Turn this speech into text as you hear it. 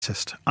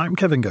I'm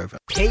Kevin Gover.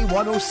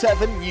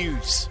 K107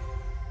 News.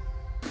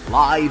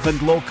 Live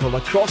and local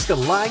across the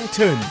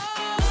Langton.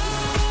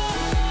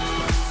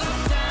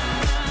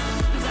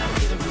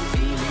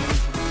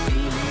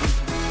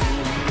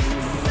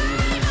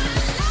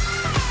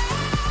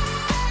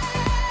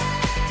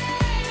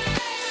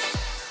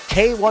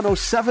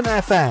 K107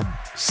 FM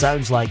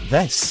sounds like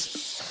this.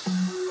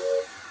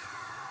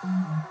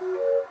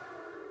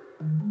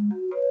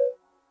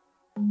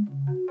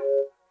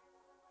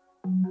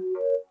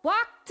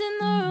 Walked in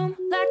the room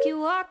like you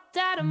walked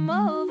out a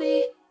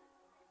movie.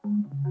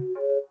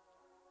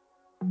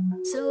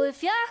 So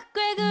if you're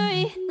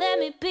Gregory, let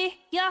me be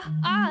your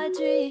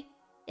Audrey.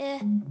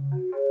 Yeah.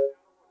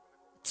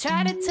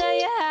 Try to tell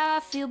you how I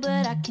feel,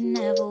 but I can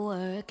never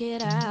work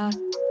it out.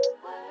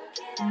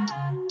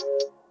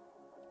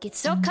 Get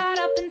so caught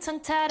up and tongue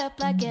tied up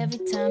like every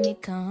time you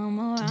come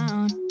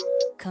around.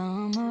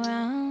 Come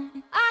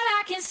around. All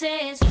I can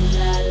say is ooh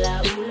la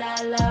la, ooh la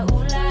la,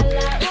 ooh la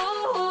la,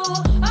 ooh.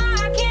 Oh,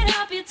 I can't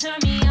help you, turn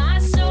me on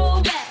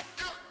so bad.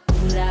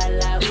 Ooh la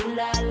la, ooh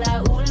la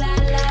la, ooh la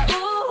la,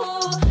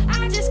 ooh.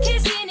 I just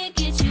can't seem to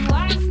get you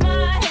off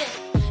my head.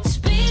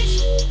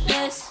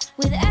 Speechless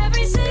with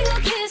every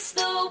single kiss.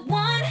 The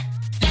one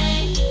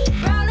thing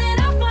rolling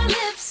off my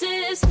lips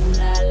is ooh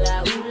la la,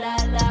 ooh la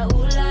la,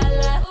 ooh la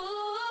la, ooh.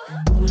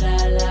 Ooh la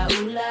la,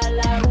 ooh la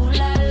la, ooh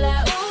la la,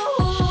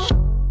 ooh.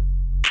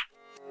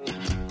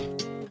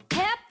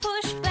 Hair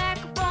pushed back,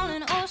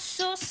 rolling oh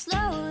so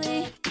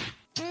slowly.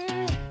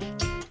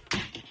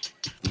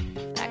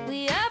 Like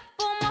we up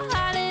on my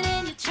holiday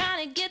and you're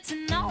trying to get to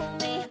know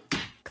me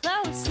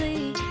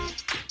closely.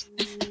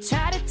 I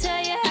try to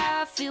tell you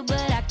how I feel,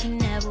 but I can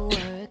never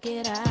work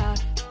it out.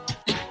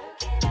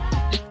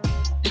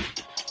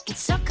 Get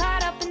so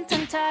caught up and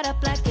tongue tied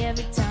up like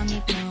every time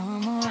you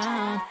come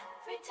around.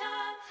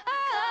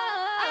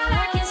 All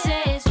I can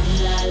say is ooh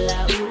la la,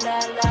 ooh la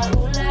la,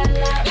 ooh la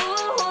la,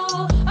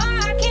 ooh. Oh,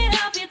 I can't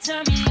help you,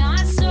 turn me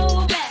on so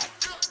bad.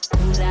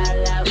 Ooh la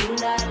la, ooh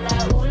la la,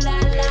 ooh la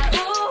la,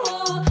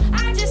 ooh. I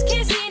just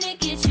can't seem to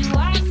get you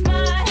off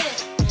my head.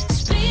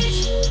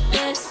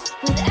 Speechless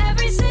with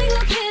every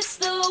single kiss.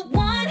 The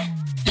one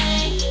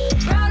thing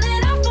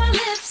rolling off my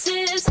lips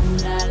is ooh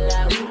la la,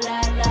 ooh la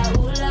la,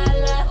 ooh la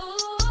la, ooh.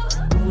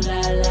 Ooh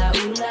la la,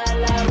 ooh la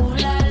la, ooh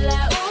la la,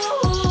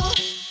 ooh.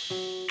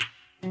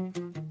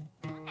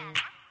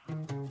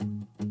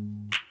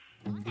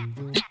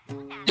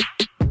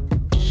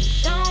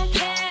 Don't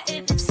care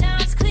if it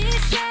sounds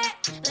cliche,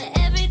 but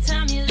every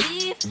time you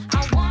leave, I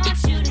want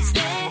you to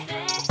stay.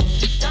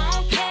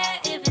 Don't care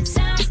if it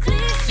sounds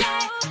cliche,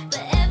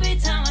 but every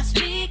time I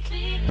speak,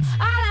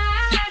 all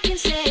I can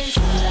say is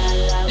ooh la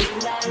la, ooh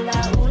la la,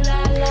 ooh la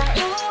la,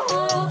 ooh.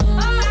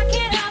 Oh, I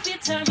can't help you,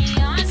 turn me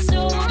on so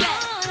bad.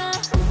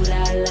 Ooh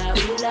la la,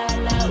 ooh la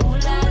la, ooh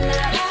la la,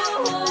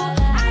 ooh.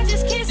 I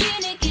just can't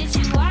seem to get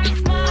you off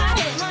my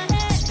head.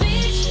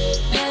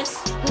 Speechless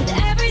with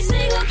every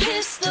single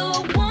kiss. The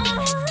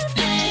one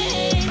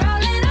thing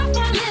rolling off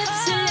my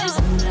lips is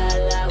ooh la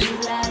la, ooh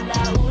la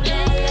la, ooh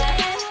la la,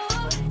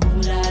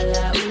 ooh la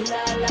la, ooh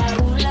la la,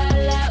 ooh la la, ooh la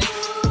la,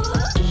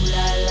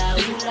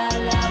 ooh la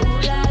la, ooh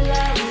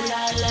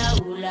la la,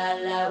 ooh la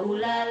la, ooh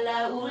la la,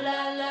 ooh la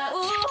la,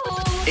 ooh.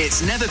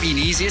 It's never been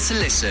easier to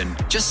listen.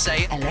 Just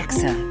say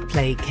Alexa,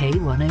 play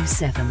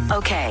K107.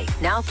 Okay,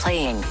 now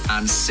playing.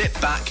 and sit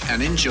back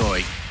and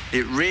enjoy.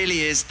 It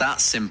really is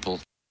that simple.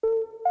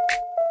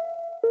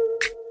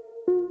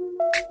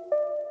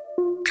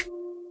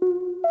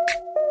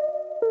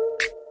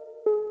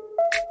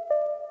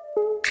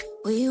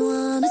 We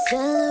wanna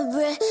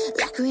celebrate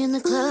like we're in the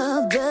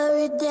club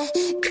every day.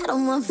 Got all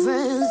my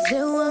friends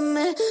here with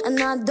me,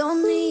 and I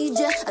don't need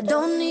you, I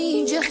don't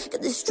need you.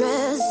 Get this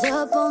stress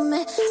up on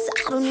me, so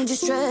I don't need you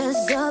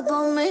stress up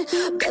on me.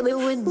 Baby,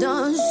 we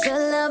done,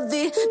 c'est la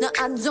vie. No,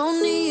 I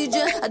don't need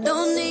you, I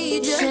don't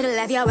need you. Should've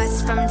left your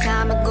ass from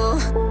time ago.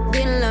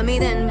 Didn't love me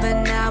then,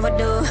 but now I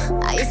do.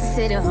 I used to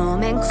sit at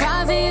home and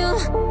cry for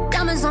you.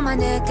 Diamonds on my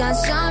neck, I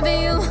shine for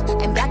you.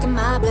 Ain't blocking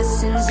my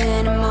blessings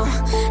anymore.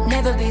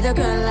 Never be the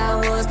girl I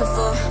was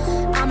before.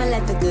 I'ma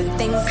let the good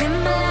things in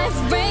my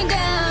life rain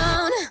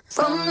down.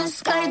 From the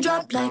sky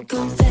drop like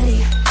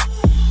confetti.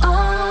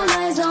 All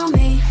eyes on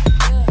me.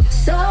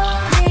 So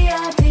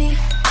VIP.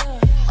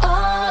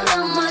 All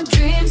of my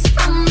dreams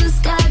from the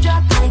sky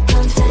drop like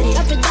confetti.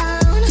 Up and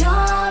down,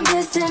 you're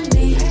missing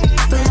me,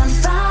 but I'm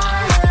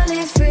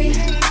finally free.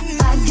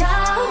 I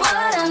got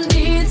what I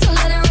need, so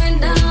let it rain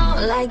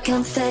down like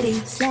confetti.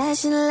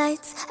 Flashing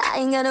lights, I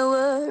ain't gotta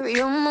worry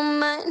on my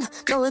mind.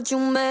 Know what you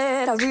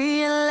made, I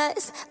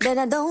realize that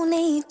I don't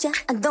need you,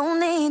 I don't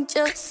need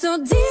you. So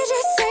DJ,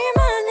 say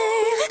my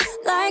name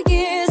like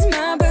it's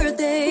my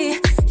birthday.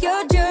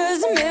 You're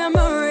just a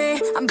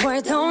memory, I'm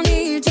bored, don't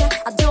need you,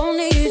 I don't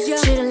need you.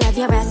 Should've left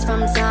your ass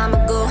from time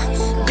ago.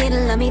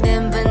 Didn't love me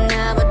then, but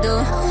now I do.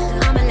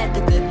 I'ma let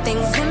the good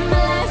things in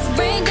my life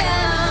rain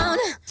down.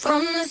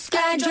 From the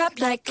sky drop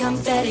like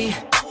confetti.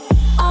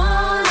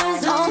 All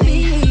eyes on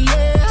me,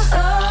 yeah.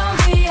 So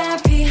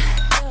VIP.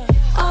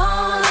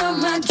 All of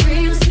my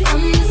dreams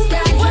from the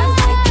sky drop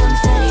like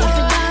confetti.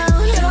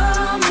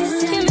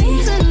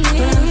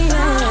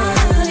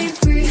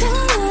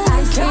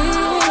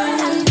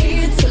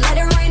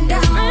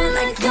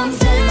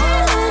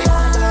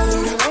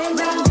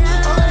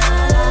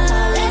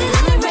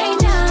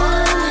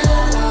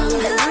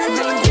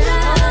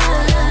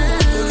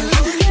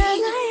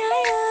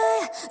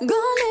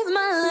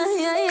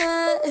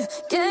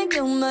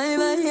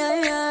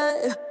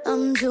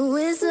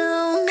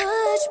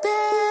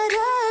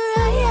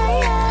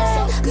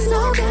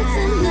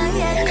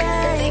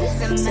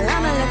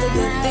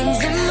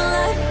 things in my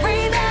life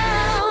breathe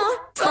out.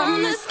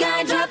 From the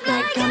sky drop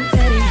like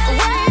confetti.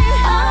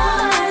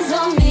 All eyes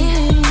on me,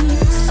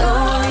 so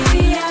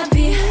VIP.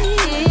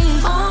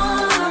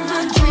 All of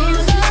my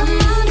dreams from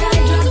the sky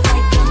drop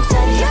like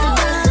confetti.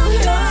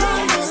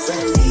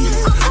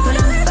 But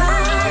I'm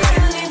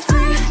finally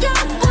free.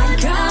 I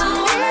can't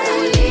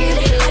wait.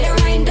 Let it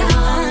rain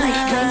down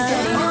like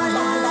confetti.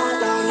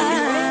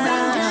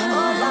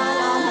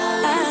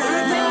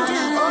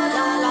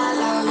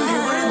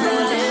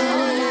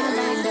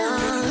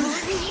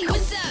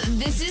 What's up?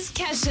 This is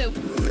Kesha.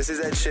 This is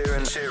Ed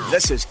Sheeran.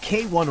 This is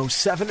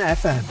K107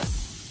 FM.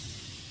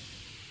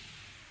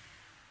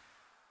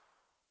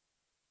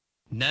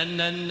 Na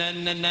na na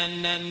na na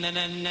na na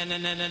na na na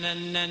na na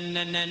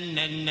na na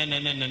na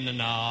na na na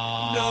na.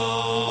 No,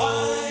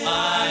 I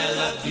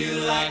love you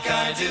like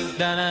I do.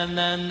 Na na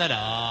na na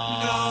na.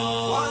 No,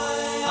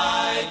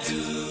 I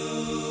do.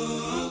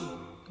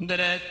 Da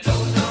da.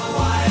 Don't know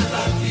why I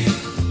love you.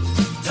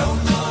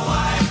 Don't know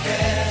why I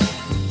care.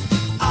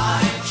 I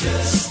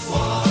just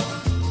want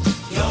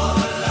your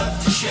love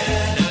to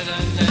share.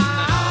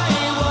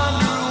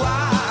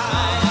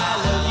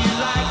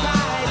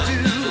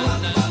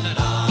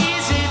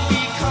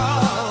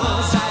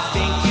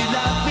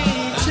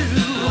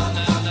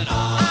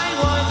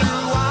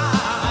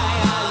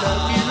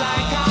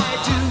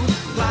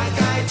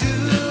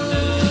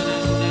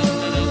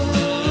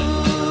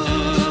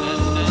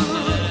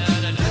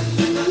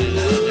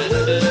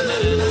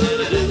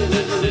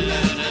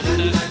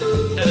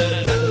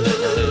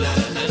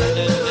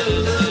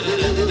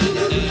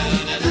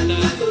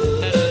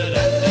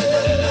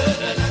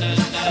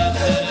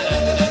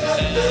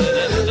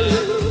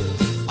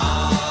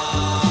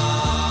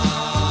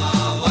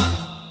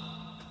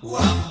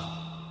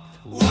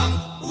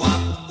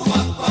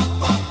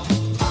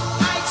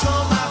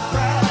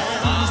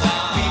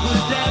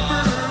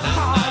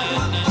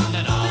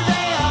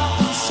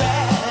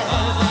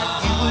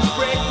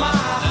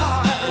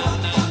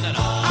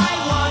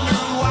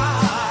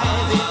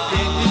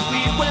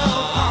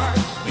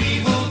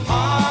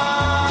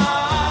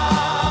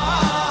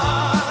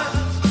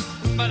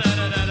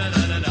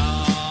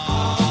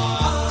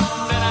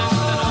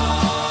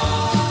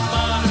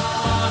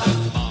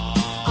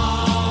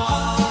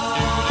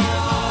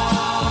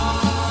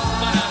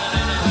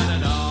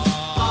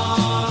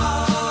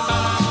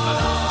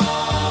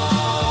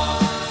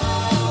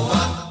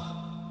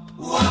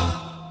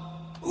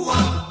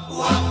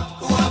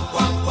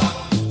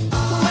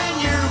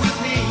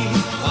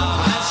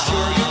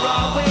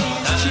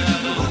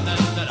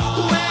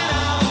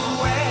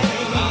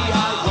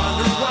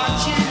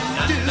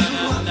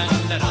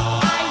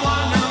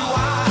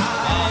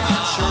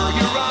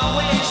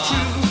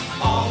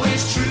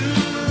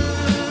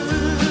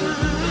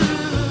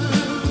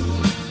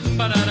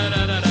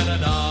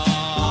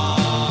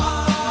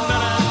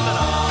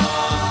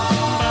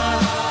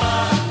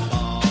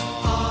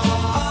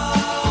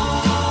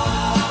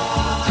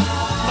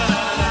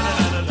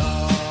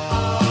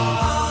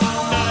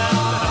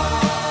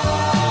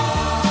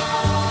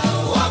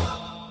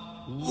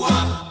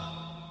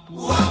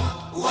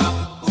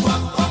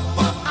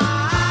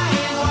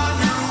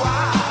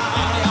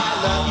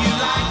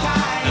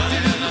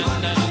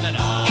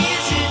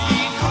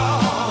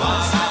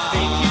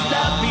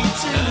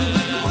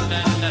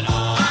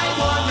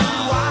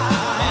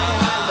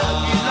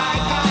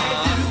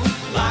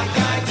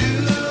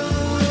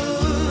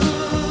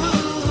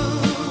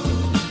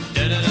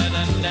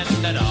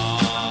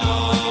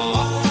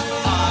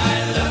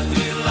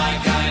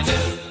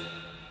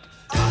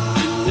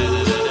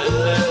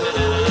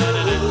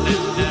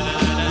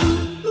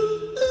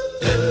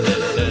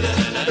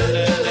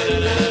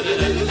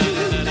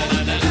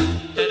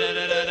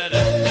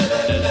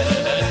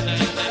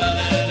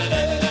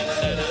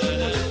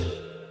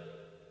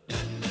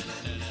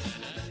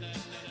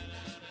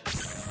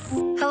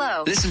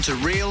 Listen to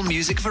real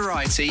music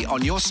variety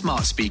on your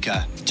smart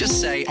speaker. Just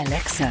say,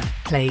 Alexa,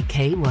 play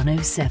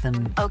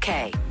K107.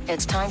 Okay,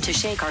 it's time to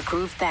shake our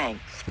groove thing.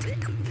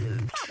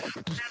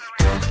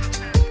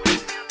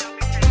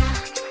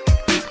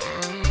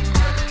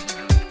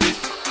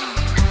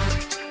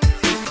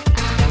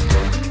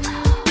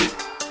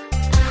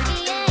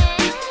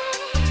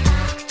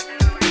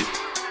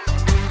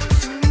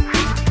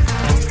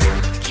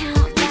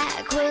 Count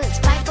back, well it's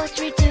 5, 4,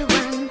 3, 2,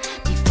 1.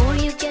 Before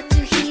you get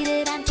too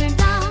heated and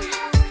turned on,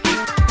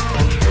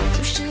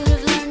 you should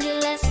have learned your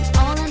lessons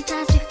all on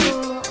times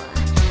before.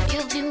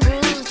 You've been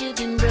bruised, you've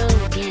been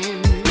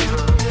broken.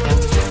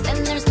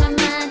 Then there's my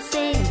mind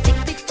saying,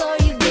 think before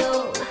you go.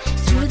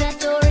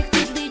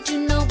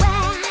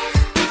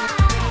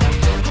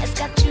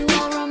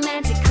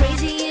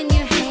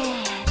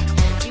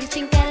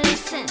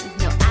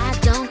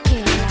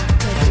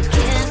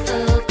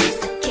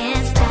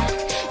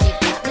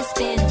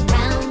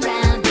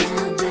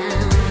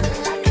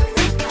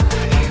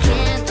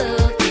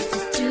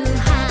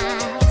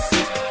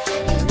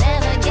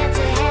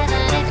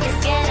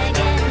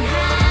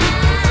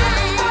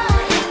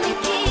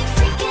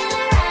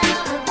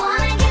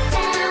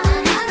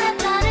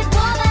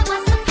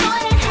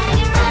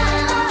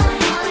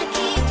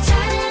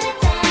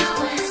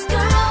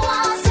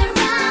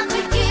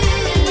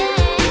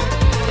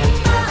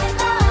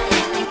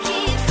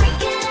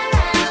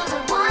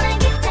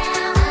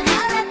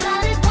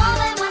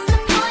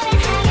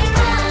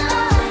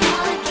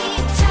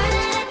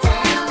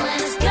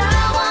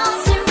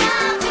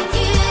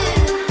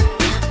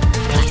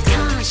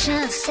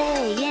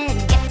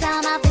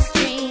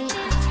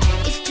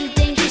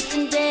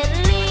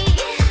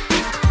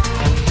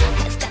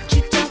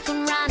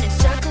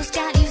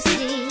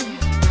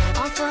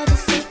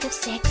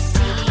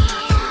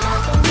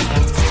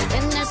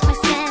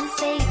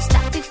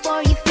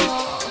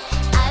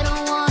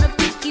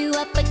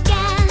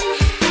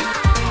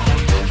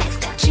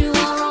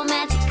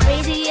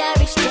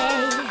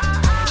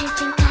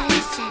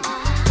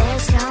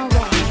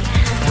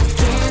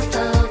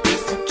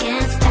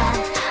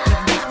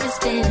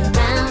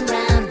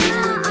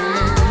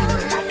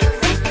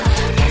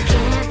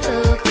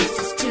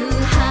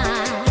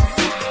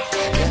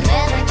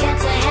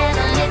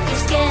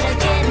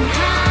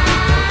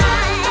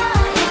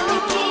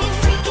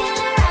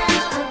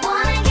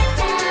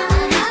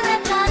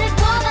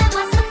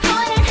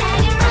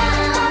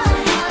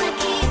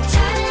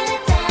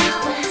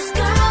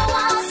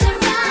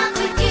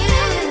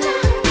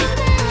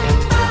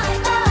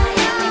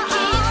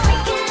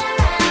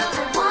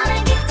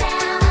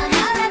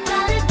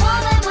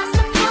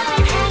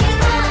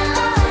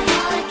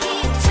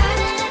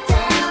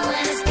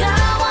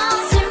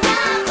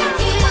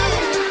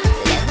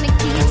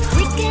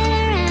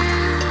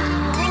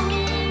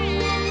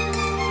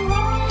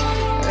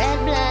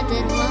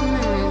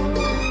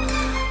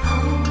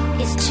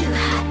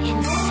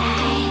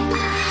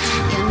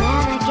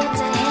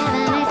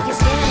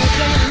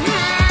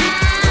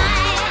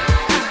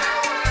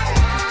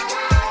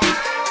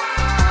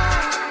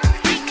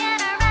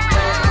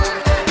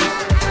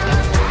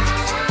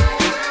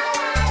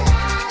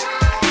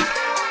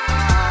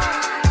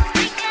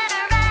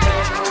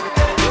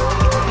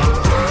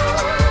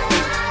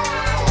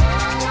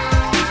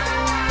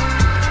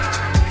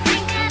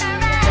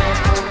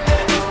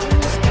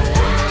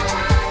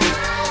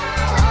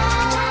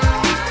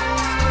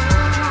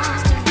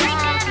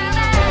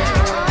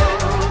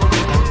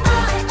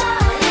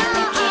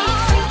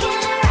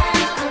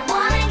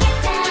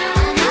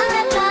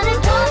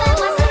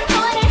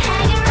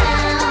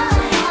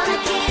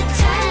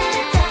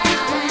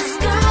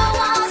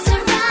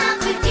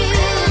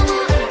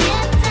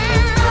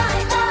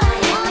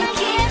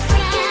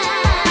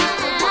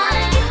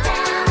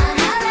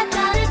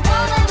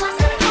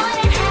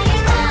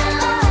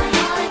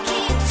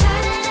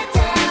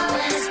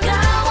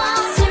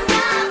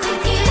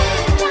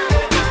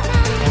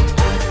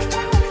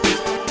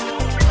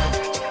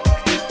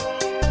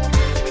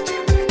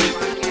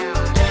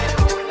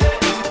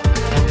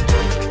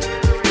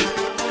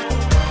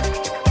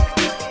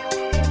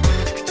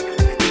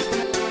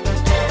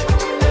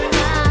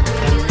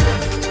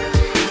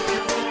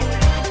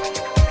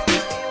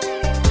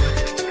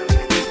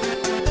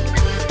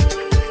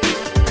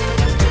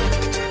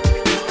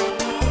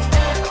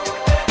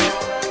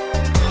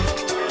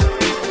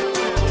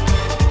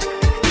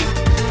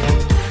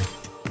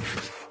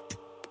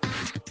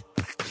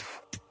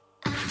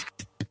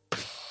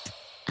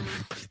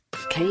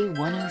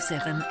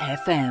 K107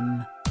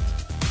 FM.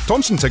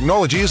 Thompson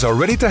Technologies are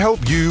ready to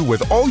help you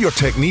with all your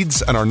tech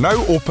needs and are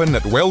now open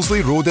at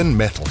Wellesley Road in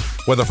Metal.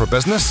 Whether for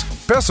business,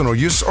 personal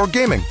use or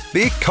gaming,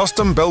 they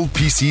custom build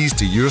PCs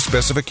to your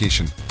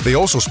specification. They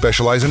also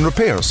specialise in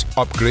repairs,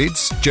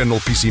 upgrades, general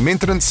PC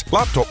maintenance,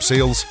 laptop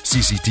sales,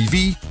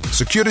 CCTV,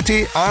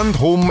 security and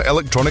home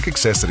electronic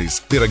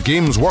accessories. They're a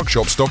games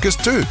workshop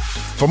stockist too.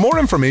 For more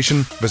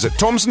information, visit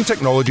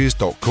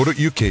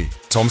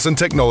thompsontechnologies.co.uk. Thompson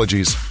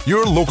Technologies,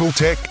 your local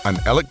tech and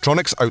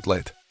electronics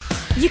outlet.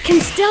 You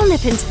can still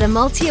nip into the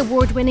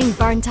multi-award-winning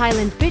Burnt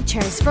Island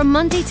Butchers from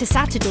Monday to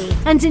Saturday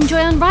and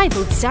enjoy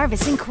unrivaled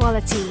service and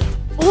quality.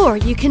 Or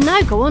you can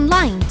now go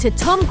online to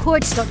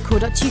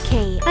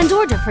tomcords.co.uk and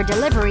order for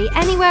delivery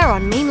anywhere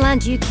on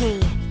mainland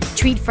UK.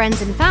 Treat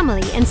friends and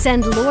family and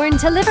send Lauren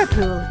to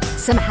Liverpool,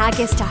 some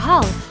haggis to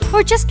Hull,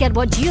 or just get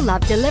what you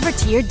love delivered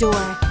to your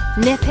door.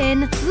 Nip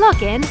in,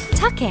 log in,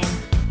 tuck in.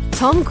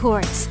 Tom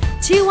Cords,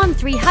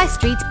 213 High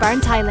Street,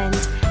 Burnt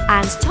Island,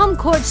 and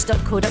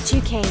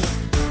tomcords.co.uk.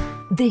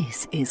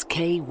 This is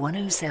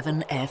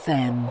K107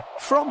 FM.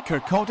 From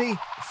Kirkcaldy,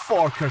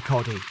 for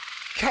Kirkcaldy.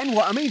 Ken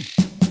what I mean?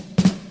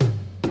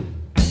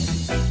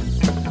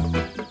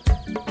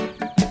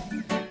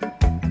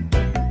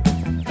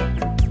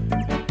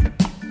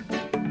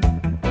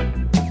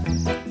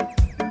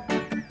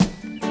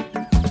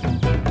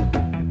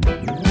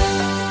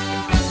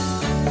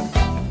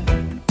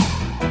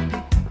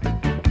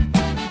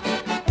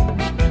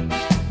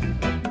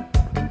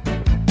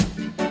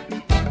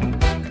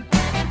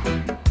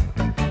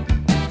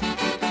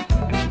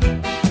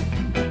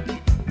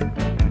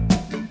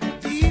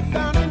 Deep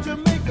down in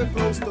Jamaica,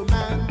 close to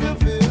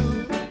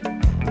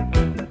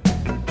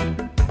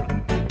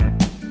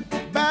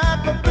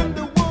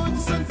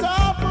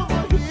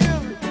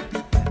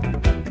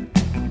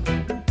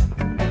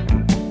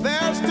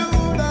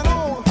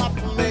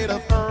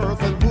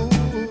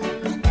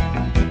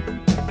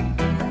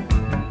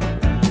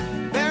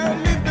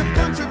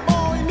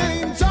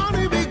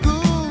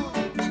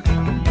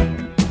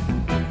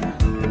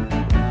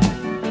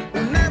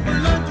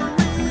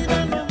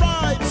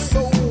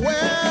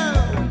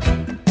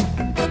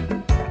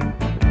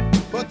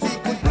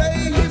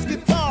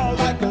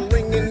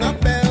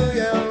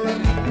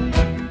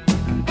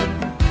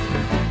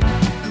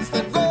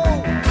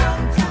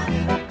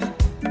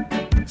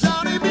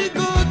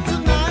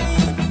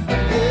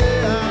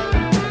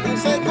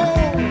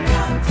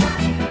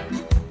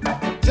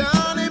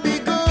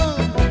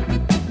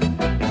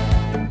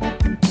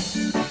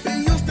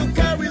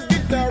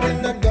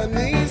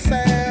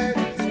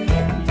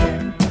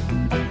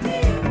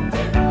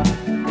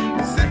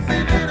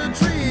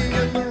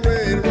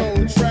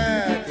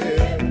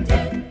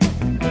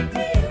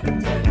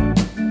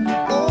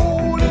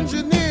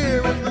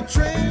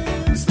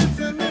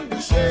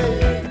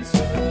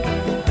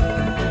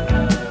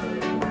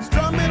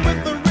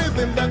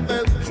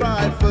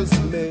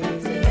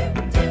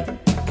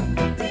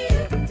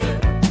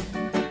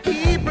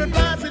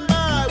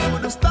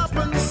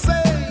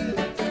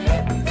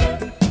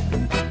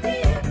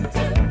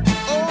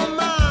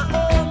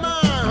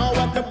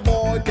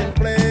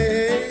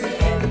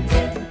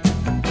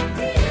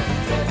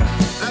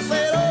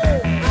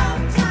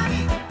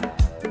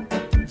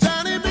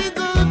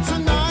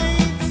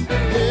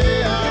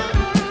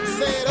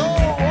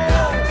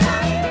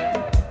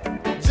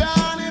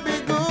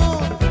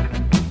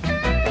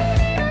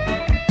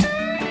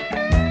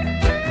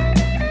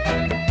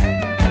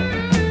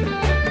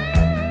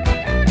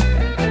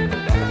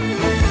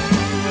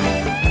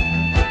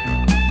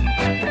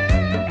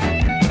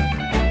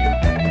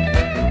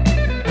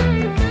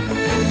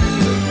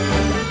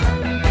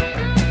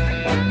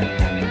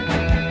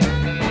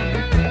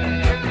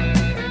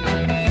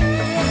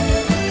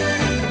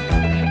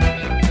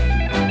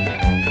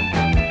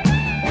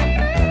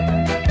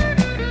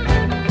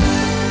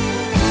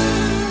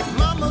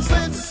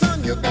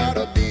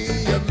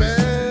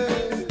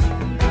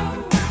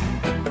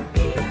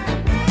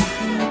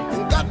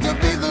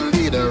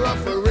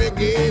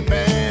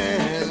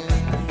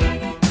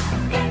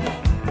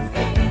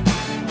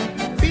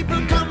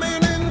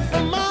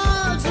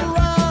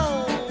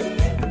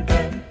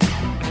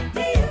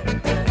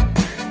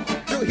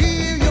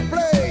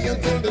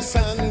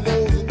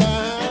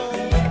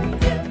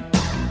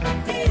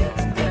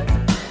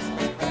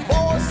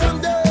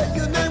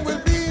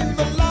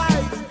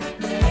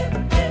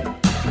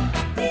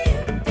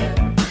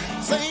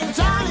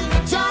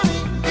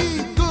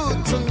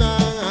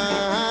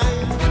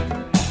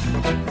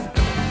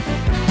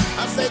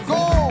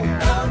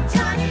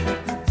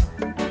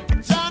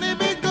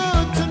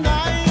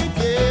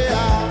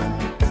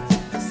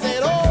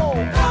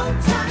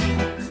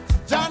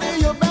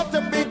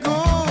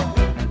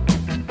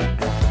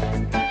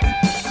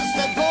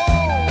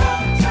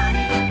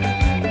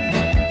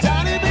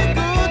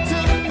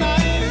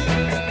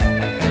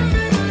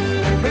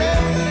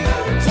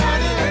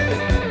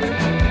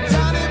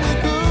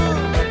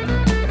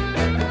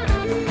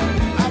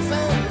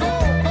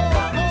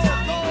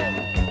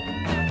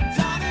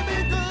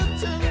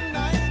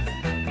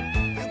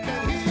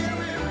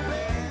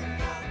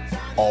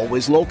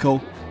Always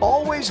local,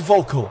 always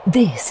vocal.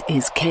 This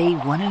is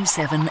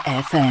K107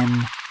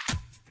 FM.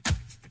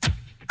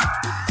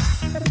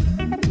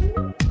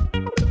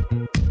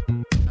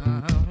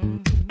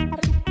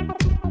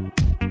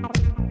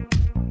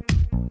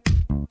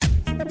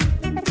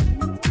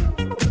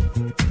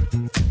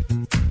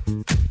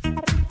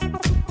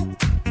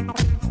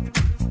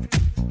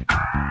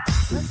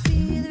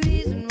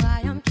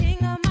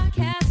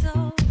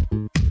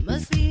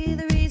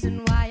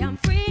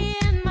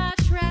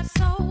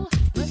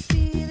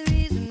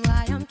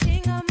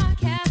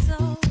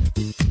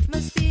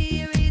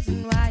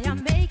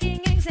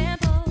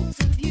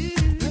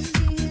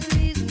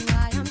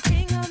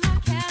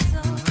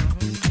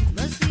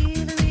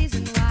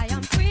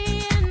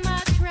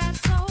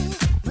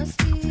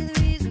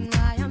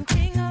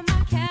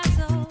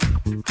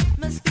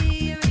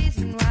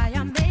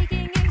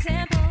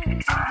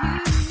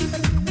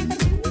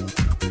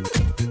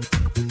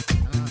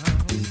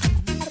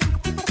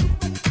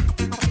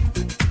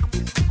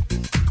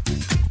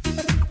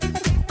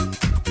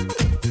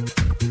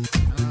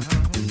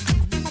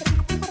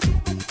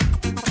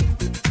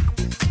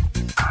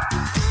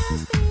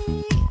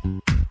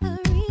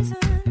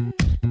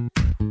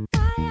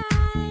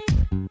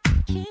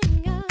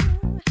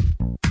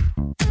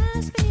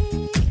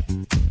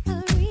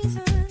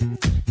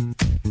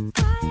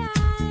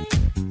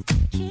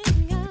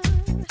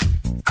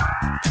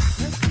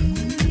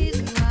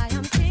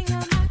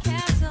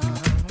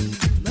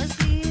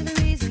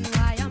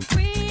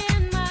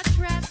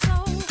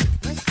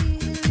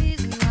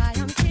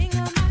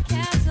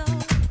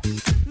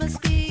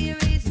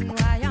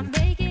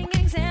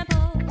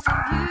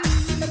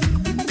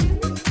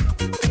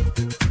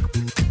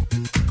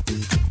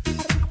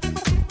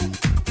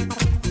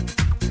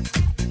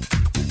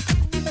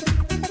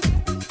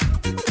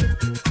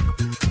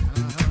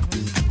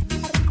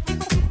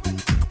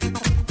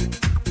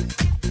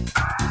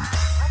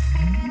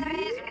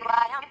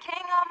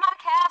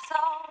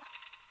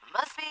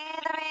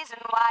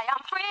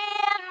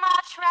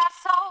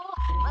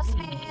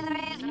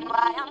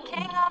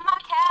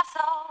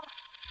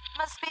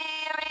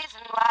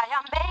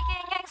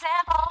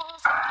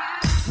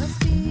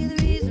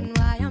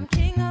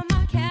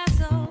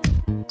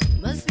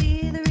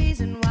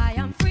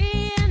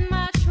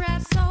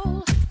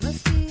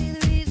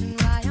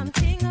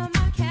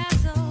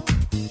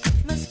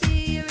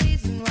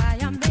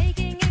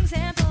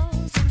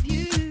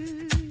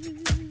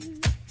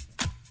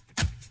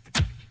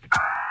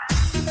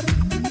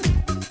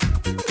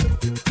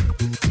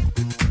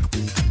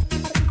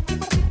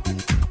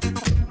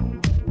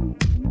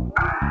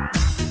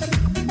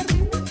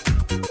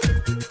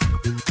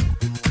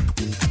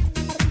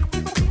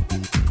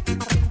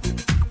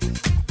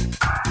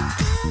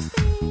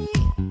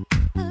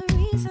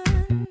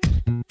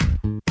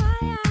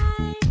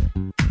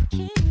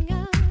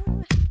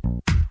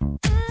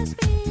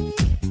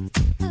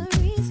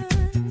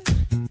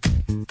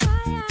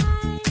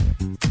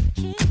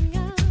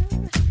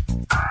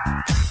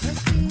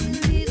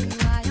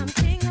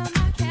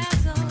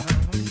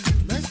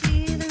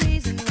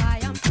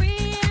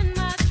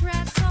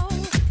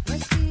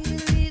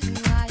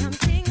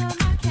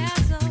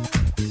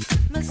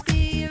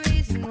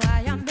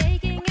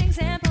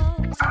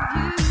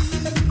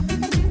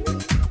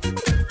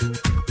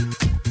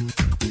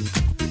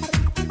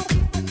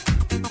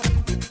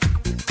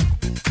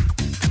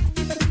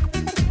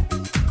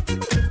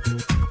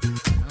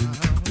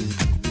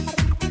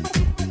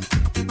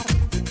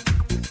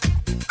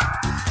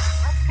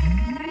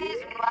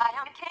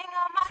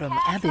 From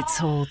Abbots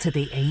Hall to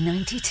the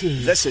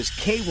A92. This is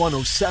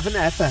K107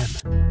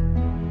 FM.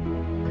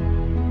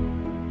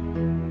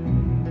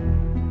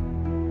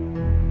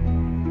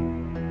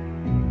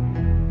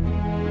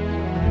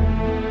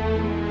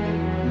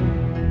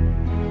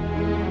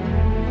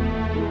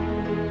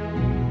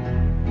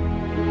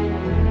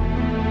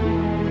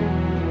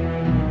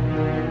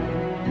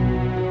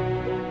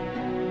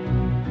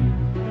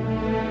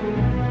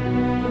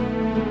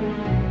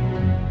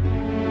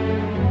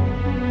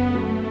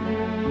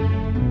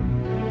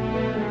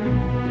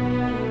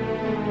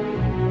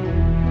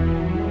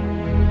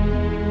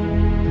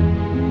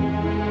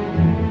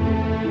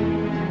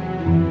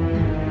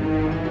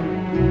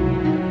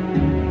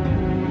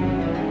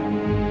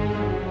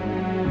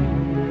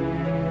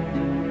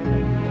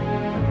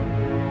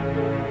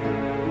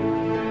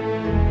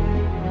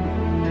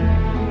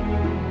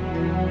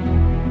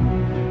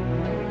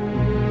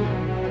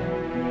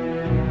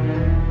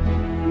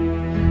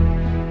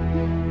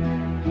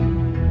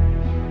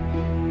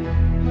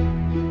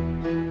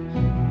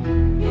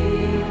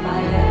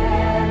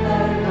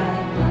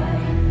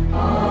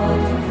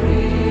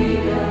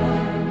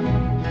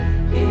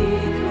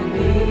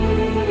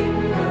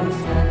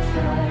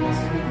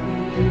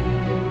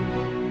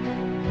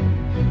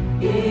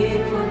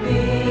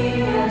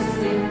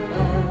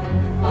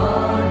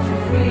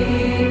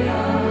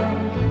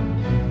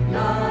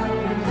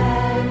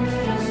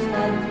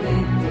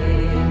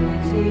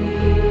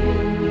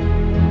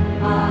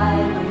 I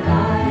would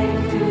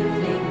like to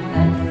think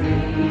that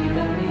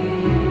freedom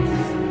is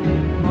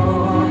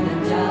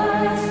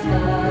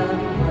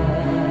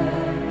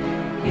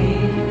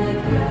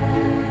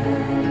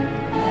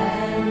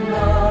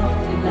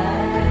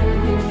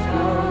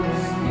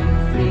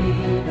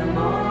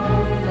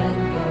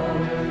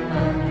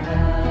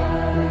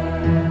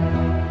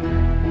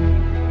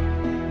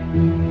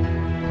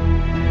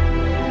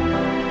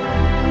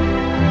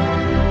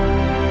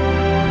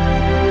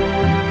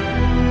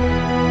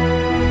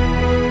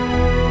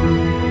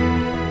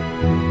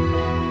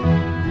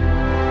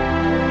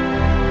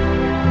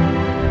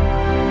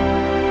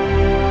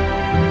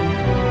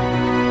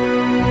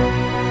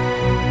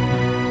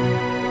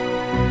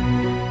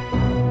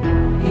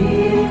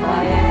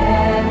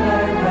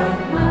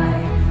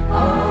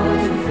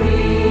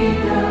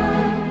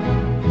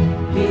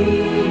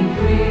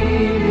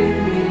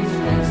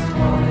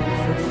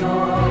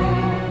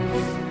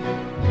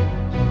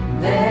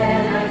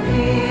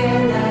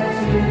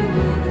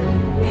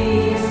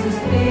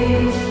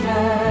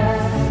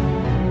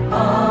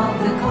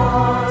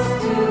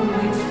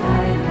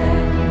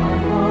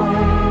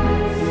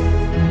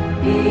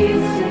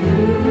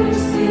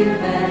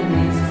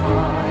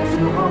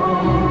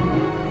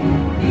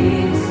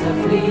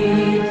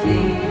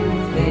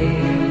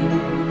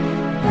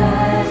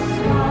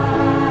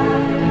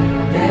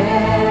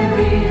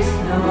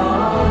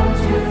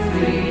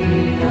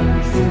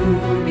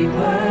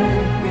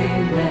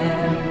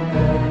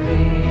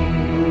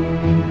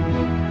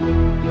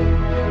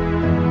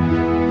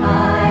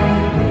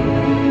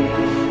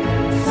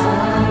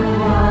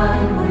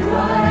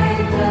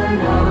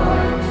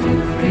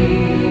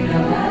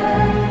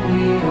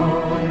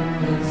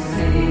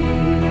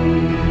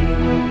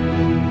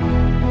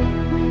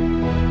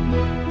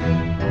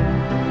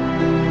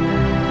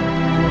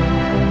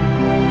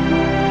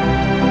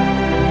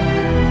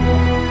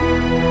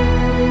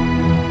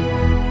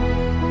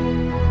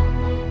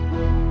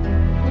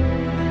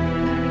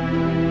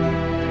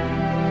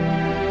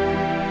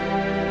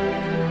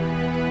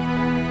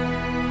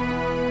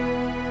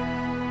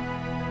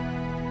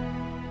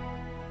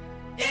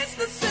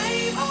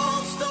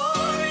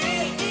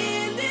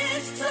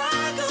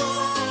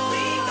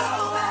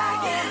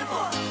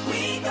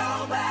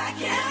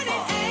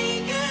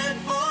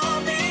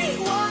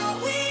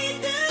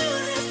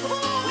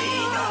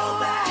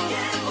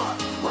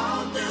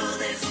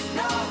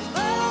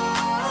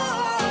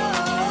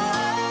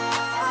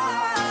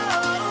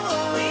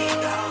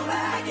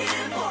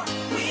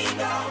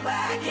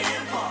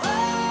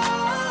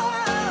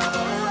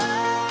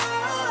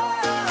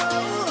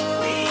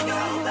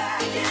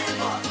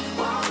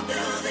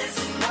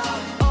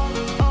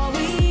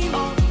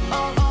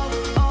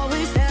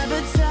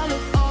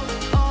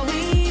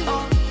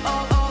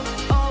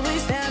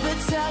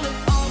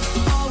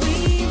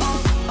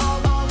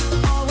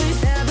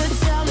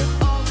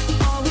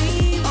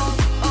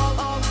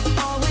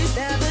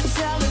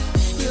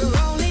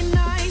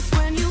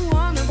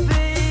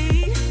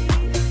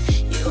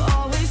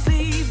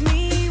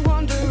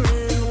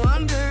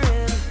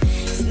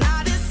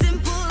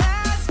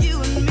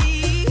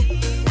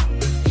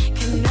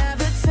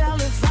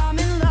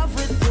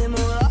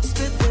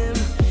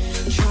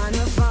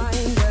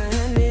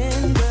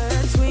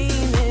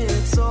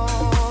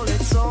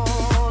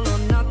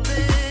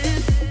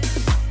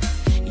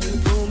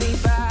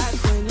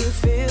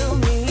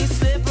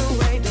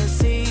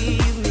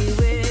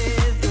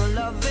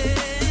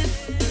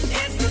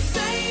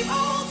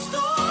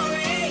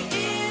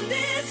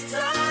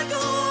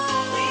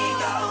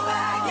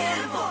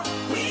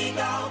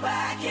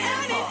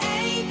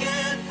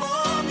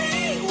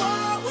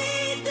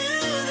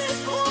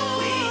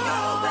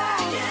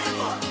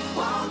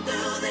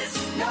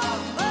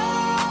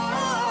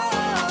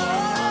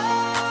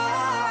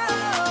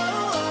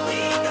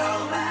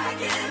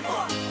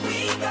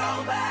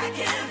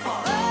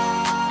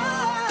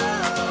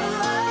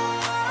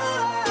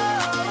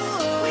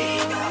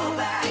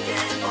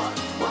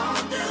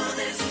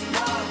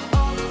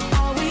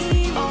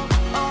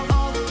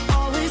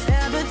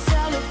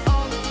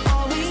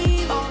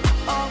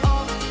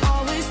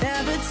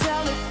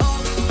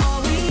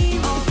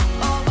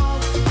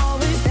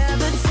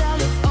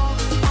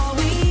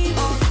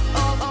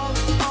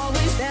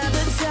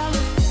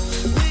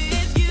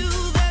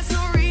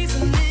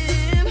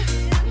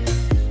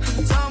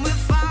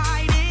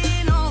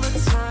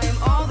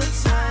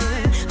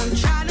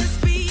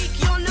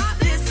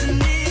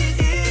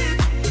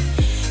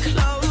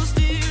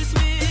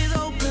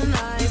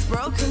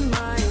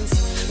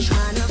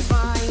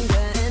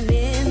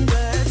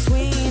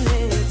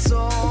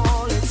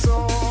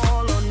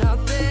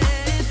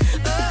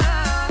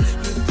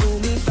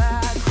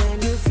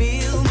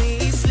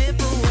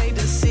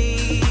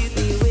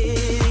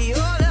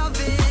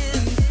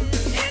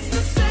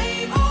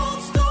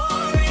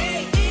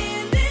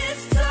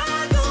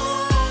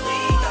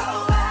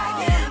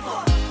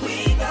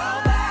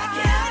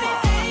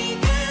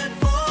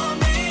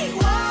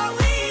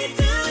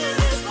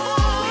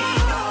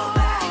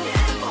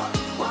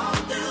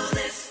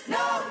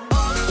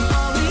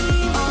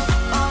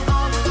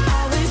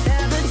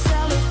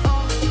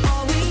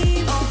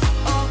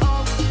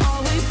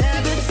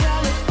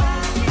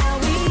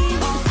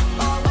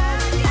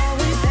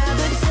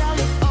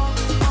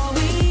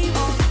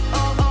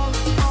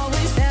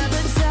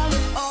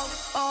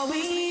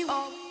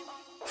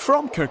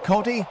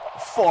Kirkcaldy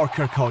for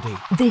Kirkcaldy.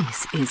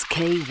 This is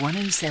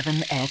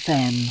K107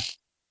 FM.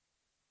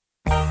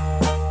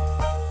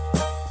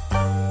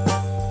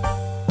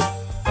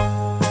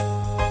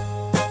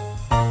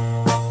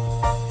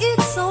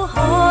 It's so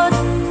hard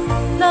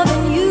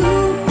loving you,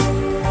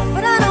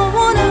 but I don't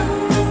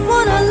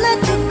wanna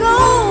let you go.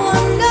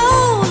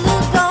 No,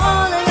 little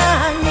darling,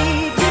 I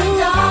need you.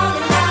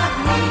 Darling, I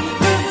need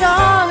you.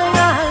 Darling,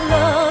 I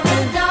love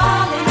you.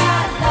 Darling, I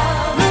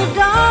love you.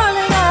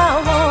 Darling, I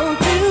want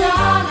you.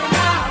 Darling,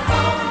 I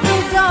want you.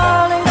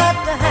 Darling, got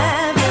to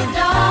have you.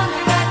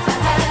 Darling, got to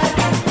have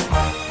you.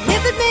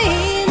 If it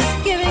means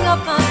giving up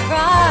my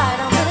pride,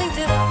 I'm willing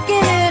to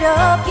give it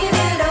up, give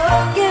it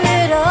up, give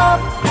it up.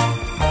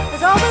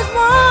 There's always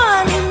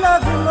one who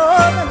loves you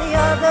more than the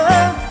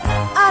other.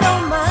 I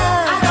don't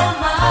mind, I don't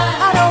mind,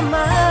 I don't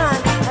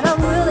mind, and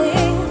I'm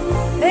willing to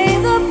pay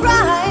the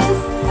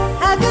price.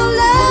 Have your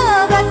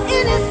love at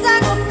any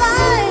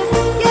sacrifice.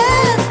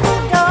 Yes,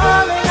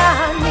 darling,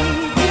 I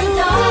need you.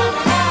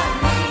 Darling, I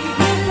need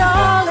you.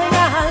 Darling, I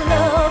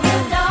love you.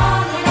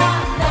 Darling, I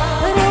love you.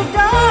 Little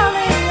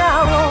darling, I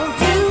want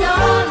you.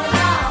 Darling, I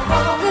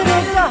want you.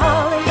 Little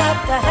darling, got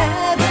to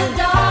have you.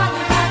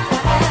 Darling, got to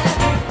have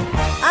you.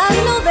 I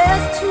know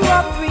there's two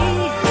or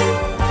three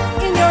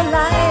in your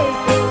life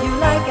you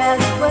like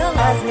as well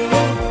as me.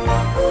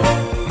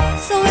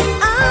 So if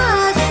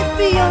I should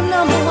be your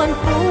number one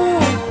fool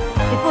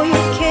before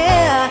you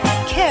care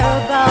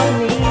about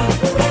me,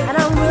 and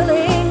I'm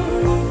willing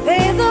to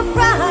pay the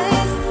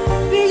price,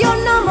 be your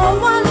number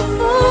one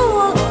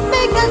fool,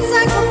 make that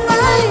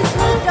sacrifice.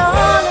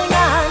 Darling, I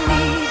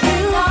need you.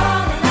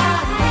 Darling, I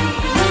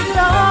need you.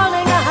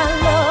 Darling, I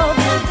love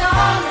you.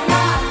 Darling, I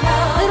love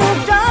you. Little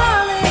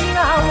darling, I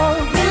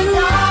want you.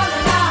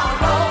 Darling, I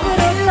want you.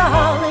 Little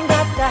darling,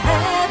 got to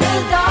have you.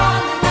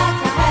 Darling, got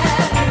to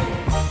have you.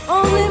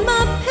 Only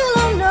my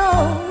pillow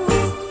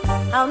knows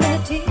how many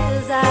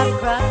tears I've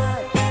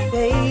cried,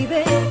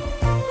 baby.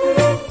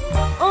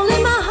 Only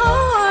my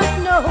heart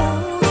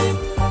knows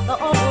the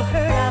awful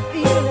hurt I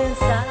feel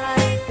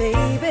inside,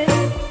 baby.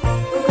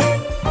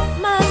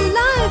 My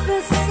life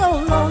is so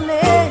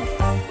lonely,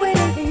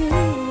 waiting for you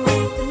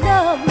to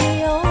love me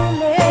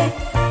only.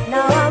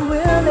 Now I'm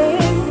willing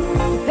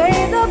to pay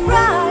the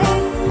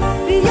price,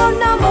 be your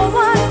number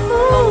one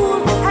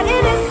fool at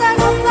any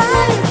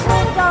sacrifice.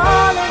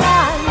 Darling, I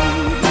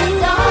need you.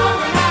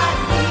 Darling, I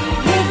need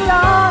you.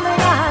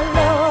 Darling, I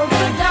love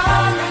you.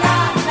 Darling, I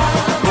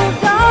love you.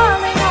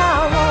 Darling, I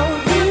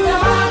want you.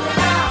 Darling,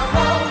 I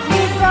want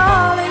you.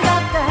 Darling,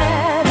 got to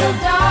have you.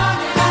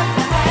 Darling, got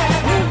to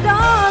have you.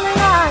 Darling,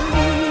 I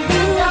need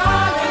you.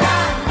 Darling, I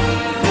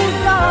need you.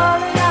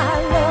 Darling, I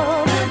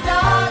love you.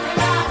 Darling, I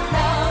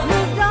love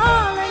you.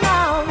 Darling, I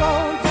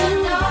want you.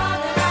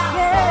 Darling,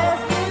 yes,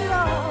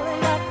 darling,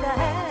 got to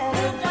have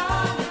you.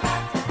 Darling,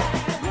 got to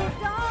have you.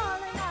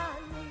 Darling, I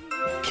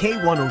need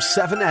you.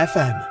 K107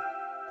 FM.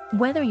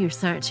 Whether you're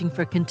searching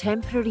for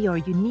contemporary or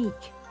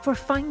unique, for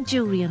fine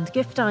jewellery and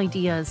gift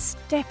ideas,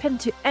 step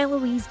into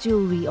Eloise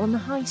Jewellery on the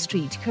High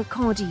Street,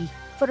 Kirkcaldy,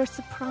 for a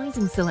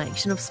surprising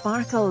selection of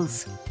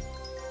sparkles.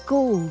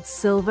 Gold,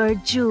 silver,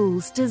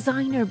 jewels,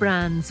 designer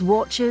brands,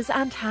 watches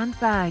and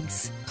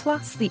handbags,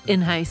 plus the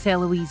in-house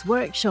Eloise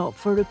workshop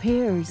for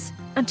repairs,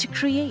 and to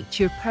create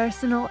your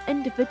personal,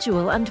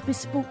 individual and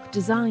bespoke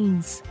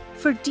designs.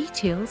 For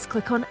details,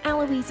 click on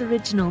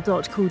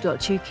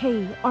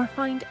eloiseoriginal.co.uk or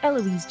find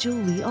Eloise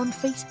Jewellery on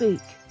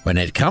Facebook. When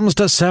it comes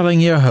to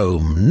selling your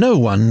home, no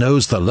one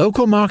knows the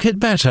local market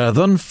better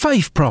than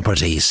Fife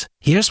Properties.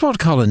 Here's what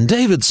Colin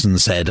Davidson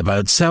said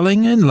about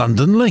selling in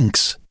London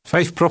Links.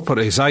 Fife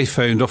Properties, I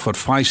found, offered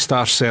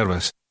 5-star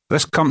service.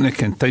 This company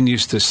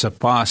continues to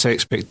surpass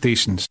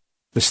expectations.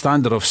 The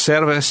standard of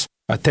service,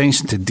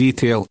 attention to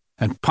detail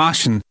and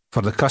passion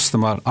for the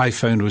customer I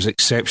found was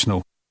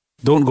exceptional.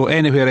 Don't go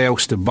anywhere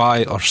else to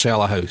buy or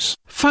sell a house.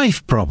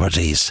 Fife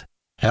Properties,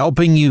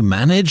 helping you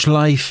manage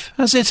life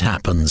as it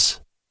happens.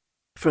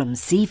 From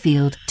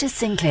Seafield to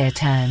Sinclair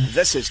Town.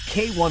 This is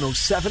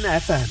K107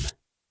 FM.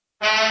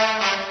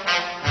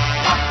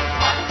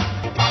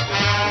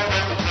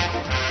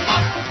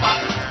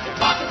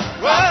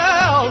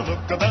 Well,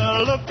 look at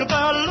that, look at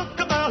that, look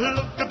at that,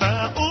 look at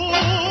that.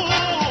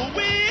 Ooh,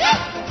 wee.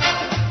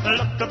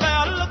 Look at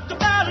that, look at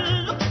that,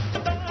 look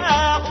at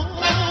that.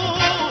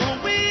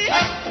 Ooh, wee.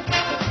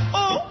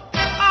 Oh,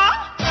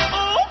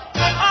 ooh,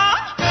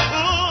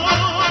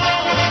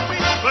 wee.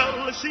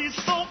 Well, she's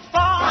so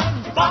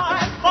fine,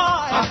 fine,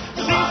 fine.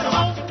 She's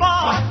so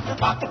fine,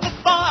 fine.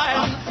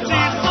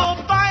 She's so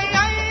fine,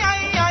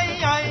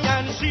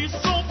 and she's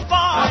so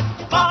fine,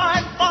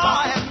 fine,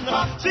 fine.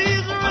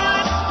 She's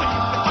really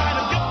sweet, the kind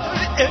of girl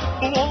you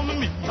ever want to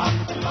meet. Oh,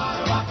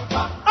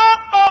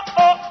 oh,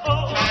 oh,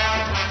 oh.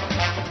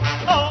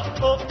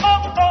 Oh, oh,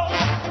 oh, oh.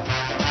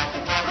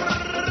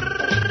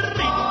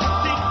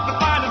 She's the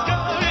finest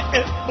girl you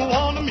ever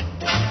want to meet.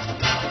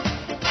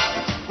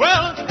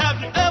 Well,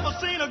 have you ever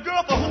seen a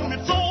girl for whom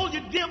you sold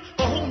your dip,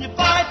 for whom you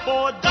fight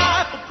for a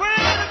die, for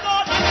credit to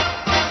God?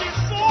 She's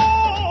so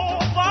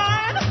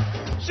fine.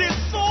 She's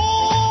so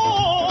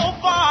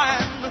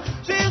fine.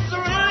 She's the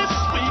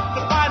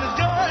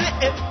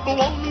ever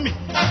want to meet.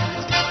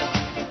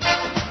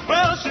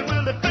 Well, she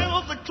really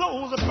fills the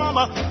clothes from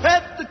her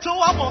head to toe.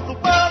 I want the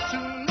world to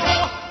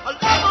know I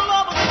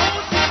love her, so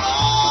she's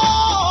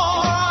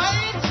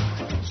alright.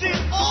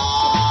 She's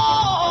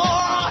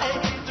alright.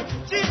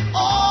 She's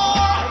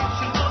alright.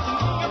 She loves me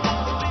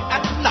only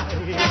at night.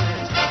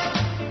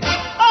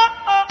 Oh,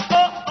 oh,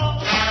 oh, oh.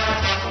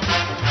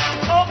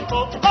 Oh,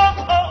 oh, oh,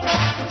 oh.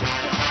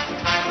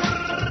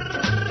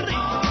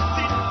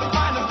 She's the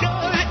finest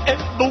girl you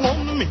ever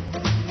want to meet.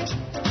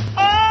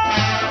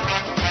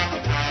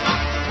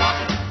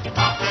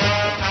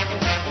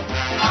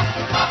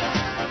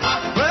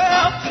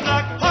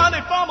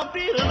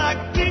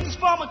 Like peaches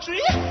from a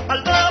tree, I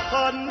love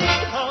her,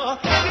 need her.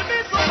 She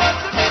means so much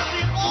to me.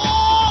 She's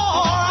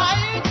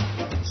alright.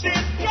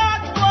 She's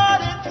got what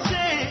it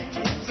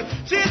takes.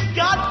 She's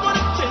got what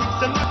it takes,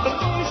 and with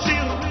me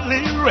she'll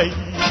really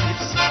raise.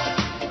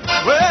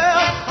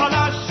 Well, oh,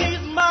 now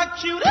she's my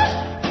cutie,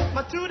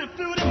 my tutti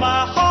frutti,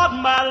 my heart,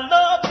 my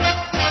love,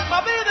 my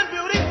bathing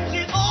beauty.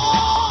 She's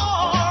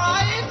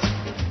alright.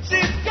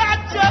 She's got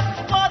just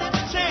what it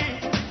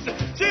takes.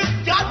 She's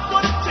got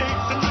what it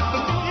takes, and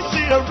with me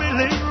she'll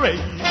really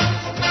raise.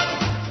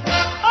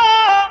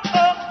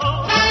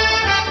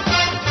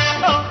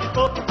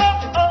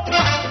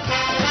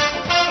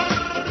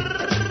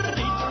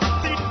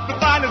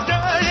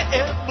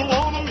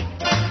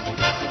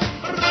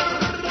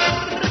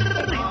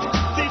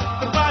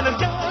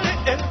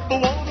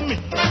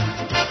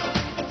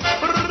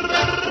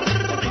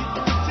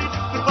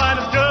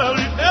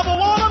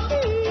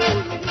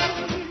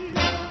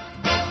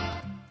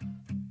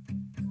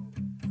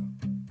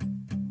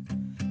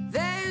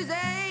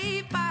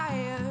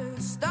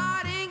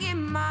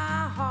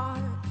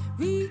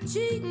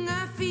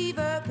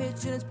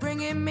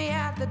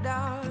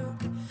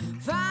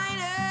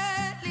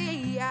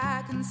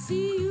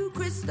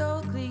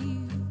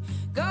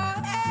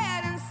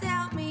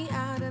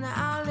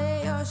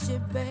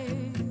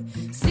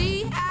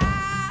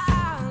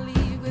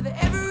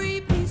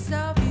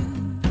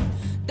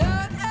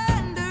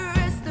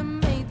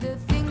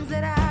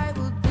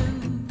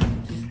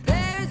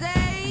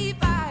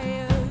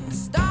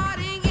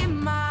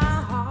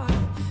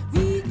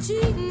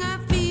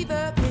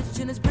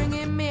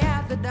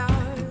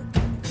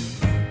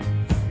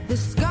 The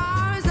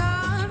scars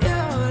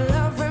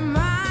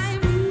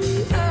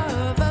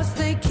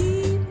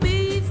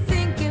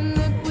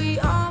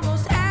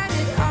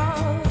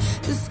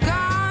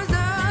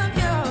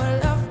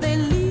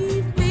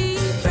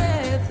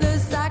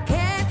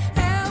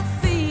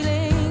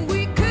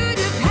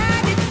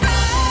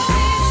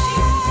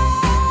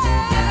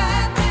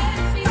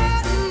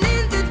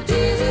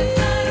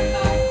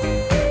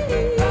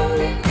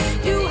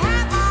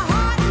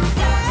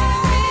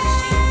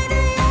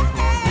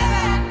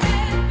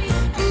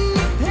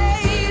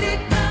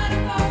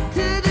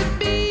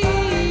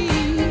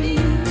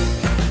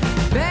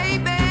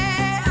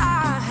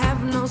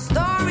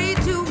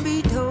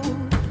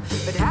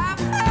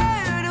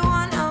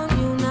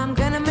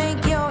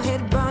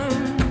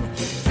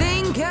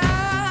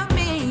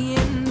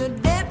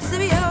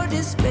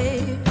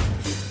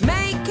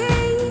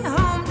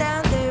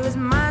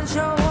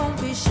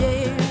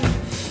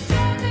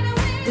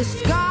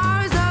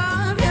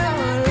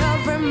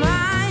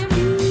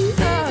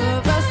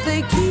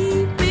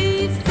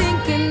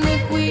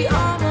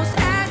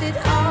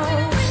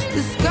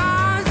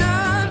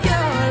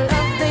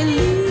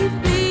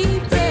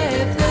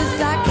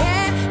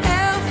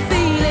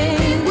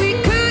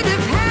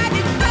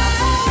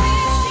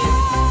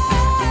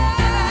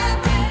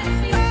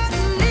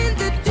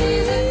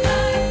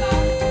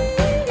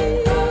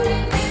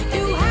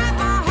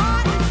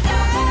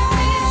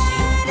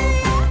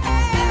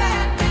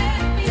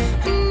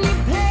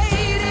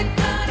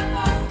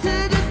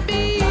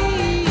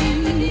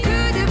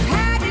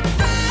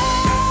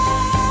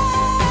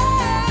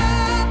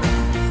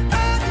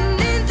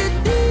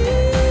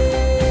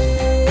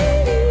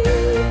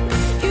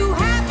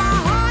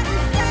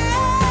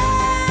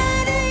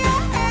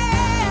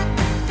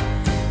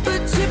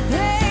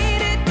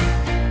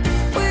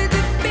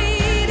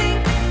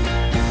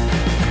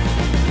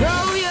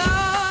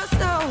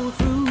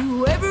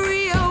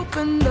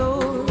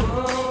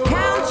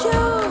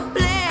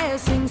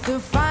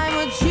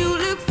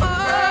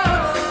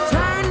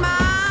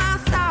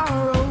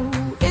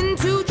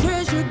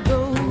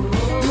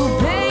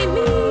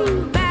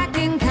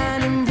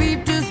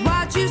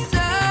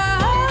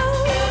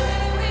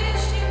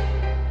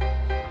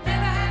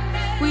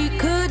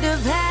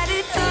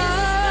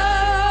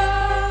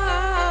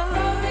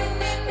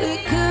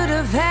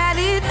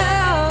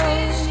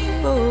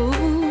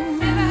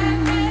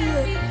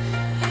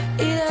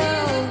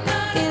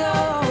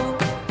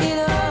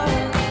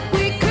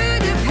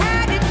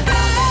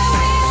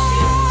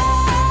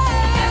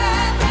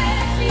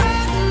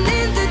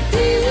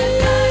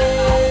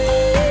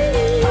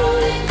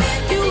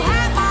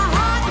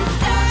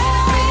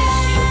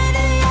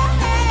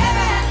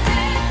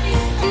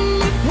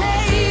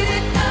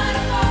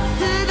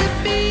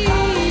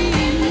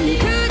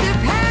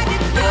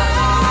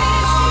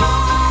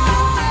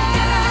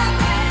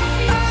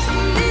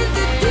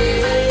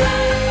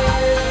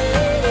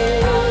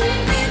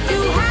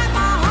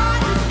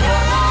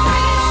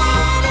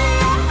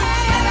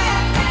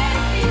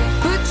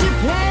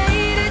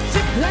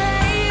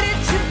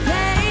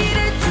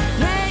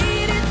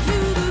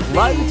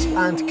Loud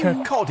and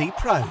Kirkcaldy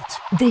proud.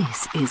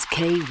 This is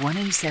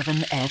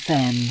K107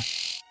 FM.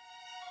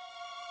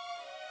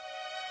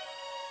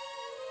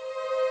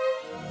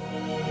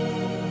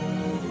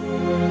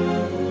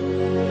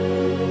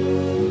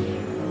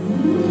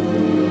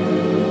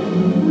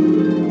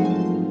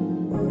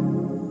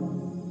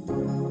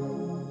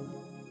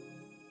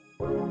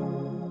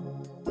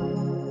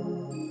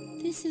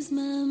 This is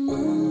my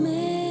moment.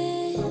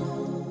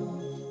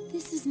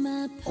 This is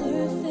my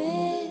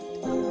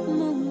perfect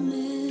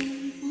moment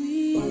with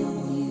you.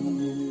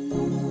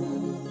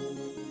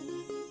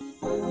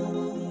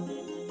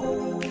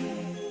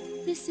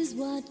 This is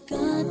what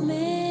God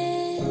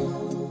meant.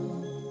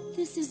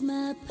 This is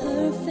my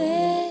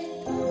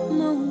perfect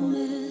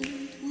moment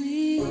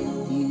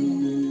with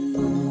you.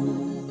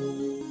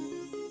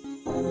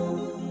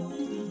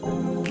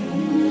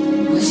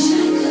 Wish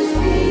I could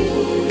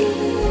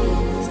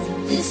freeze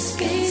this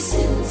space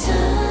and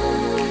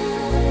time,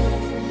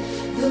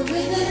 the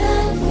way that I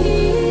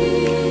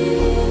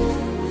feel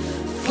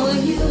for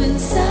you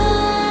inside.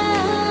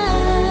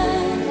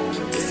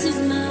 This is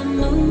my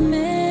moment.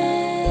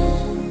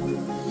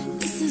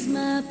 This is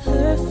my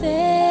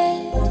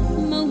perfect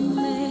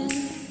moment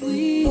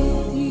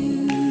with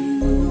you.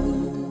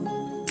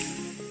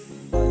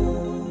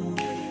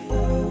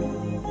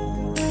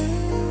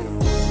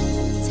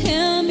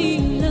 Tell me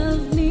you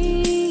love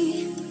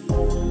me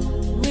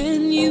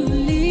when you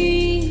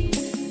leave.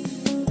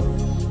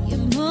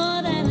 You're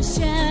more than a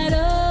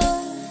shadow.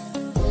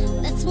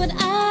 That's what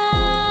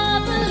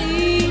I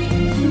believe.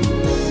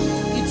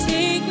 You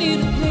take me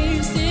to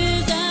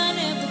places I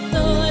never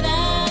thought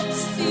I'd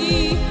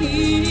see.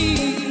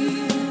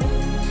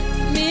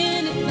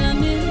 Minute by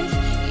minute,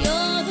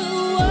 you're the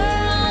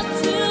world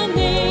to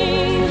me.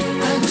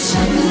 I wish I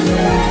could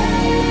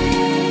write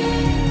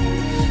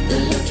the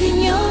look in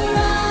your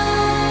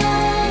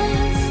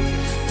eyes,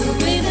 the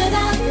way that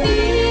I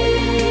feel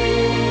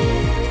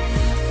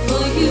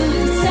for you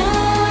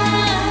inside.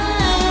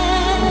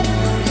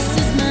 This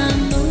is my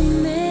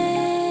moment.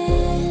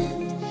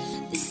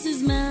 This is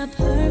my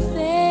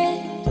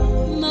perfect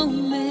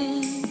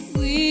moment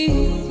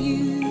with you.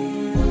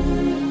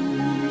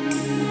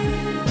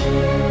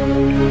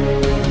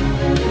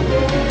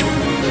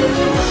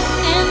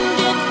 And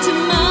if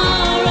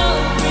tomorrow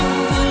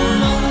brings a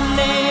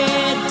lonely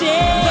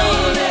day,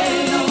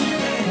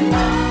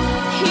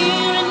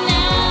 here and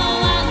now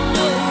I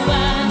know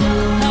I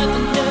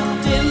haven't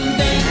left in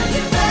vain.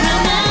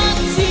 Drown out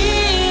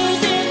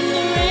tears in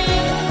the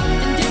rain,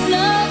 and if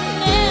love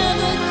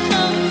never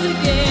comes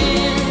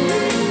again,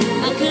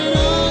 I can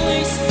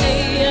always say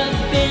I've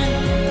been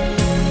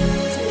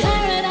to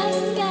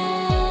paradise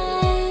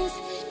skies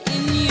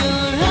in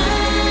your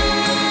eyes.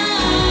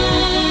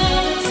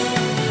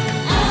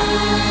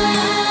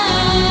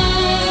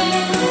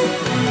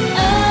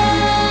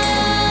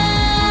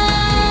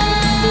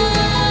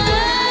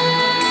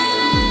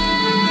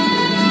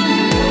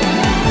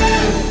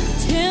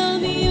 Tell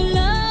me you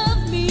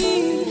love me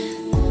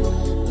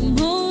the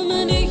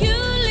moment you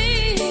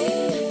leave.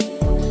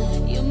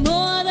 You're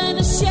more than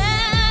a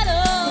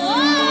shadow.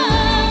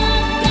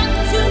 Got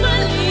to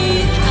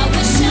believe. I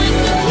wish I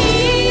could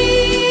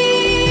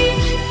keep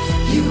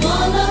you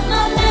all of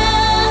my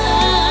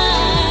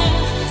life,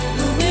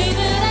 the way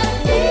that I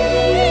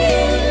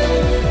feel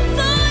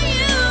for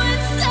you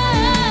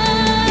inside.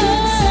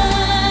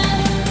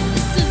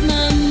 This is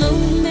my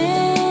moment.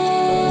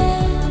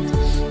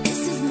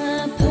 This is my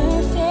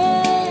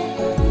perfect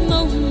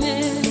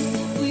moment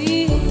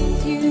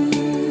with you.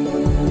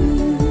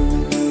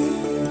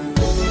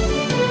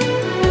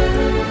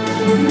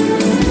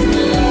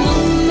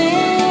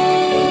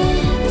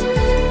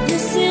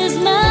 This is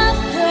my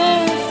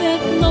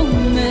perfect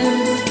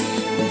moment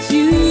with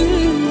you.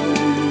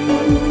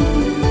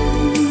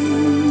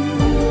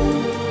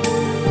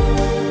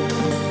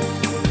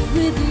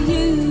 With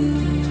you.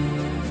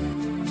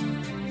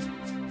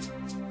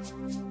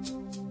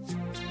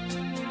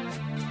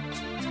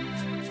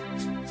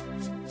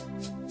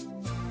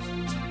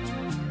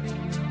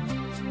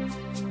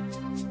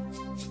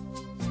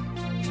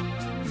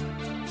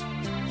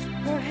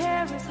 Her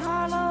hair is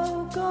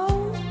hollow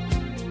gold,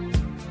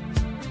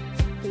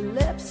 her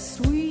lips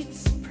sweet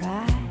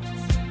surprise.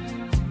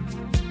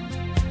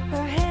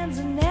 Her hands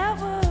are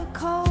never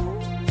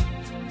cold.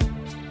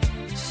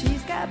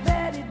 She's got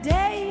Betty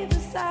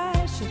Davis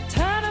eyes. She'll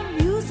turn her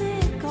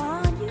music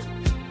on you.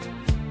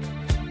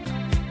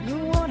 You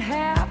won't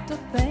have to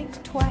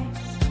think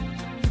twice.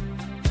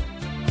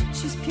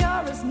 She's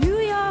pure as New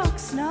York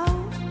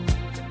snow.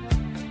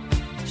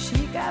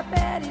 She got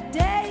Betty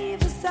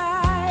Davis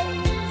eyes.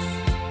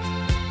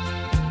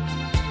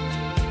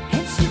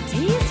 And she'll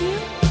tease you,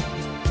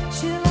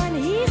 she'll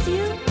unease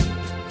you,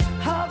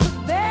 all the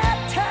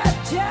better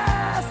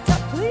just to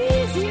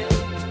please you.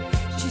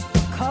 She's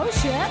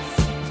precocious,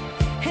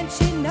 and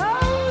she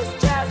knows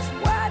just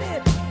what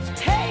it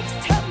takes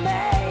to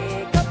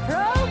make a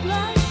pro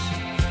blush.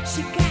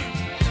 She got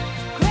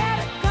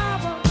Greta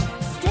Garbo,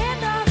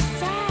 stand off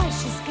side.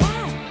 She's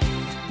got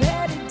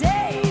Betty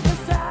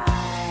Davis eyes.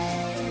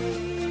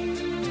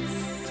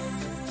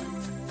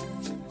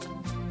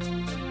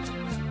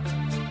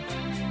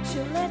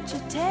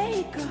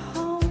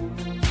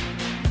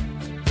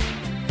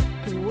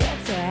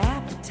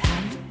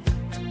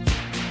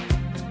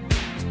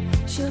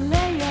 she'll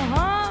lay you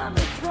on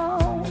the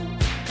throne.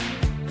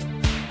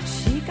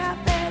 She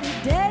got Betty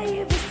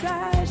Davis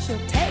eyes,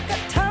 she'll take a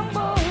tumble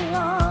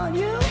on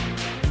you,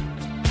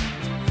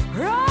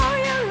 roll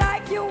you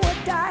like you were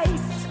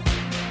dice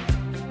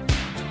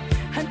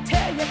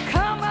until you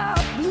come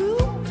out blue.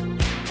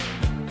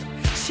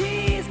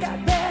 She's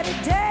got Betty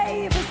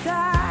Davis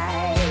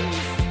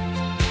eyes.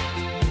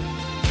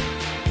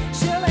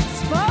 She'll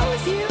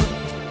expose you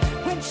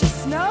when she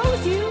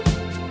snows you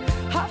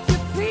off your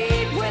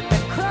feet with the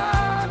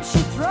crumbs she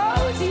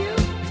throws you.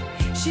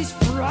 She's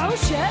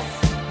ferocious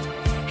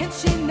and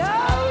she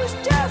knows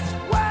just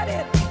what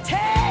it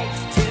takes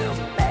to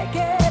make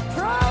it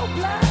pro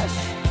blush.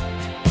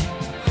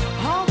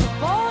 All the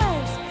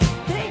boys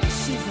think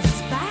she's a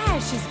spy.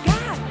 She's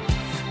got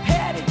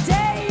Betty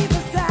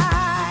Davis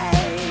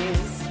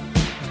eyes.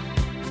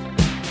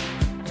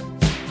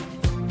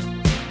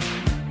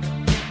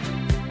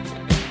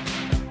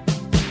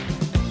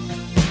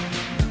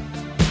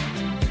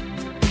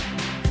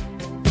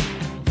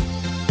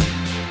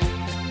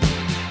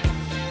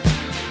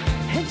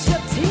 And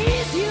she'll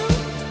tease you,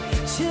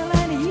 she'll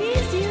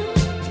unease you,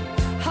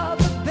 all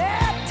the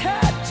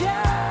better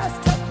just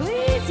to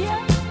please you.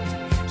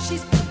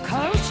 She's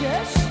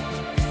precocious,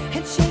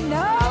 and she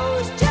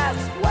knows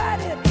just what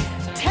it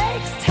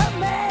takes to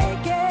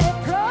make it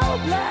pro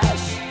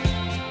blush.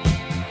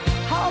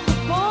 All the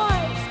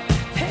boys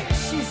think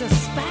she's a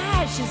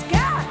spy. She's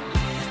got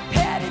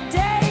Betty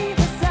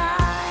Davis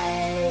eyes.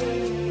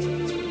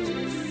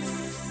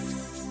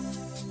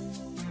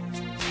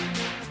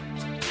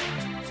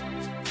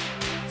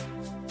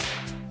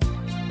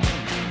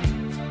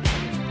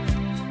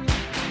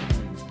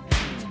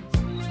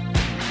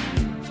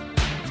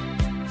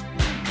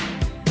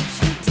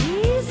 She'll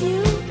tease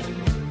you,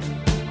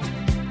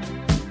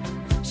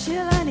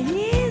 she'll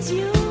unease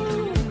you,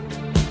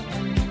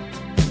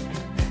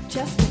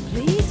 just to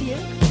please you.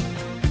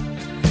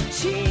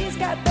 She's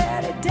got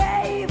Betty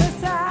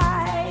Davis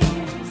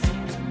eyes.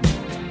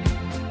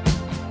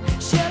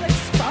 She'll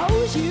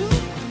expose you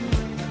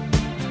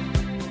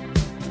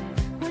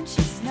when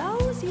she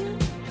snows you.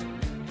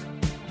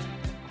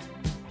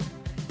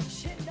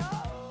 She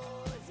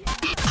knows you.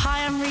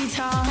 Hi, I'm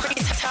Rita.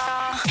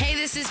 Hey,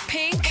 this is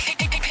Pink.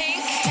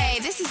 Hey,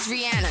 this is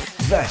Rihanna.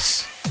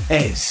 This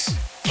is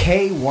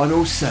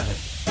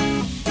K107.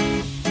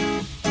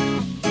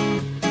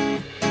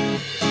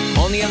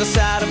 On the other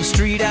side of the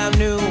street I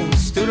knew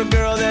stood a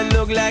girl that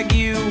looked like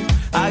you.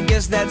 I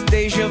guess that's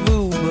deja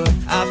vu, but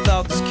I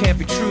thought this can't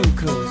be true,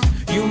 cause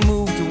you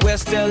moved to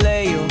West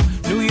LA or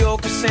New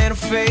York or Santa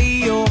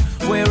Fe or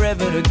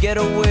wherever to get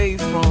away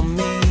from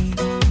me.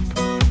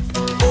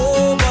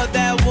 Oh, but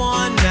that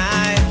one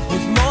night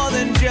was more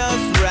than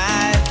just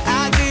right.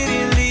 I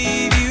didn't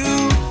leave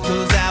you,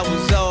 cause I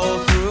was all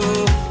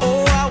through.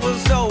 Oh, I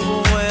was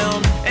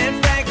overwhelmed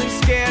and frankly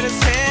scared as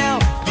hell,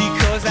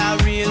 because I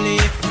really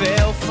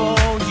fell for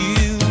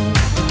you.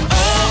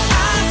 Oh,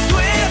 I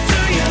swear to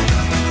you,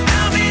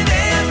 I'll be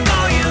there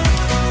for you.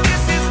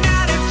 This is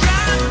not a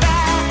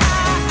drive-by.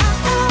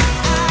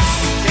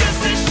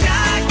 Just a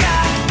shy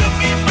guy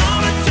looking for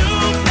a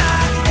two-ply.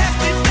 Have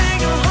to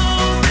think a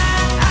whole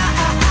night.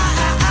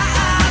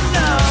 I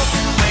love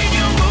when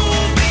you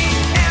move me.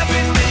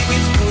 Everything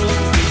is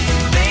groovy.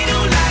 They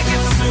don't like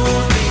it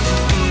soon-y,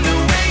 the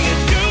way you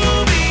do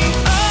me.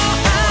 Oh,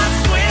 I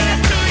swear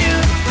to you,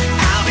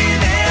 I'll be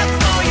there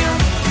for you.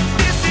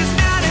 This is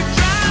not a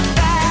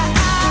drive-by.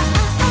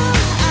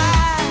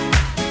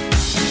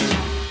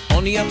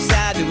 On the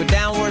upside to a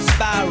downward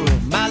spiral,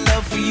 my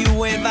love for you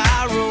went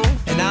viral,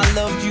 and I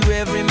loved you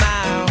every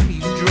mile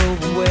you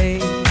drove away.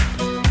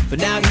 But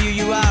now here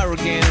you are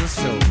again,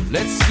 so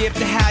let's skip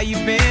to how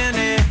you've been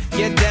and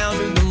get down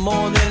to the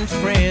more than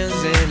friends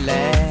at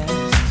last.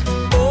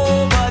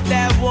 Oh, but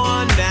that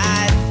one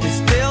night is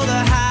still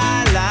the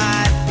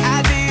highlight.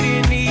 I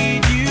didn't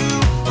need you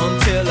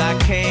until I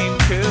came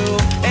to,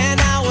 and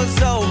I was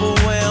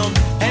overwhelmed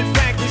and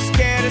frankly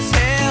scared as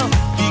hell,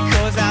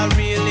 because I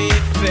really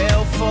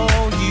fell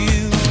for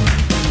you.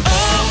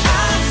 Oh,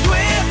 I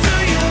swear to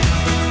you,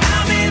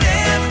 I'll be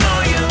there for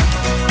you.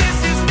 This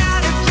is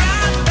not a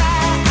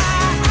drive-by.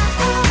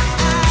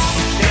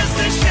 Just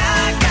a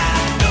shy guy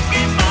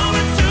looking for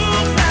a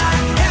two-ply.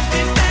 Have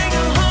to think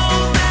a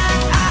whole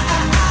night.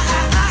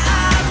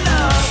 I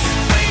love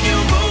when you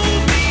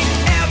move me.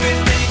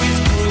 Everything is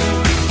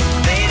groovy.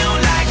 They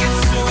don't like it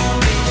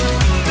soon-y,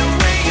 the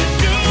way you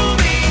do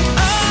me.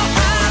 Oh,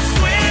 I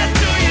swear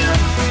to you,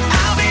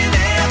 I'll be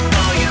there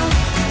for you.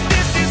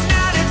 This is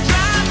not a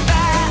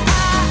drive-by.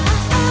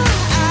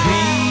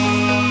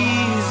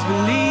 Please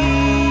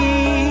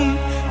believe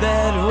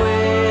that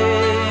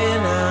when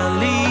I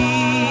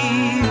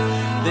leave,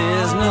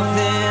 there's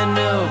nothing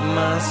up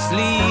my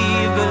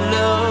sleeve but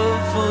love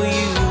for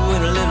you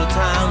and a little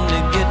time to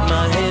get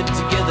my head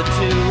together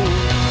too.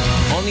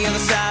 On the other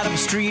side of the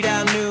street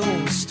I knew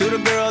stood a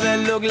girl that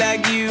looked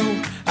like you.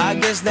 I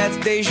guess that's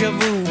deja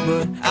vu,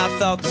 but I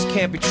thought this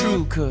can't be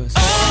true, cause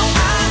oh,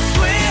 I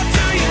swear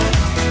to you,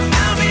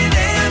 I'll be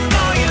there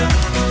for you.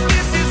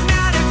 This is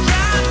not a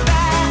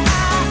drive-by.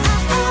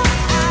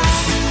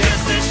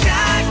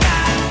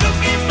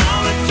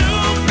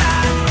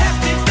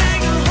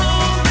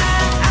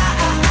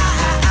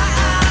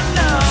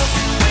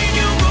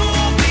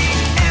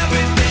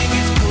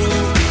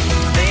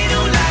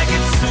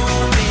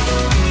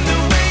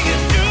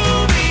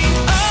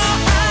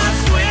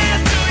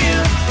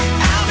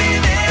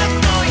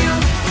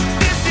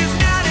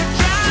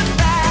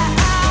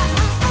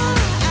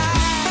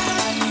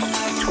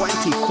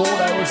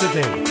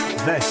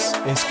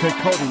 is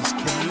Kirkcaldy's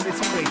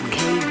Community Radio.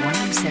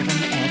 K107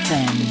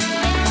 FM.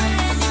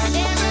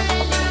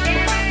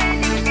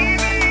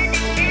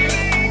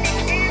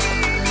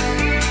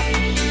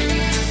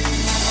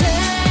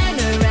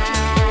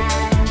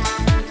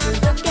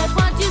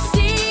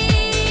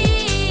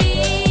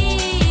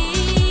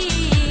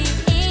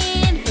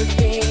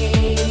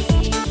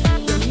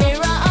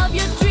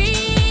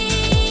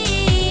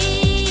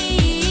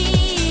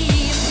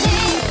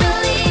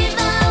 Believe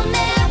I'm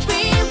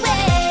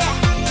everywhere,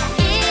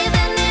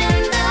 even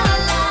in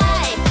the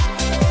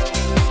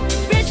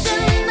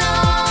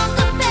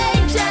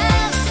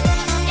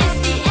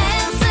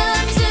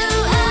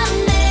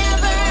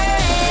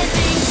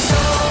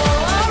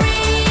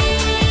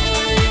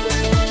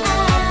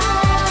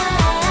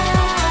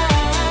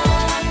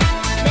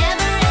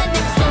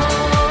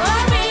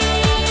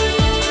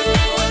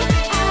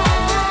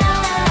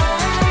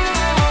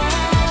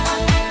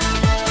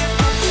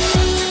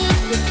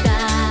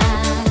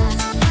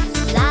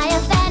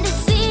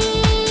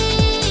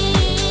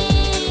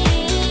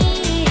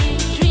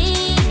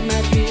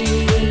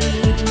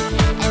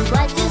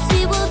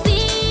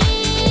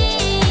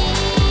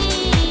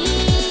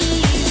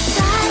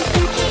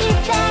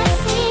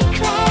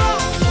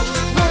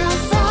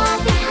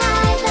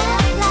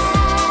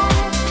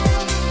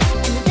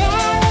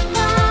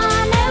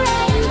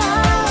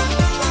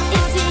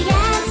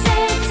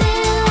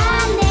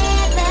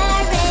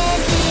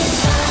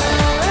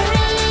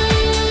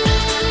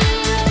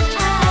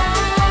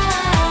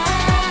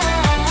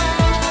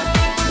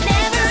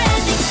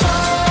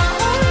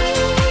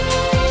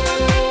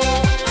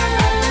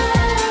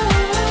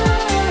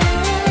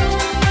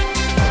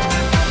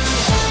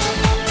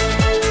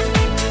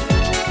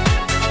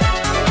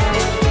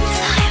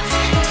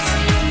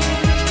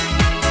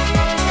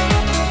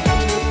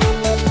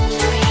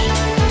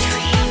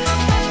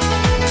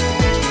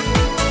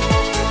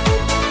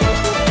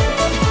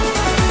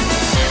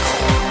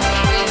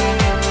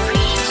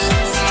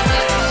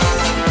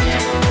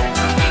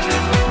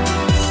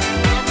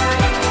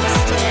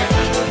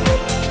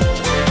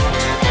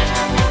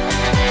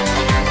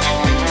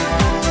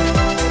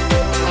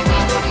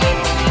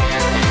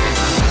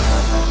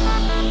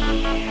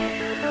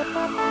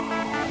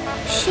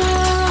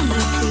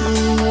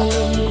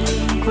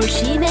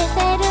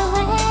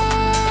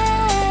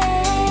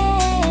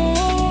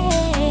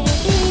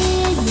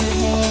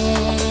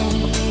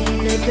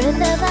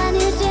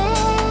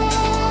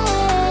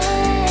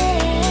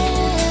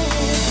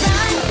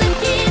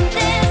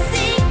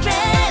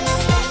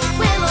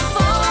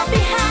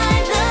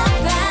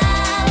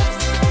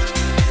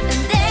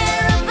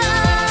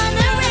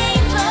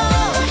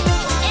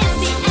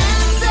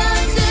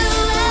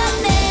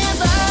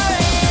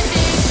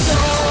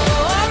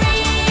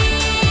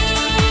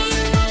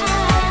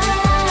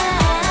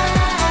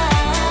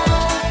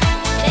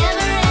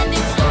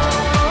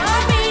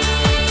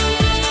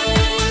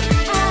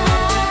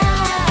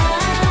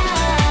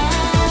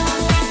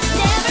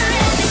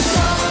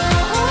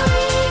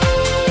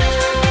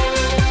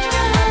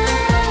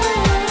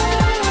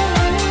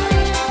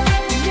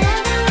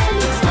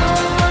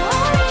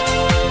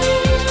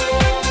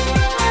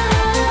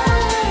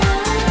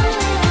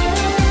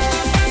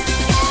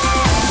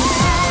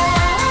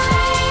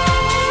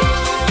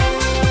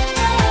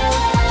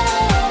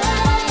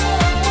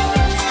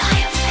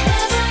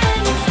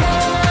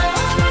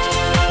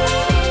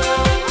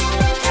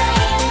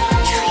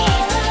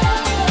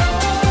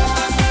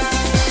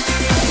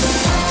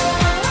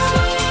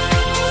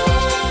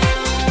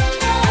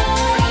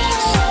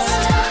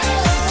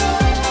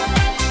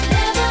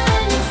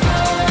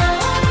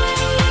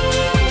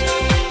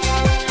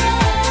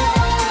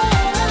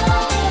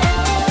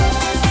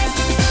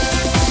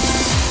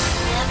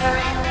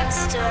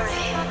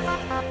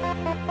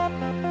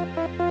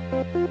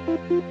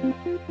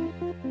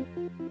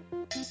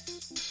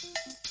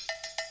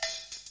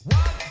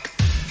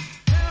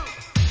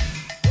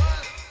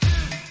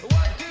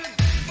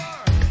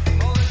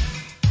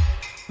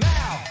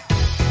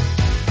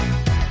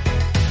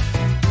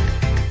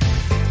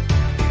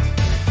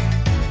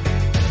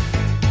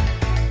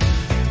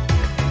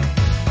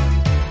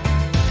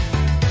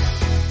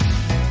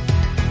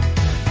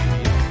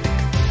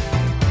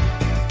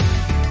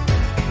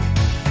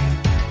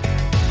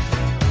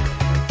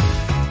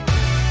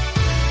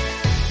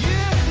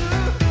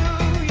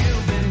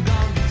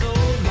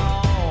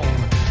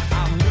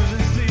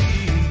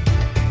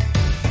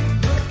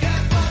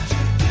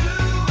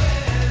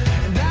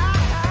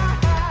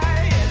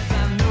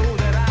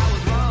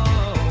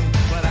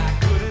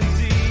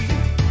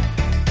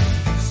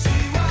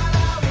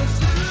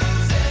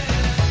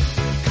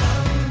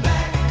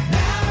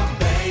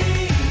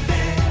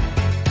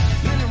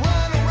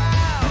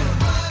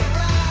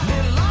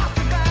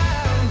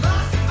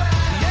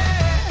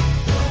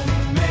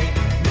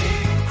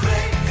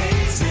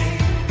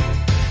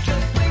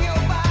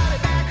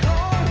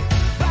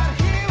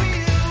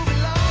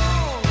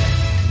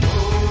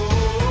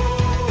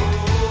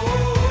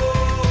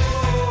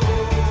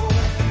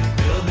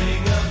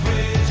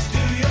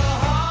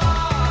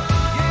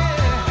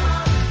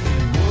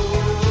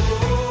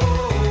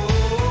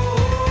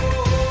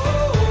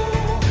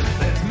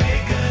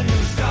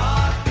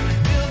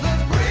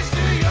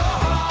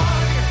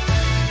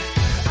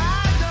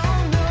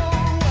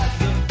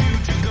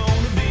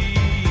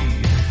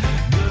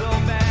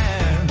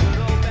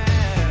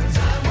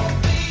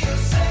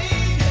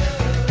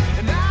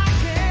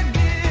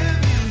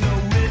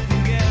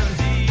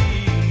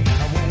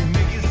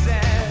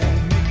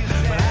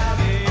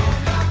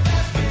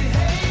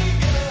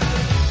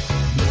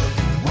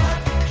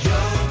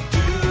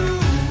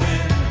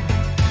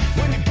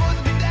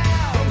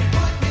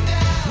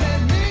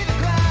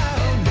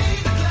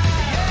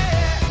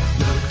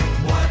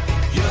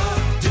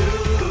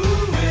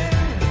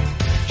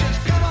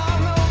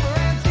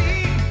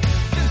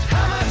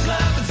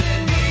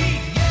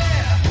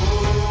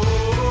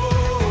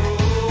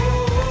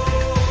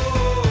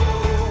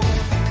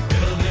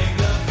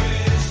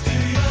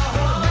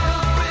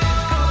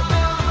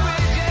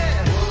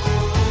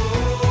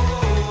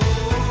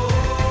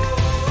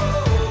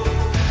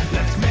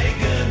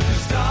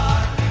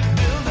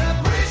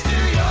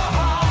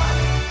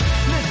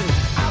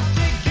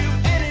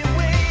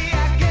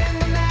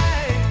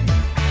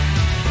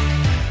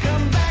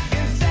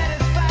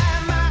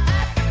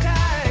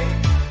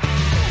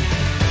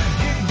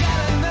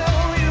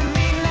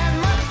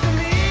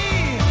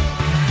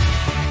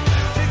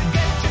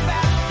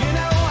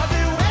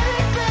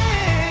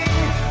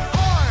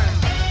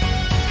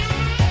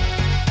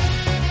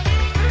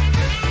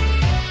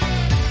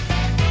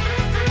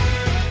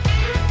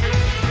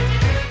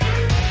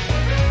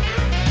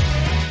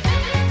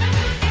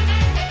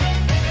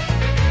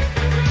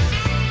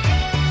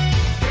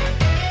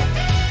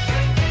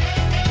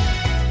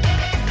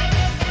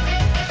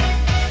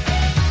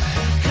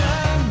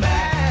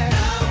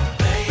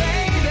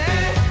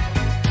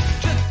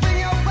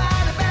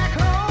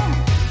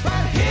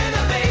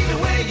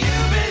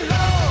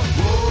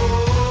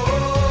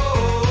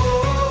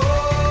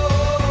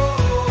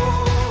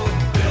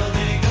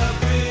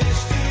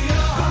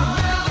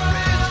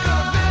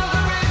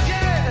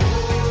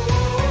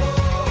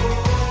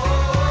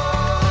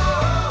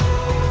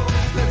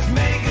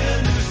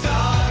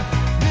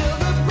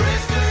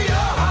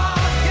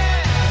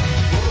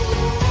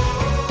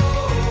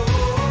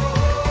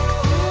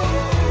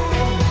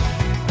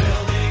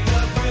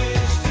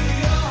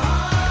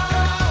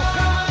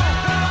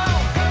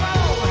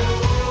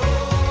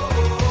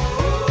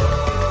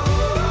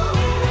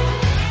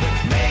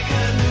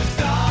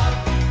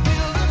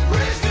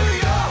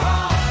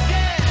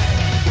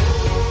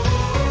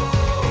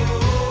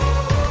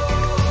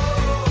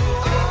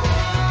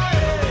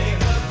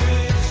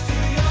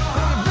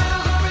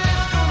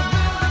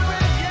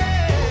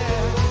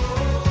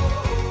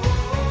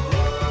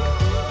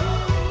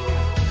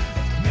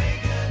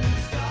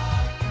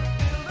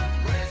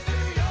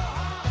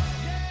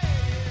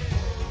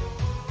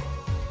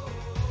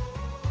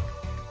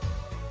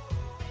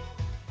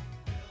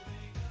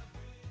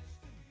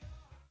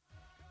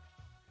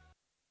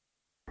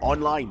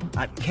online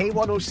at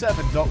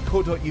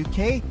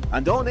k107.co.uk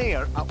and on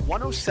air at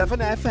 107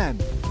 FM.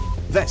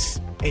 This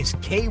is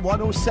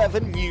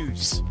K107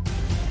 News.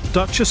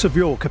 Duchess of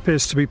York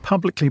appears to be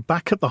publicly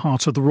back at the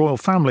heart of the royal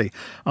family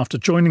after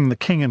joining the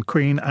King and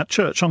Queen at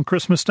church on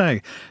Christmas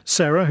Day.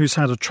 Sarah, who's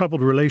had a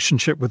troubled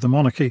relationship with the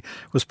monarchy,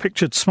 was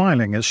pictured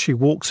smiling as she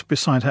walked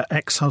beside her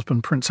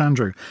ex-husband Prince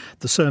Andrew.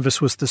 The service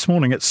was this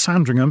morning at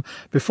Sandringham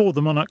before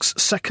the monarch's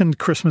second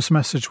Christmas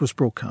message was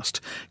broadcast.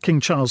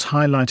 King Charles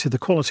highlighted the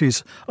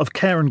qualities of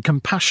care and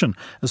compassion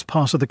as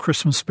part of the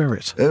Christmas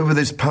spirit. Over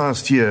this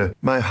past year,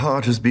 my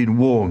heart has been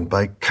warmed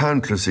by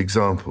countless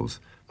examples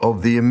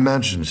of the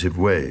imaginative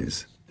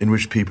ways in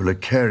which people are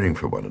caring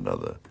for one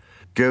another,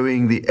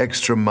 going the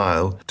extra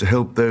mile to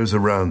help those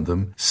around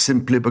them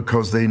simply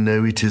because they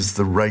know it is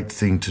the right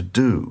thing to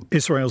do.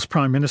 Israel's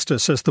Prime Minister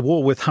says the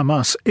war with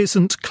Hamas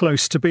isn't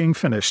close to being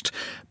finished.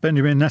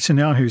 Benjamin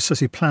Netanyahu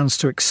says he plans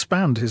to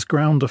expand his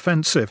ground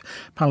offensive.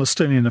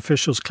 Palestinian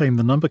officials claim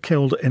the number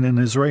killed in an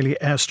Israeli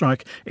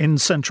airstrike in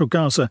central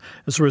Gaza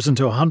has risen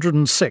to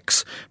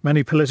 106.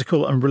 Many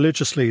political and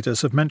religious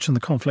leaders have mentioned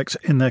the conflict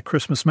in their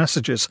Christmas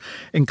messages,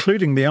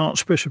 including the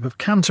Archbishop of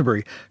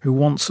Canterbury, who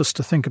wants us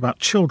to think about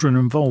children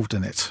involved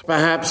in it.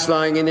 Perhaps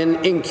lying in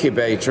an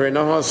incubator in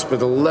a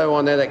hospital low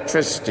on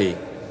electricity,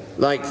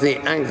 like the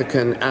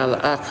Anglican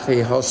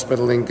Al-Aqli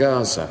hospital in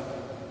Gaza,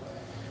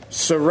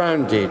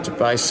 surrounded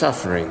by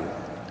suffering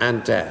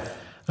and death.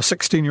 A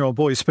 16-year-old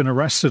boy has been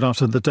arrested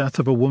after the death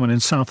of a woman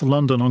in South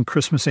London on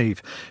Christmas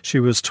Eve. She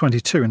was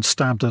 22 and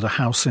stabbed at a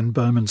house in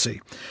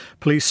Bermondsey.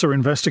 Police are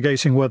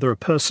investigating whether a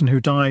person who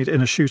died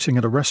in a shooting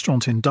at a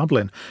restaurant in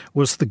Dublin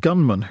was the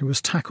gunman who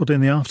was tackled in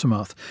the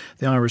aftermath.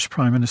 The Irish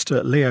Prime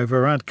Minister Leo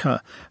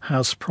Varadkar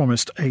has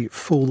promised a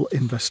full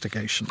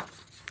investigation.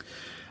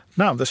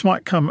 Now, this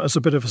might come as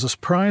a bit of a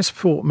surprise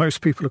for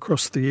most people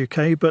across the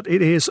UK, but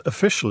it is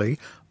officially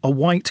a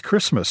white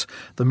Christmas.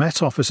 The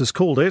Met Office has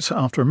called it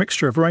after a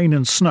mixture of rain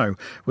and snow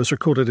was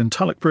recorded in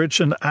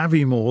Tullochbridge and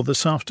Aviemore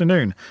this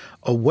afternoon.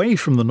 Away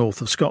from the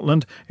north of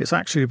Scotland, it's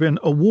actually been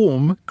a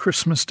warm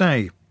Christmas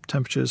day.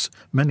 Temperatures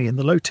many in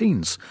the low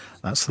teens.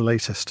 That's the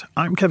latest.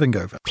 I'm Kevin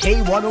Gover.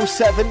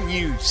 K107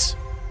 News.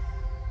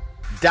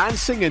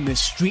 Dancing in the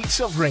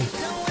streets of rain.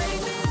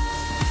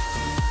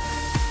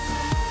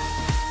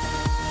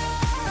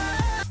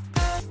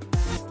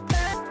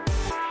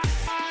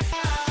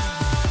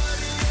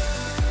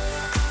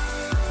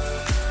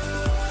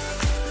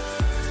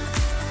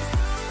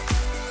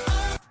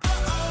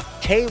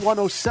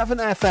 K107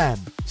 FM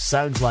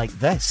sounds like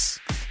this.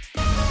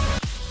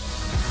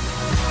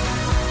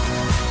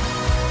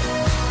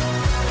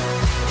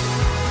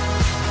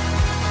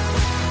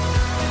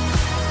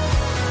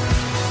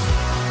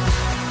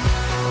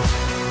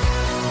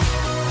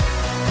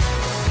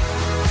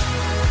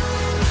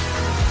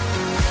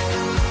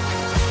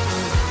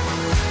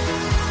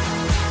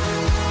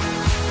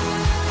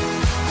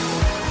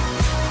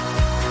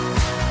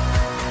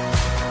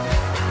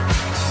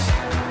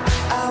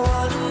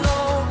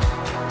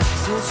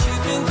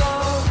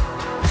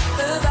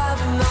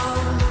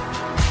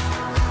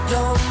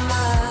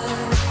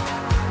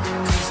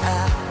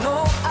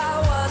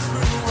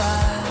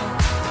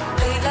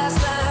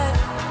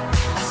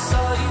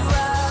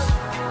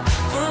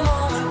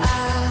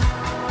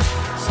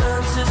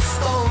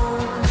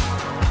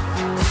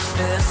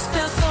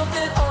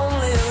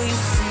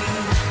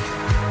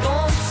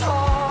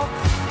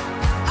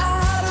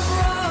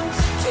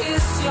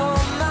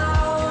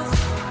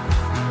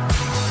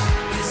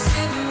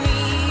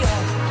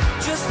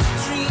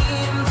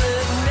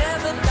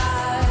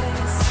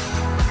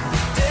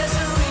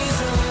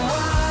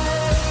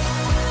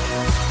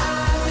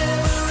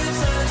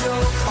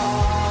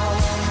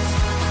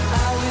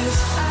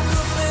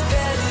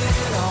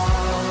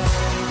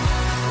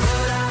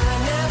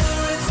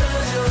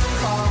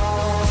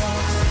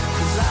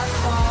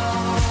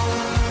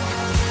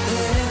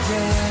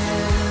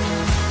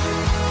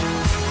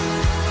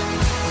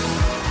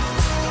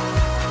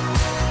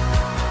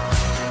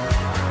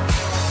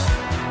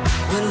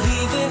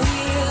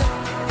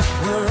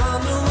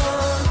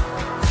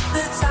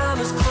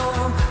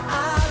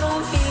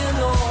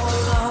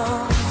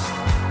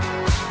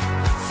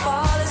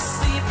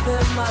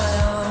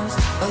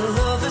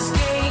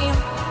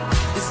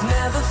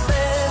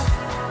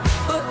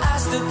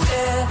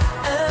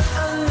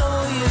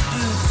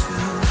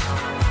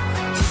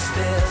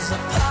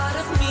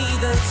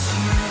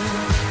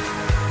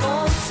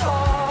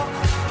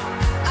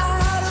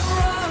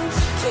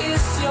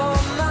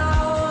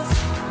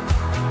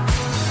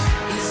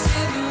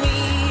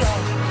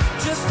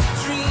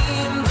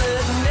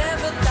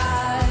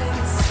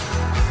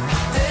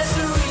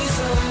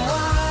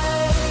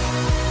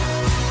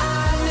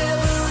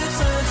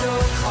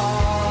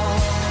 Call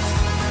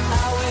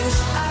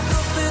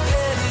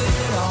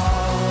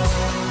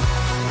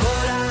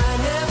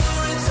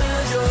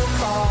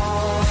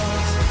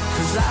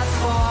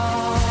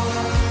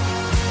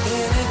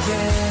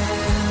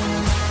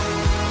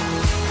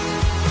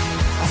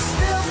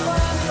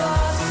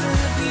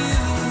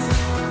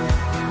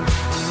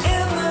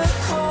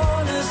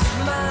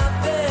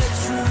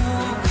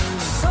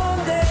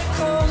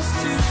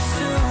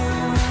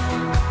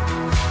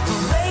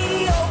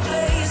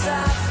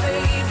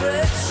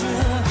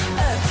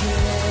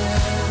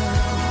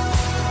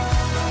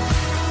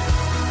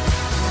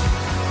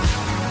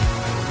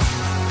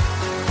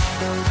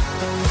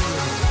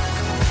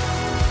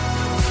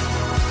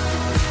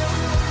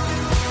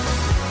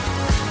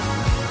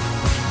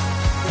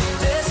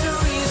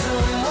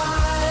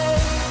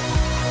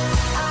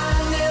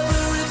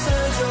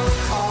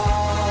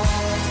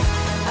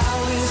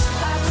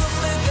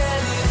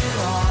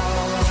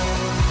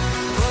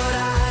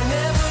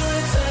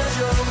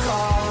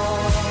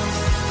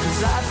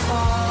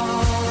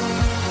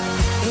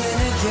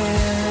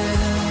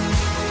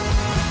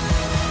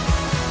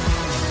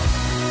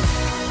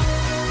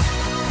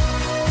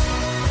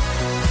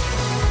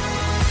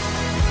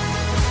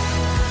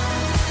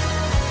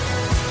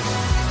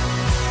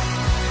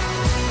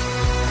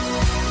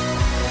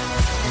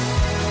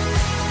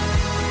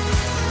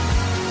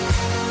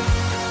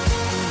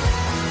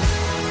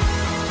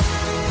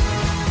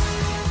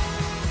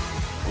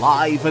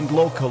Live and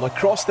local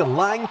across the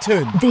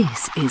Langton.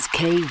 This is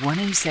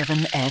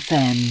K107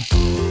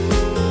 FM.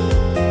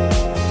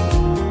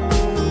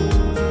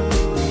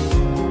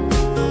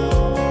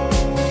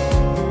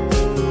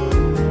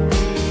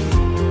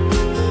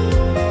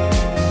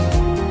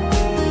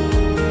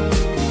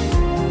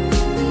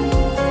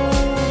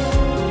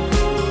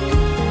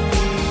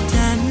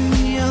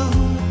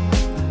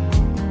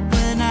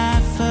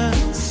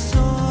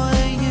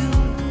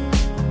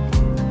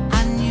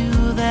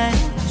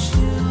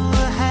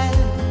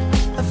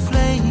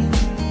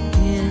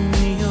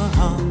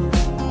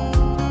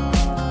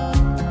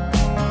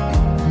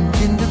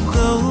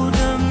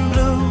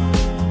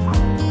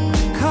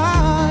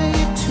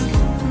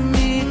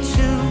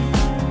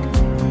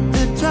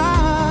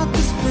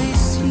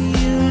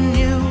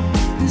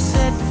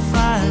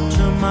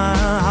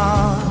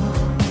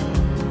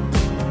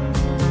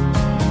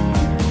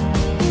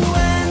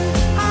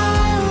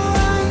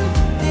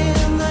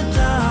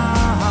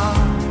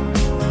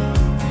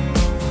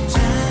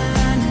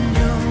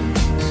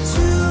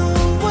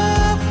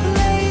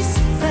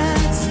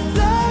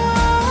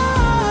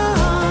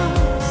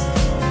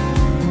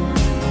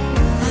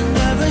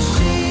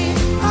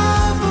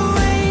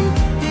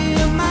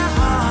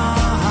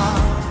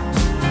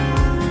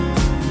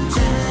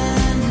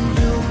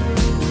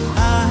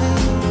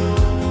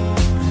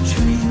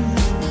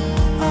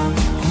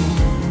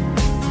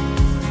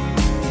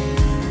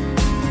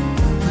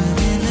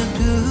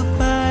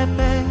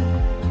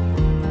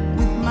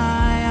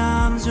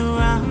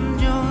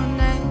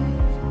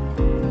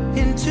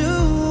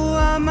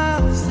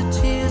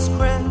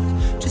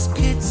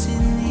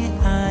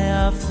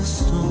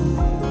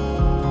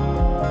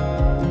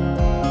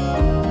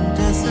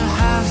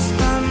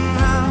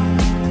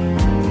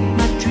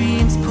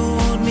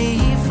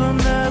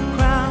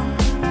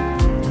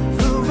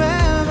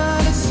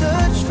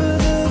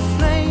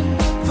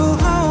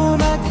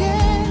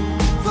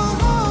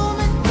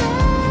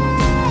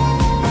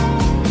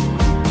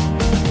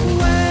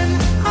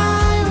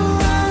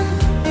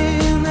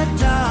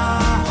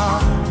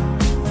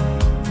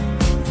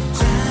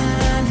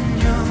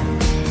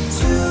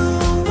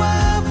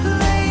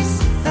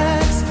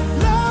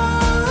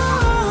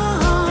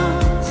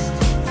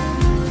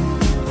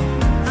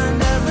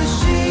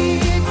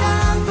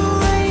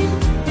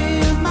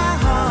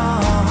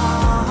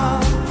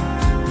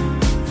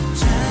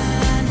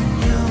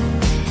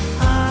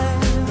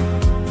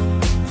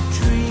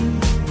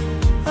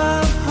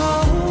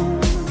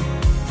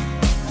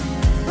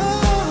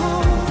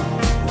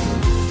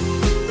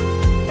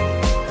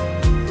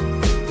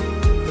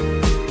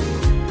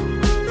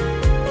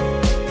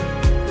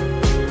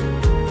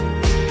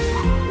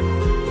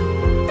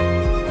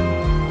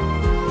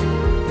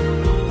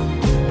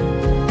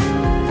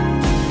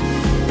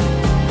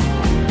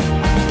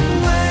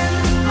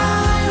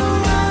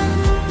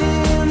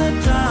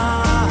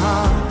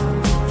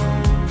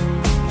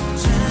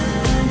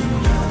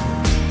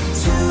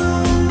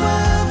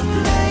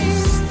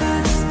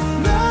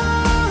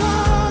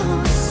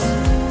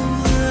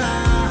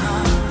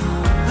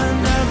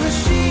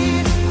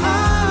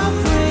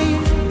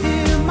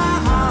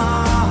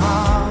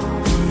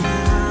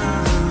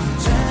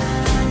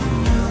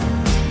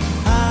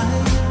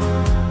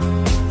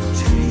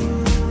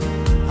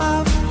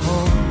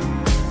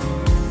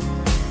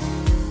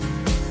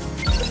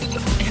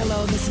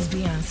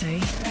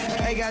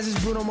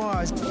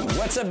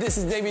 What's up? This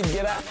is David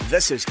Guetta.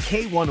 This is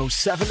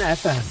K107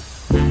 FM.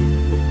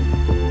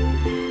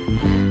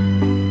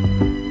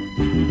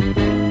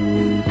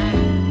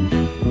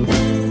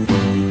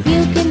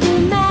 You can do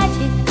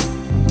magic.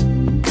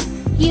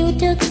 You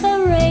took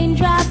a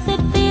raindrop that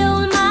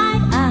filled my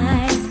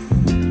eyes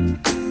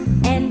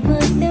and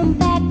put them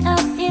back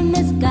up in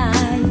the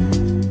sky,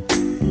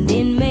 and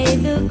then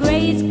made the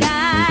gray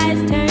skies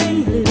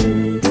turn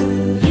blue.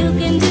 You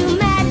can do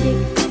magic.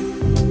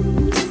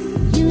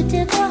 You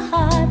took a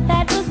heart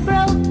that was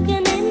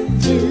broken in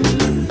two,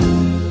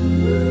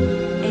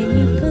 and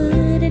you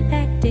put it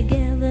back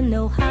together.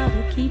 Know how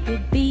to keep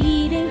it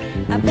beating.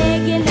 I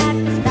beg you not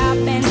to stop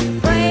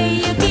and pray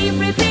you keep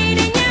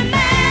repeating your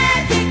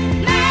magic,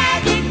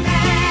 magic,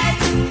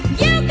 magic,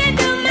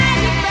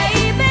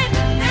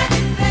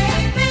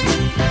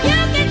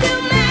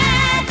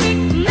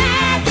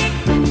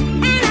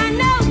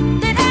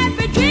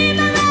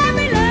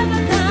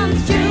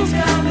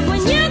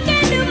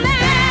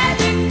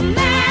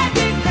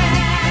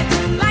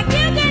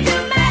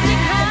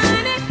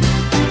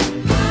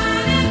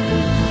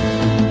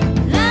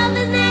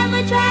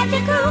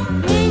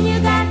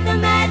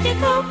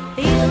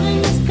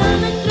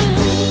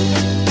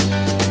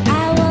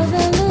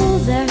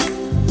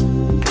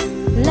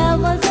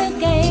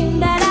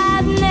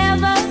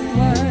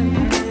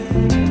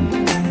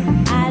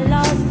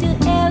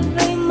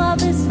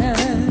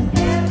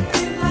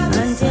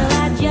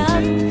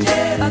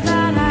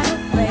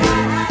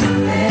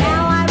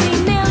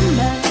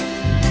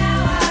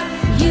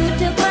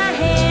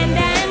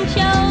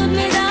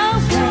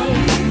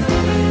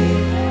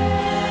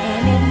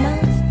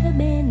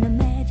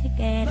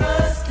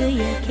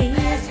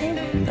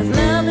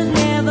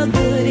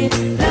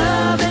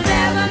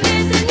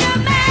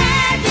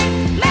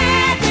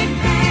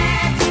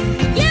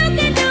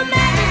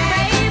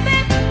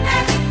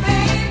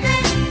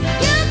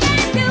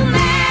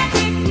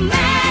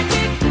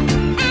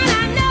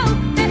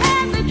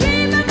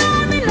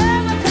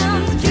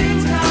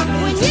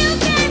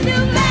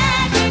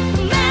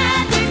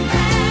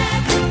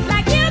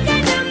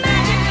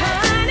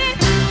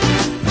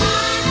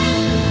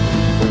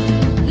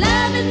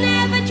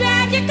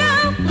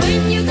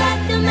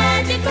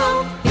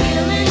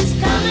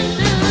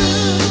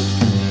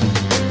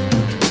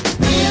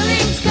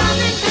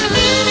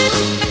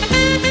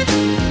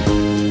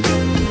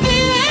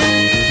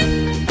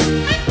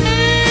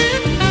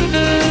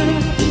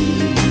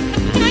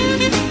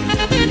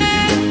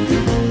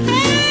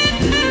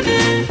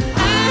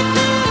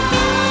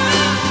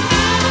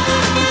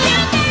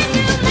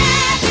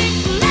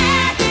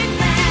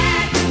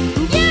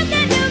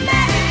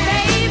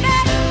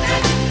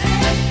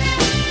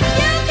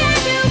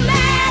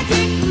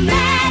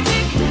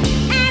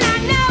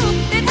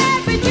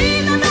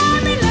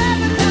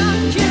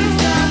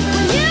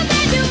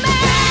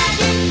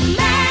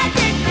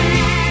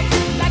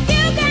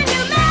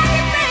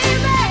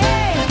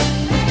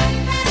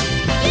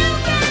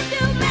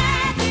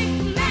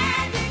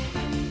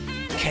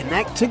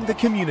 connecting the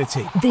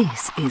community.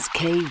 This is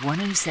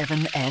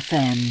K107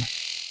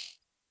 FM.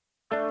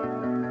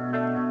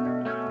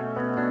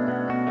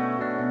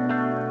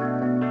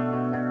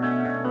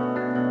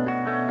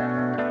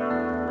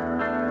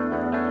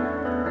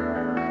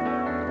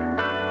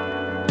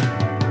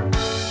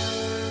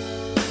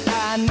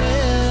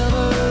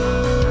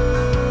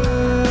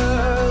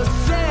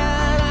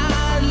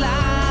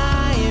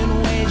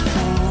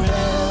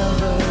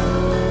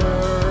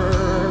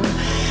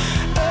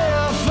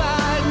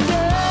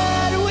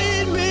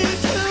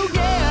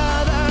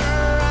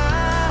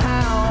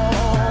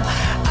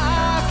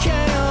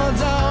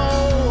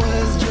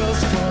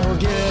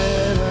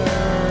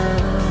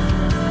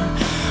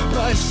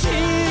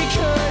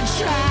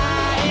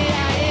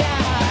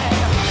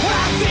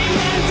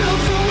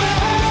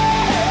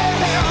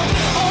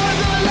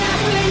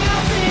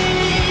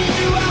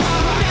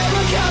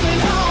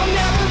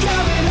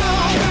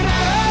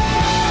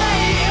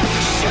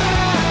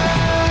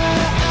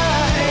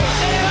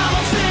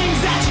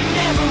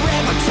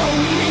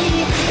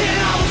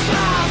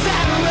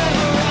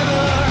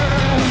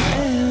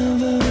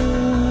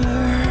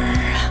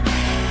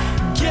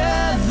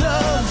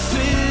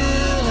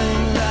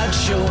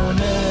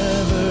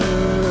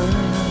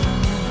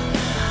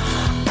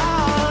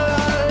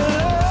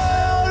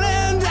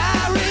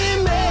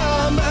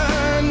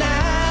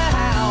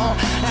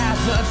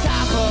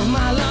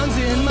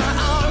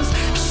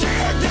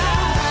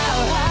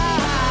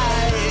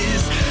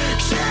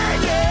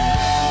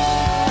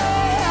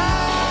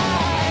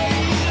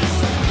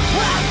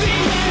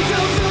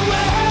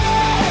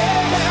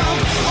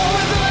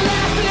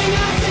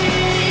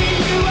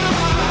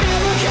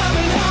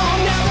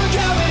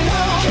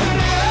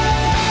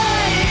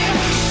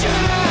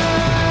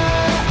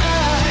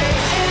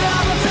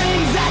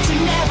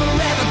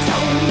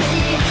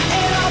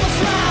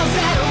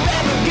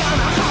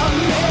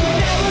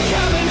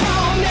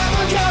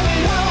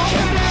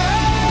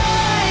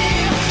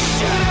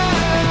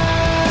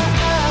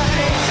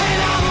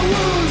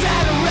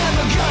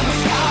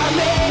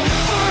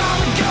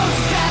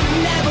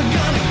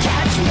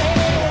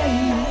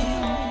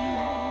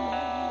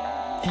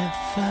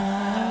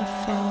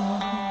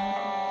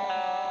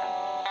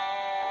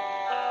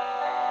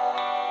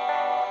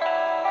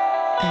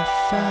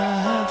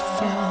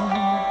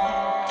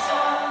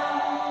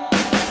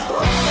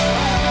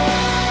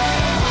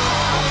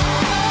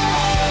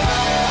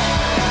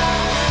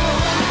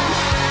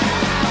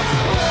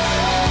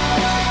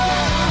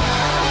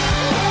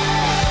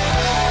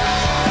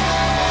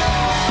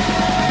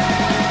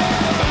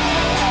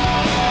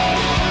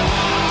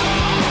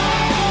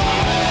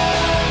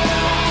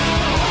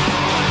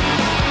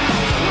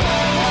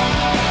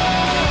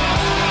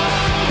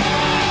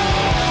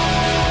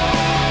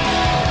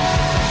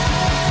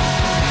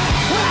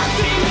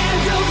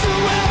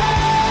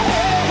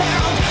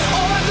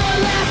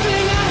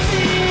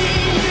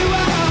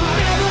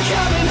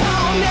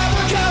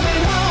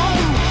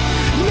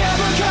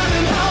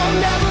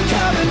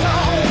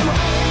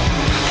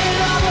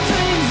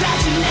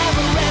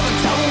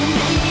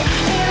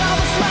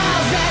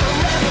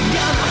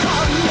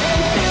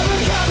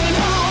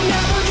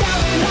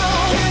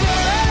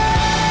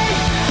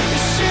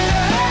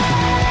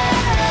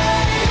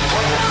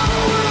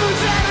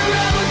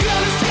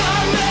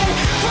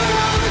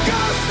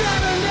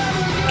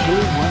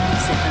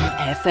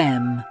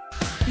 FM.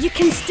 You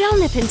can still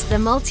nip into the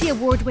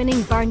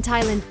multi-award-winning Burnt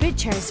Island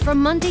Butchers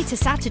from Monday to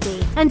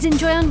Saturday and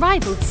enjoy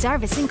unrivaled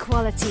service and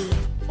quality.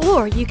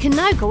 Or you can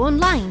now go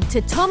online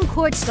to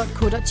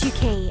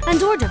tomcords.co.uk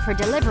and order for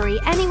delivery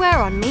anywhere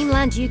on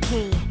mainland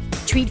UK.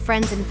 Treat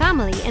friends and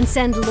family and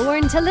send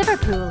Lorne to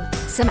Liverpool,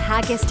 some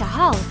haggis to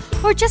Hull,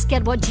 or just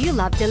get what you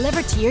love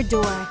delivered to your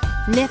door.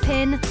 Nip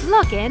in,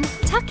 log in,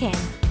 tuck in.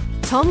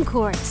 Tom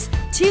Cords,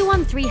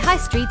 213 High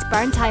Street,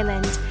 Burnt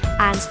Island,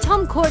 and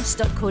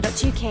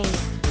tomcords.co.uk.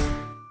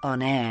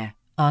 On air,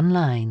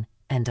 online,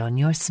 and on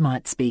your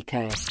smart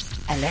speaker.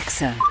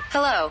 Alexa.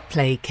 Hello.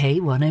 Play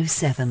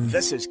K107.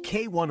 This is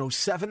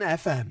K107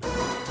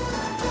 FM.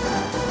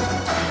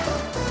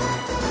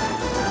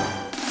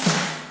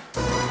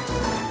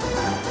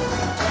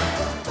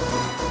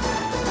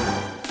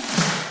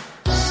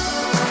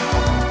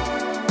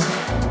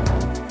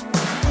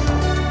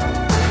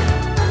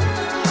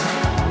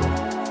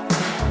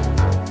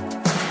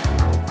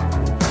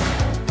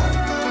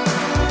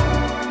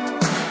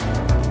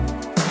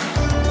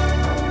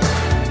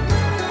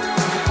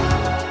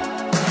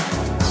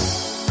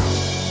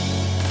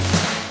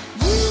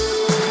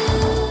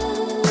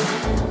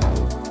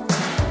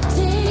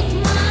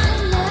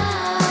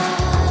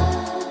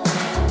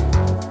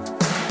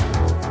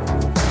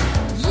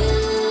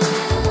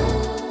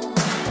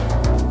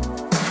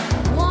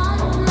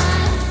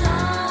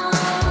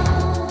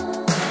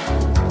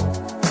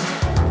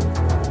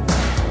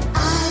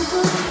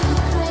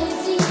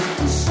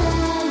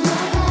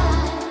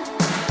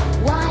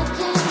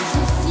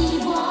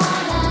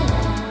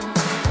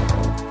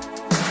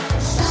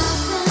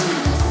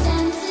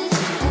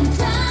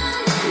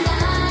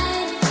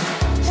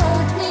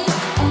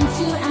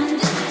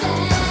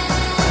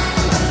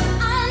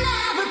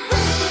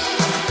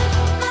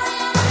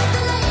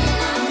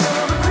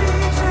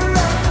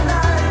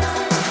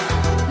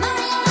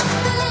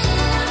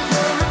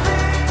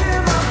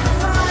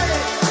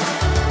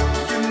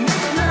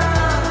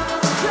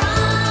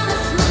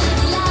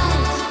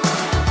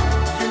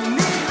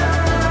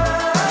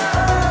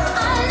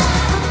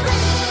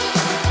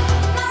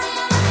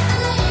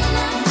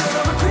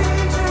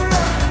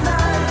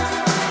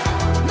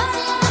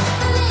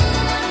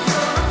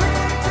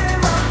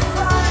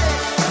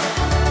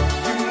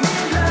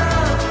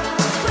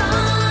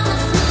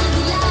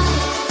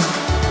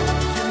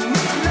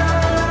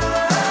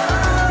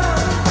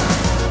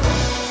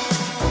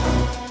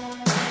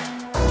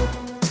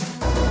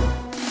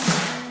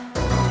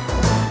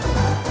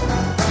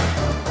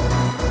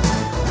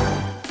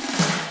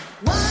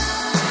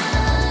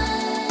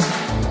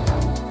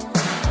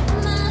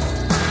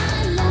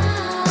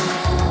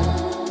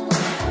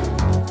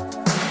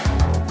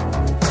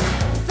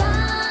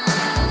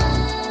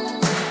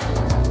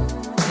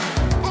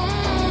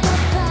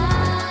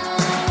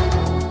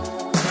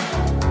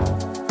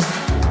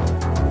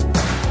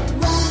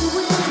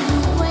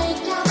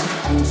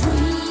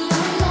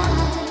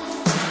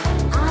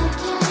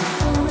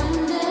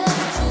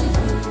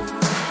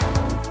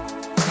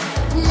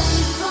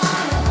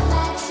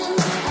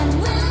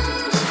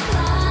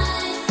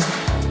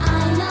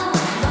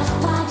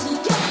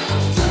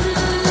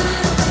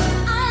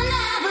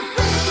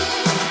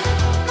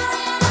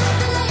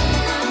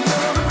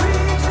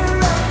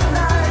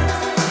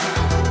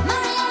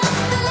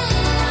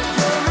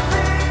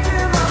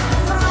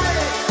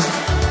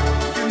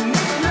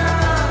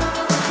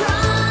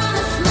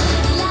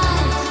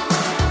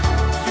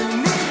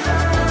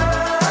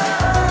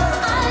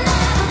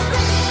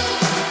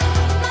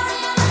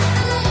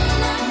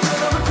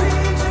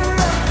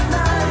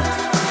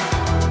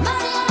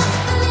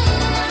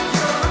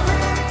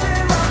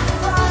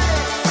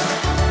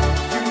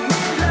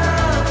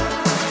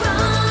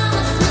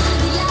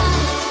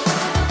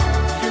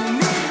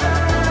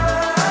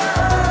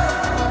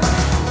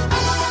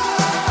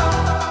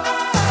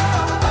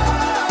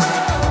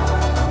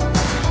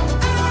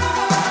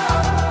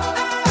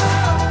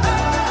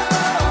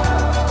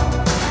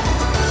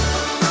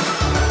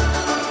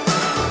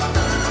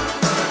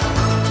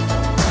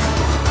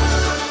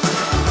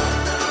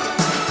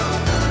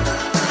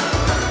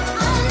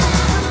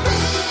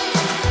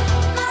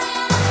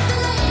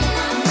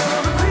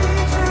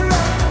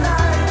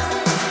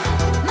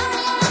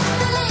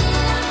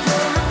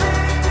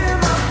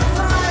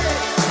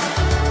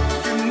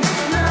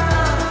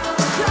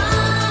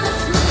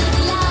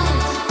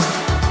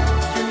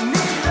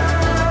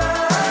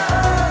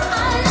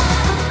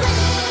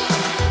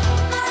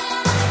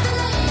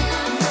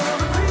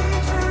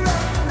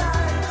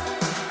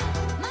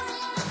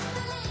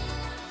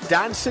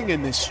 dancing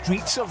in the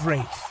streets of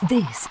Raith.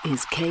 This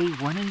is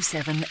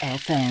K107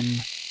 FM.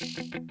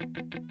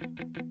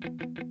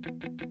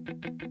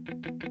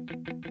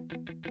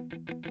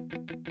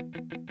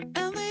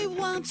 And they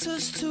want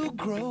us to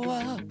grow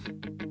up,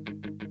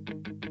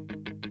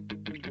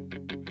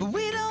 but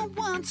we don't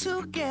want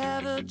to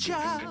get a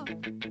job.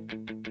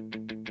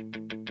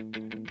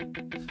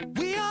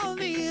 We all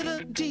need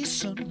a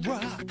decent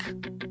rock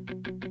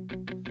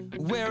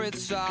where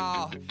it's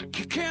all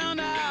kicking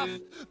off.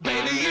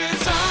 Baby,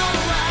 it's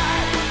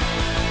alright.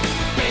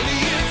 Baby,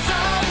 it's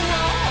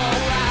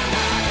alright.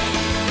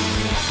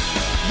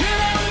 You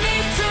don't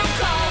need to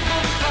call the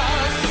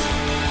fuss.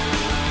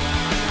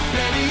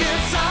 Baby,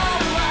 it's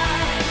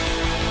alright.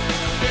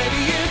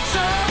 Baby, it's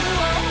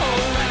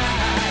alright.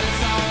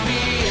 It's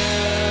only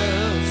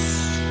us.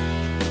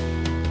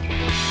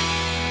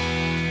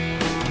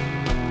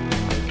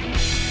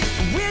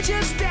 We're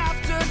just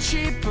after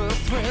cheaper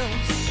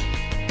thrills.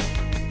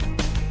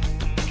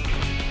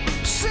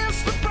 Since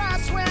the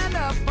price went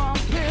up on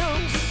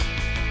pills,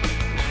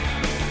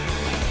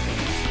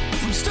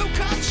 from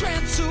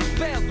Stoke-on-Trent to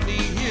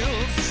Beverly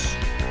Hills,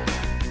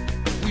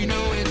 we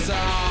know it's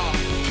all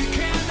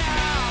kicking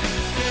out.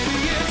 Baby,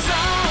 it's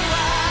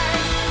alright.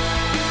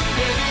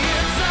 Baby,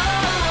 it's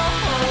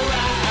alright.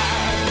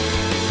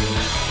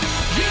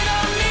 You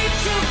don't need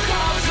to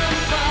cause a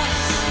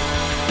fuss.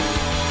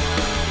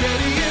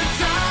 Baby,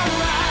 it's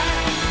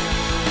alright.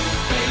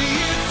 Baby,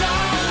 it's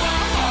alright.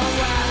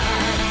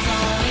 It's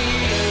only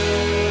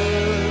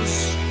us.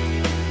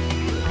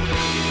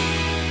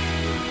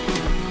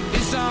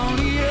 It's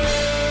only us.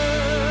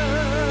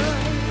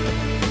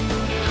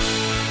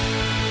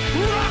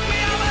 Rock me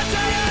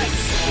Amadeus.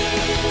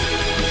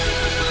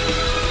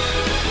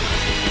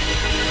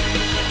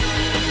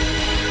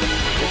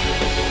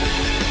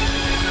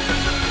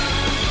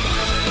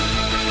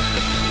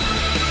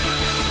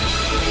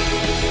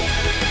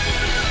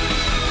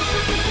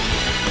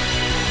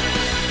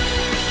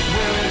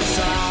 Where it's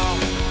all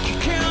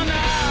kicking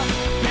out.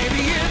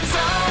 Baby, it's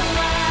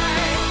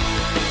alright.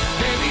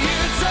 Baby,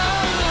 it's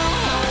alright.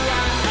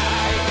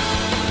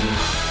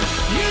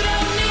 You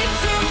don't need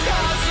to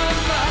cause a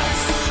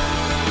fuss.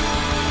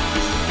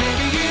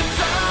 Baby, it's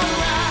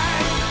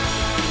alright.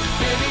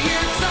 Baby,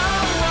 it's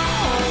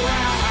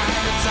alright.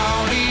 It's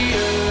only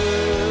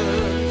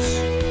us.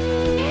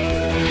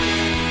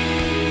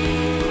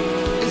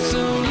 It's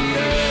only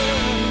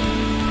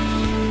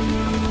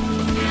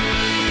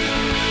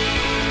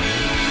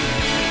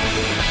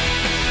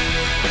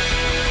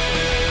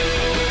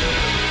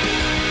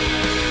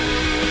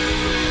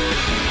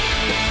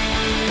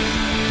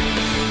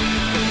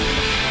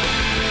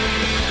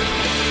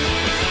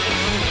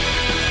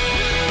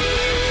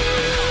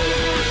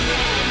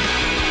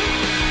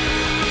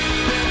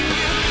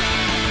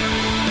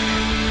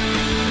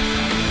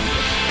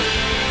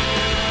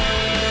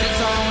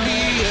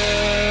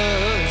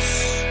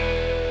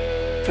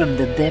From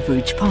the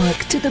Beverage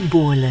Park to the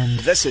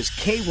Borland. This is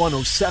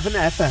K107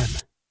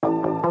 FM.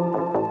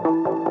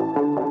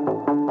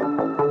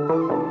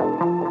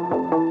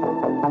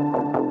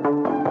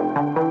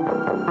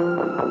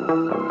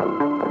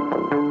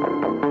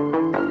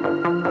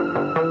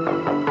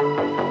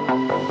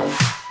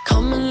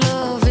 Common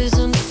love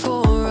isn't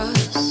for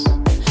us.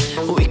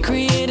 We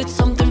created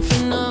something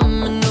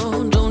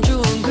phenomenal. Don't you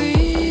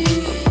agree?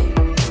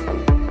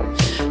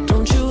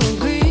 Don't you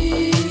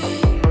agree?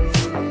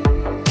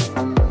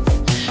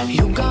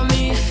 You got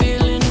me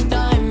feeling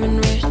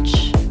diamond rich.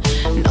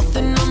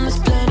 Nothing on this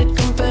planet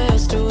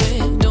compares to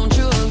it. Don't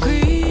you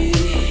agree?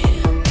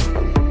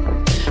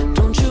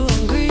 Don't you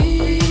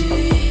agree?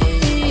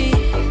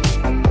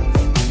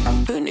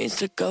 Who needs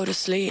to go to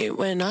sleep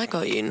when I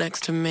got you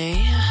next to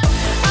me?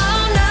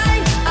 All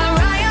night I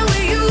ride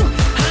with you.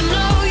 I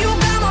know you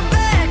got my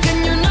back and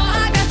you know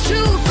I got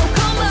you. So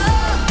come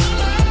up,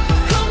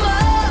 come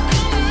up,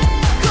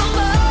 come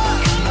up.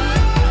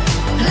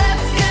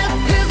 Let's get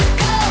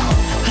physical.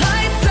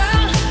 Lights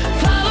out,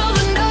 follow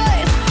the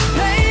noise.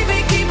 Baby,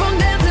 keep on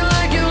dancing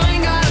like you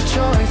ain't got a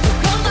choice. So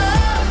come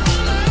up,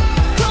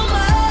 come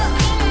up,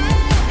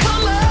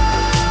 come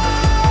up.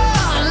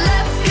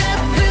 Let's get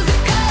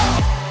physical.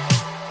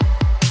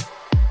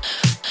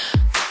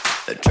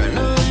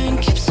 Adrenaline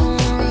keeps on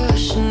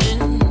rushing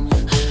in.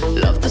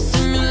 Love the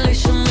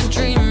simulation we're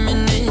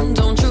dreaming in.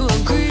 Don't you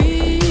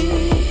agree?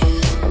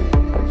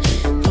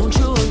 Don't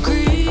you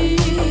agree?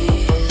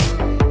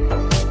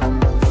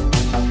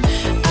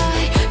 I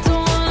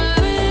don't wanna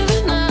live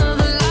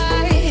another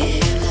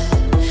life,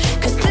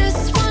 'cause this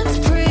one's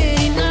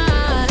pretty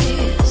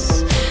nice.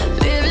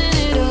 Living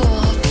it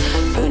up.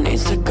 Who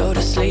needs to go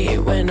to sleep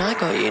when I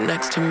got you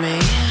next to me?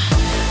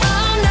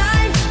 All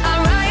night I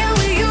ride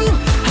with you.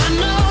 I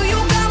know you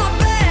got my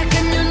back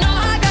and you know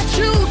I got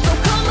you. So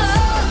come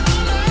up,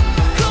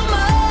 come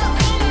up,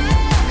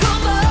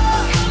 come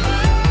up.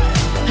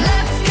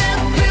 Let's get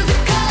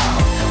physical.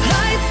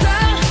 Lights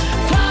out,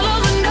 follow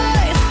the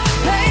noise.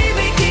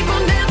 Baby, keep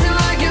on dancing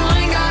like you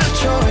ain't got a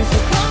choice. So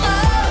come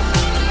up,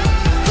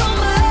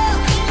 come up,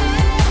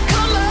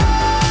 come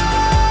up.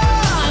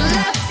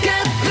 Let's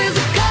get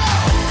physical.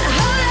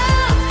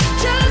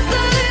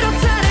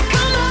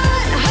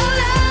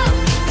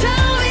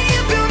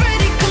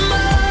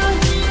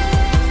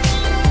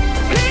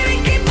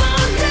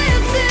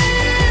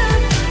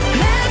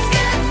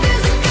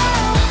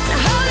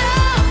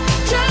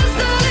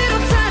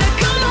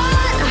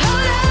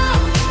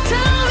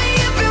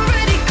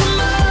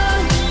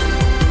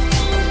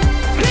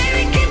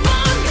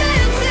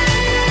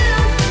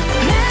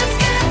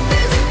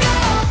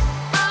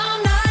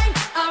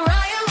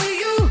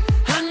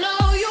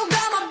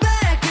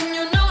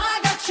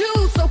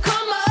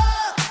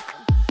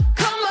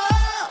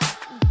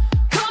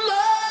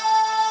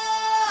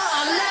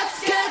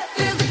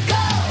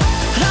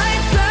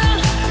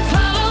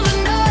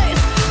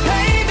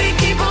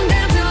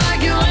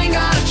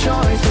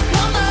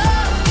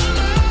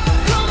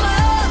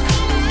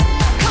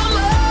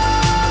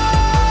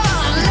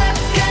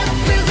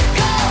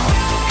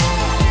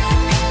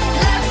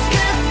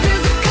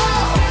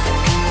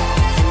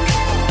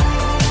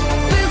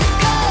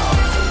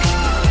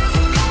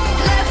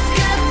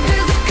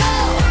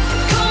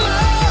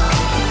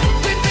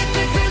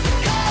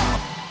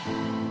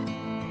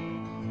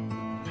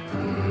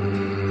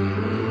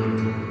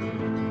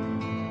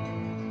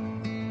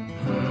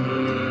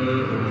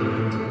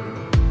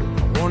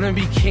 wanna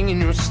be king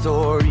in your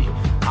story.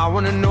 I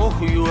wanna know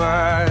who you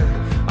are.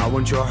 I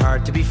want your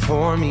heart to be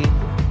for me.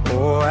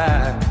 Oh,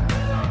 I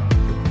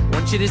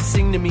want you to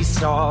sing to me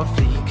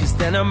softly, 'cause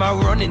then I might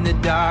run in the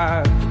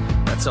dark.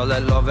 That's all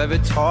that love ever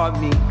taught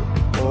me.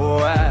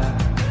 Oh, I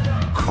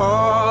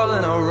call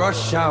and I'll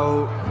rush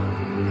out,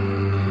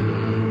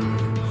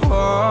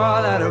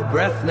 all out of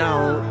breath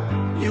now.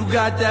 You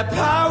got that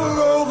power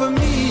over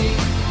me.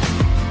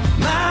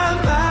 My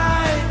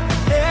mind,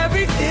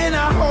 everything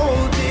I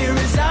hold dear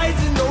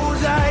resides in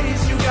those eyes.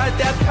 You got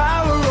that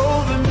power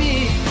over me.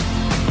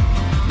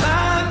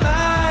 My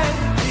mind,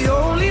 the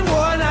only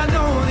one I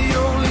know, the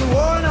only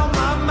one on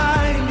my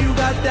mind. You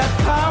got that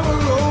power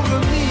over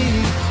me.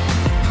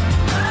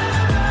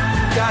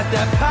 You got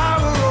that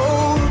power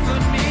over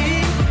me.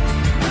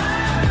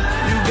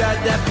 You got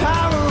that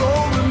power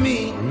over me.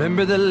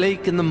 Remember the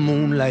lake in the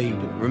moonlight.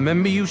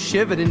 Remember you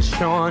shivered and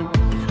shone.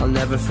 I'll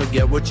never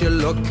forget what you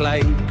looked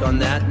like on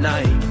that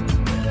night.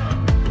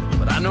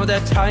 But I know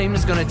that time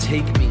is gonna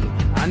take me.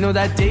 I know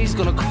that day's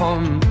gonna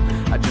come.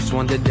 I just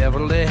want the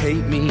devil to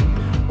hate me.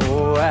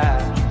 Oh,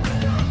 I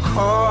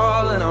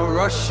call and I'll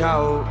rush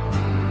out,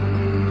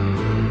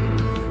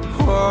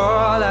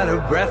 all out of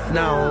breath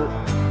now.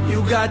 You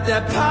got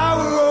that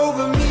power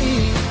over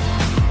me.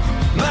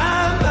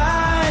 My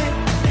mind,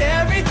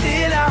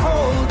 everything I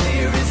hold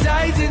dear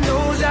resides in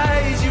those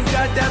eyes. You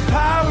got that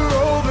power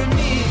over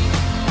me.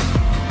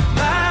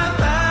 My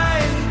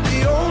mind,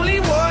 the only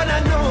one I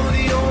know,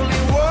 the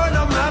only one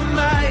on my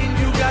mind.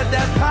 You got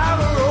that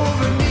power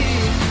over me.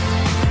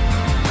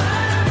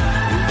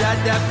 You got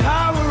that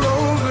power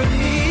over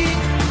me.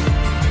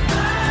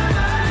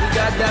 You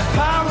got that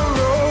power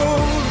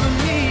over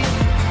me.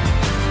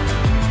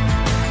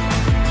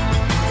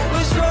 It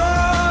was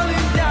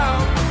rolling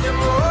down and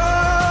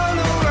all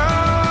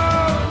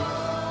around.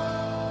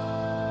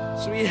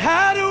 So we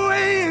had a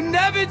way and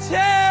never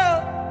tell.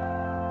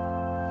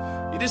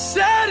 You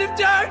decide if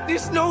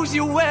darkness knows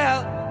you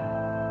well.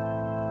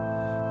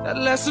 That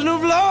lesson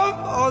of love,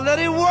 all that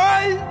it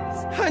was,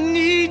 I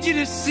need you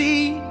to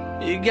see.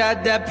 You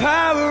got that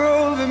power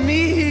over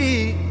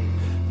me.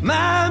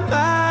 My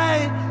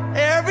mind,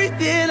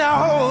 everything I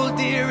hold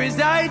dear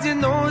resides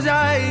in those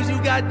eyes. You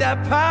got that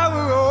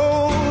power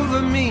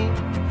over me.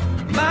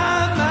 My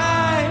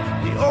mind,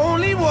 the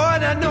only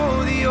one I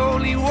know, the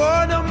only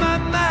one on my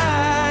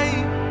mind.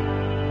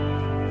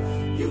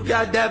 You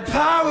got that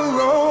power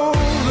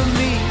over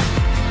me.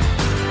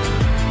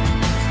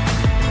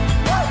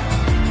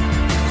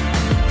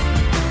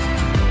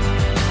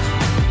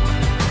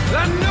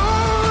 I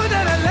know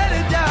that I let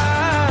it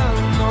down,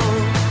 no,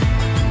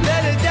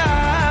 let it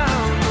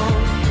down, no.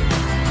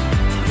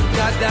 You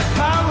got that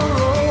power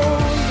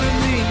over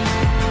me.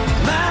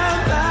 My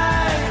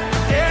mind,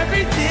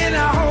 everything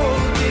I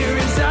hold dear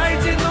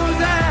resides in those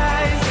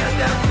eyes. Got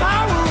that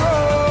power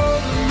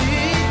over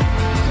me.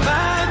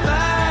 My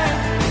mind,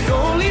 the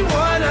only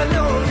one I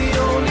know, the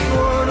only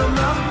one on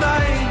my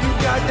mind. You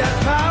got that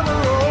power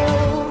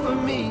over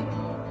me.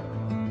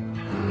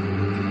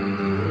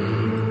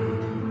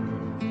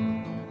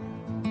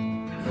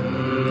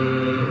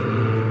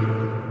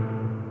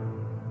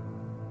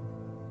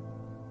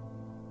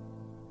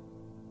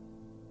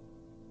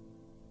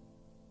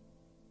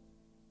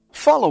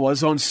 Follow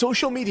us on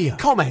social media.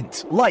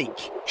 Comment, like,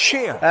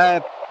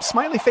 share.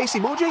 Smiley face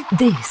emoji?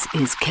 This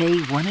is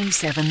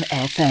K107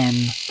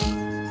 FM.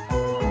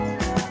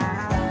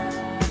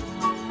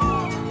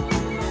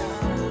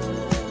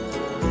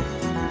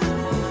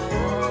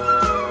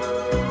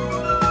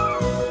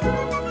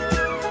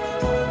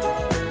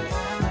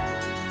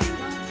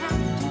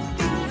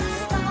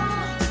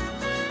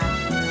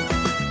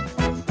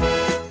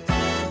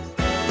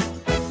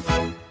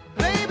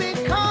 Baby,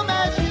 come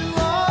as you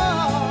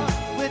are,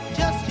 with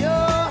just your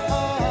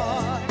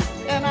heart,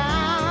 and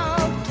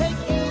I'll take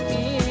you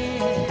in.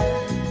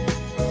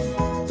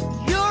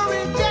 You're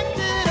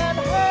rejected and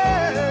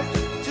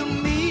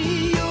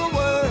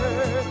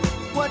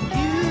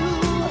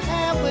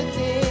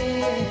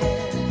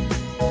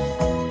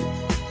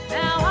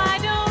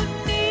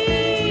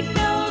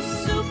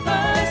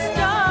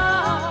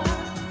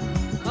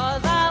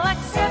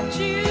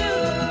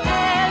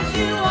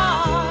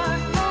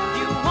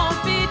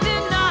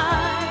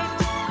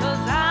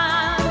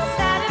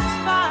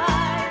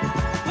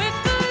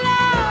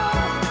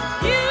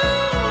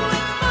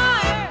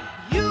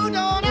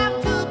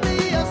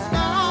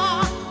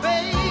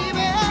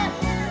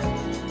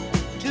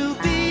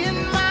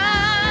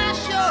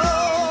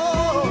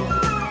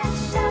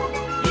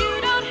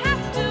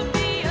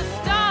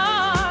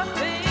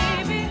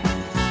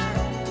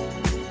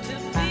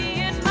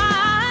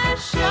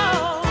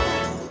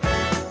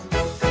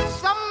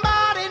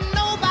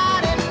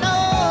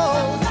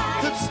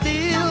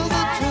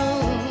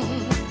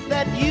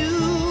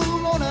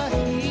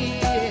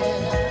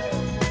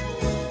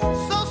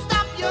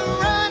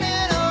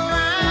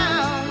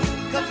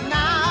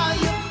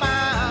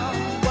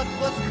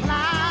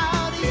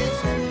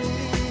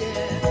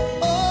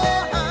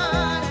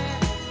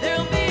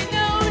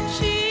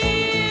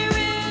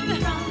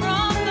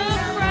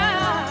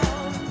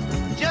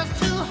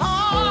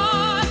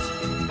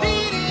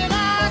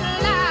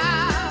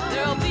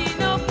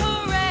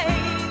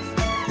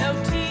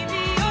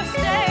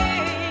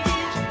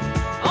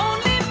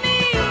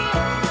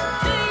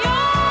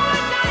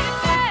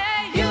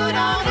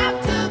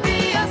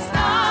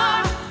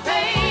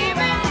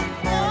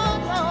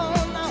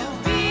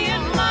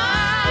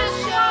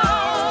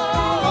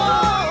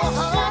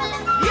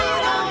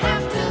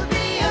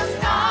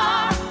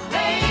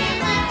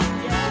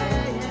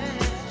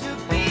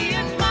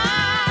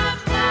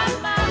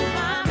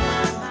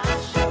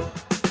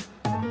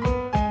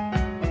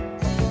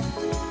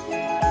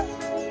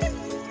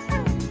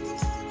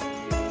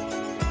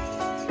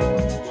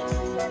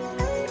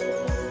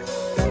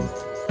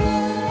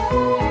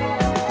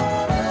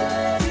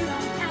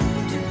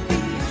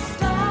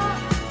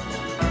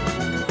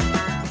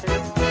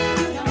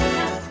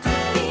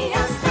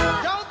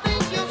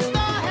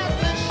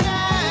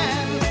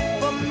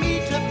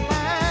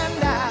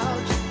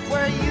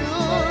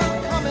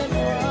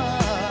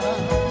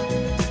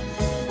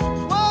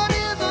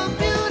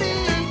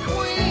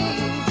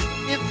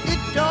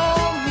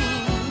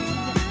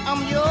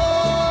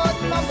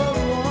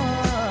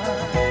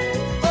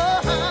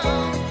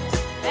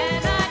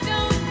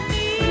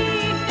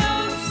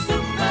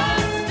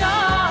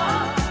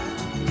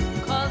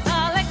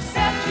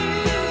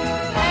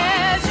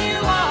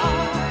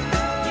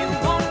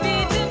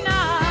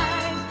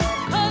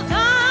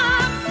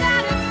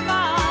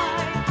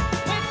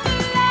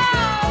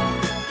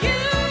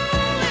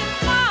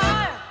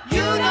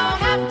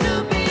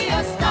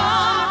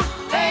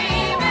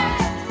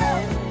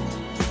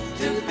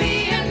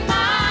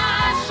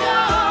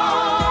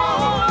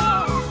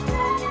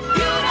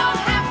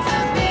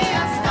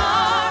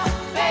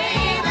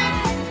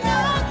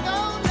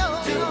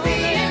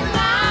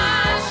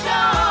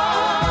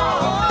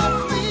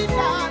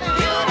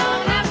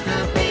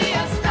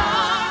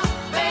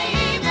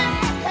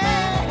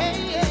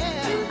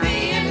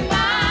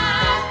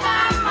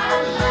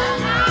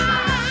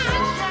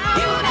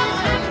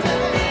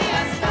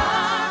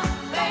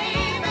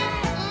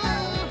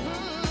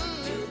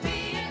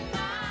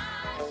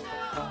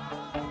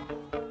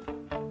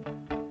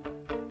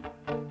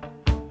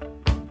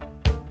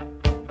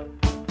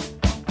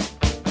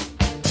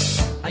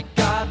I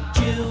got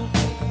you.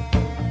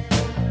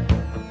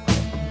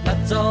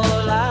 That's all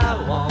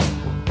I want.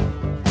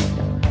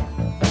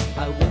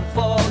 I won't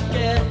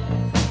forget.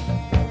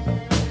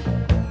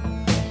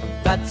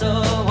 That's a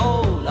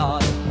whole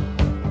lot.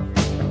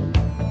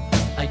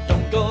 I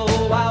don't go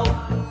out.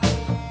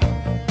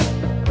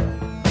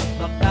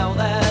 Not now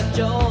that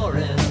you're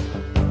in.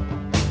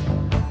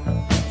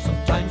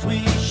 Sometimes we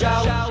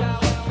shout,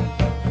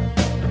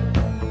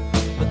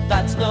 but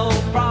that's no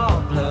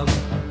problem.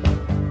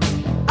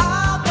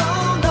 I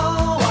don't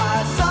know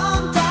why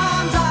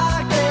sometimes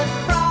I get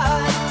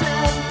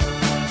frightened.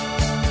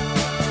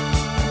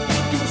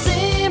 You can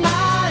see my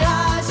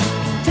eyes, you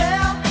can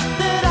tell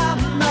that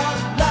I'm not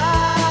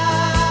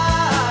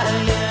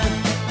lying.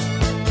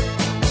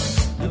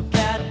 Look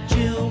at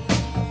you,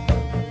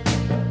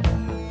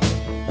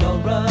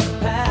 you're a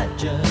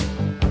pageant.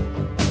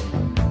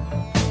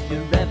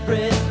 You're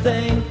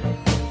everything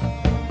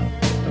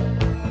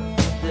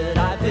that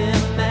I've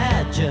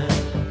imagined.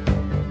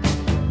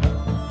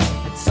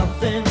 And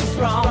something's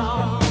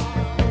wrong.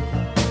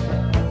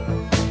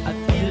 I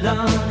feel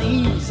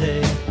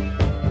uneasy.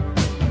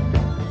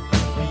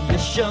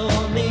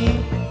 Reassure me.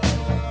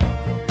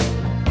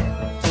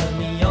 Tell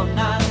me you're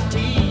not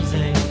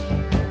teasing.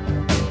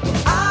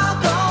 I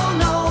don't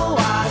know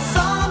why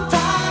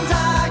sometimes I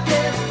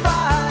get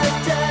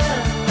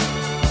frightened.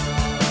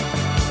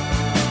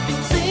 You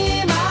can see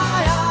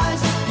my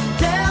eyes, you can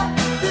tell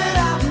that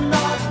I'm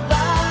not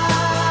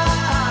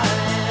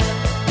lying.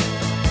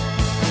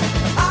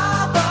 I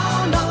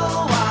don't know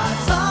why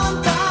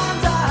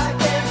sometimes I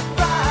get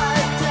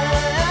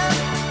frightened.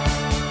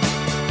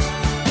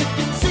 You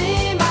can see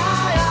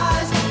my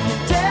eyes, you can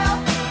tell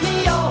me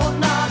you're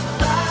not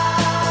lying.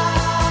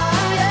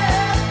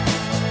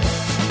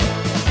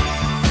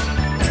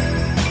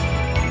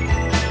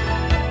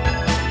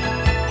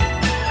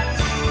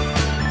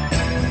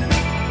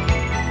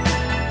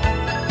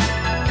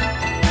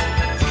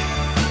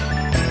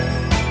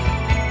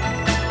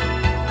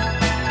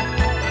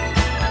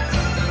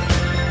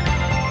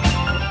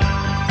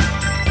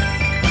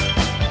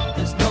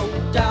 There's no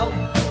doubt,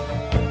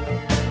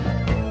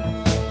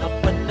 not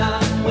when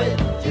I'm with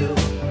you.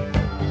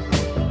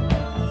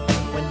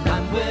 When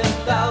I'm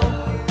without,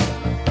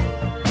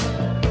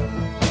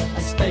 I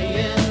stay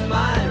in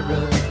my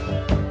room.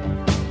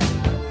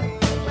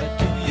 Where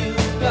do you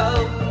go?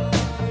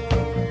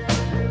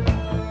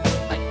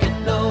 I get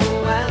no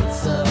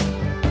answer.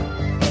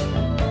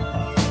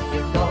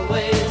 You're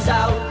always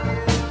out.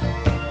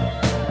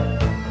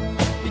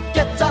 It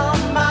gets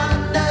on my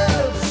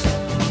nerves.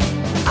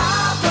 I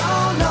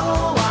don't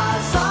know why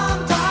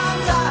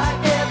sometimes I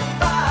get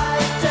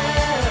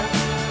frightened.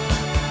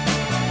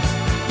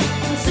 You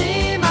can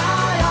see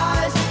my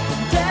eyes, you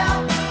can tell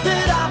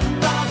that I'm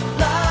not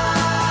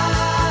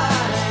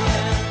lying.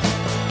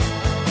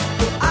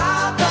 But I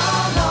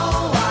don't know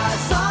why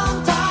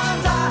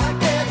sometimes I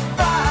get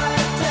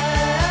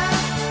frightened.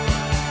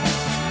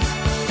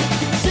 You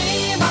can see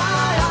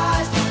my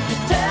eyes, you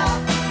can tell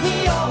me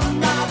you're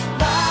not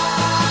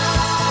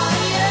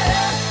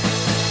lying.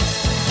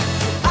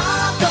 I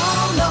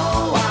don't know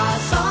why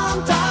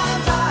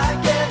sometimes I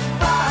get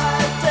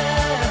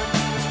frightened.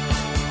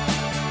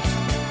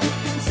 You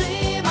can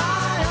see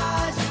my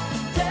eyes, you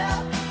can tell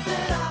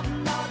that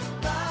I'm not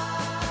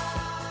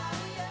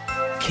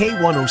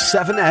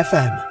K107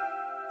 FM.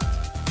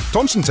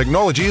 Thomson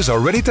Technologies are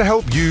ready to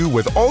help you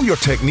with all your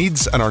tech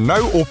needs and are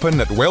now open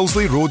at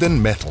Wellesley Road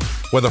in Metal.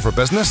 Whether for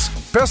business,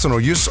 personal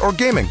use or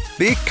gaming,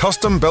 they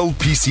custom build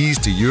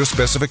PCs to your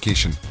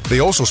specification. They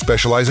also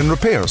specialise in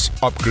repairs,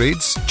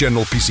 upgrades,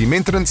 general PC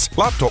maintenance,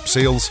 laptop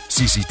sales,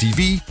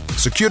 CCTV,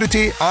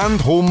 security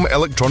and home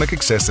electronic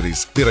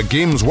accessories. They're a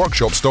games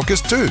workshop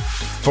stockist too.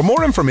 For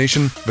more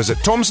information, visit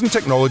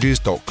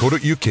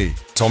thomsontechnologies.co.uk.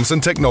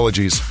 Thomson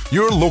Technologies,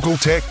 your local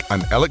tech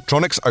and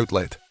electronics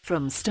outlet.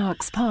 From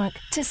Starks Park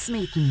to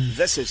Smeaton.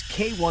 This is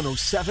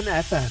K107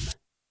 FM.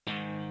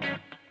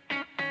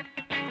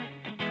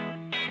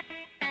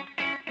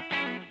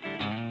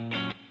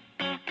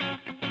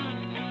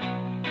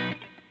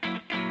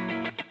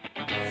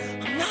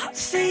 I'm not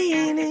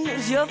saying it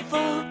was your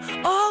fault,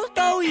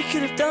 although you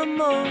could have done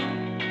more.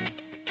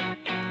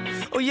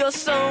 Oh, you're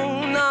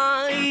so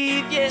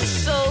naive, yes,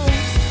 so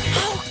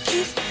how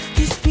could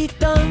this be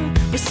done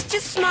with such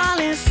a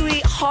smiling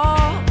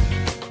sweetheart?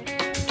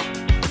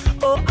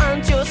 Oh,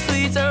 and your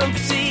sweet and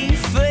pretty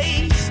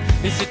face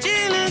is such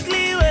an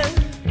ugly way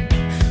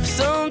for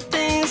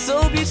something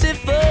so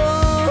beautiful.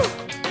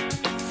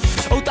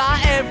 Oh,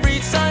 that every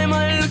time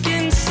I look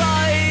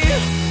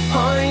inside,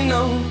 I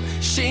know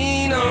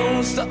she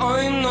knows that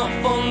I'm not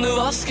fond of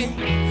asking.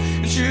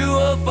 True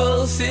or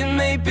false it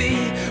may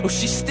be, or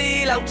she's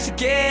still out to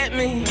get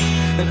me.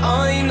 And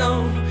I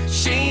know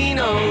she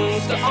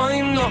knows that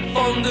I'm not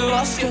fond of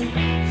asking.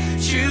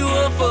 True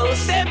or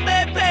false it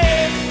may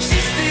be,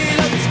 she's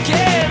still out to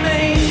get me.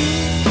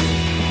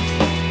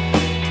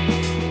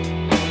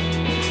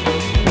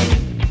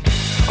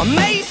 I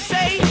may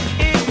say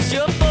it was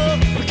your fault,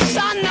 because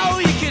I know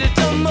you could have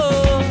done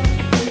more.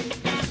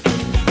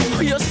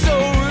 You're so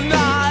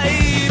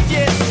naive,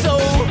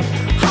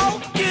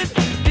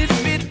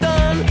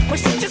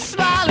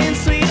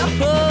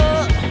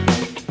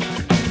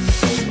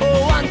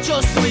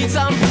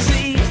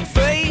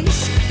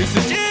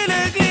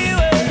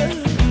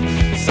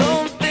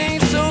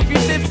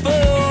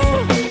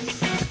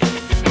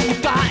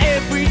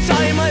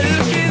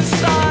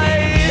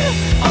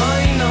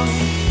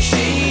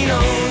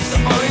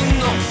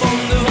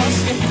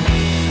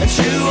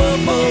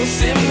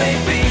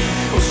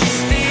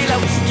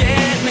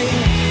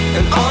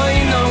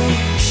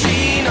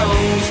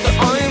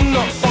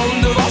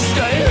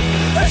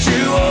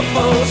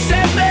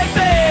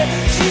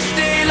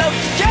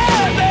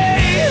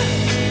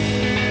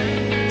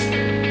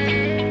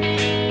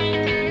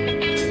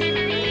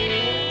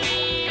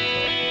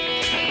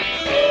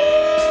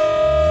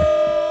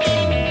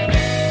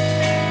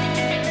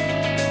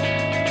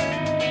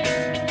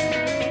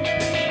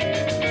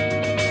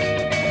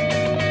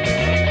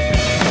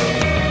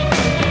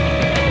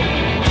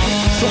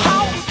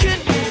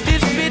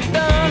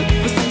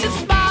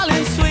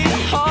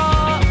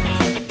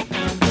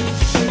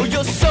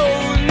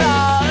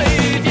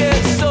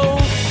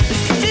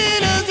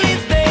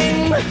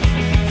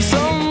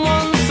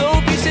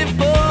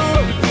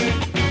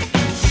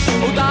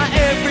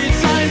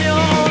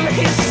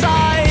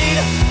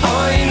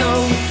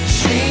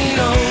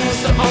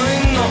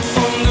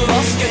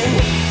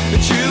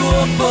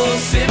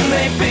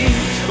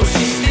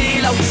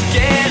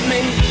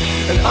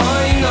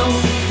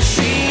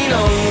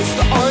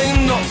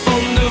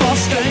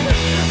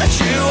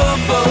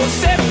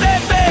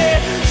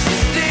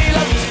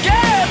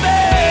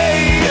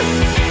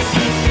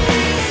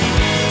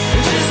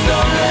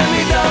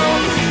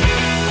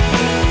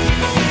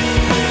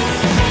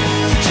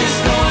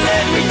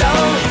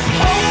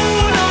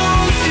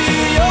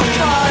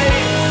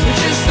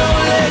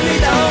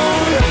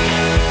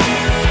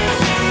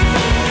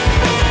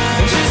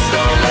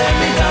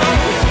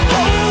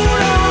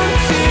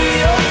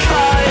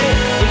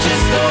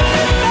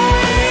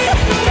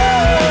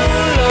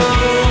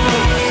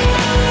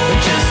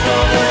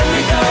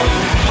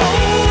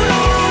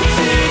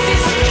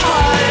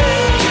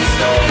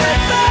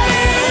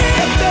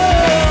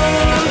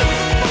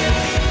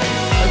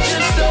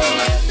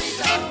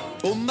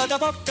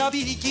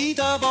 capire chi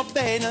ti va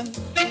bene.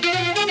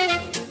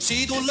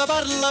 Se tu la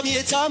parla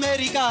miezza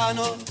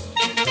americano,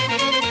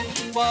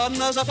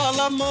 quando si fa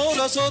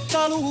l'amore sotto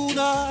la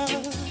luna,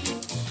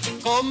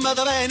 come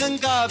ti viene in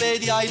capo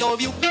di I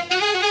love you.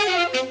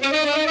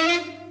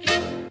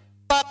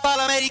 Papà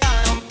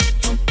l'americano.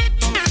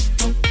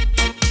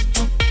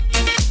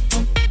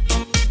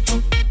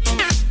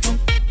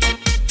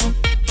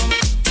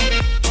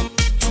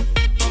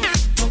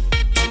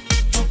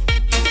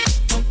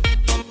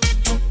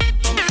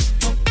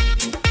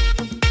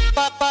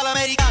 Papà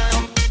l'americano.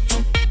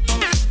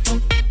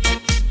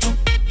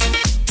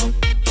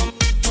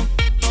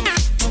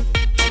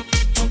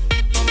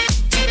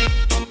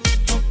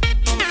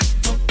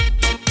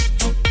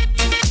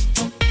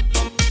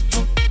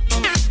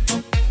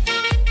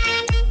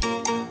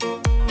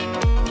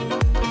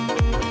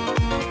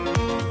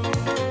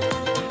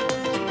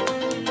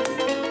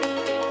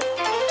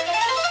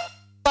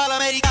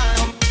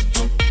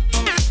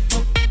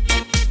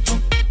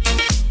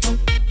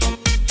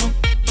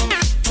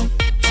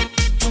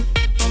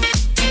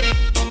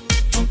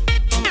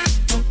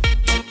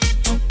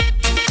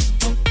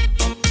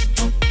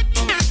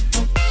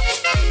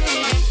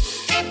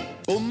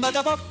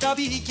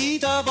 Capire chi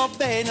ti va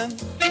bene.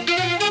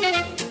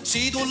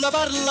 Se tu la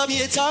parla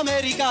miezza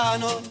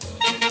americano,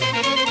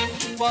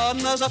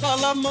 quando si fa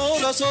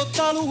l'amore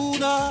sotto la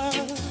luna,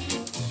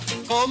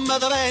 come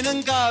ti viene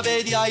in capo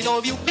di I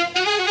love you.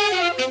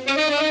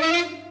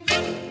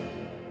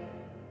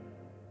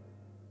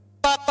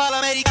 Papà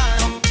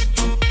l'americano.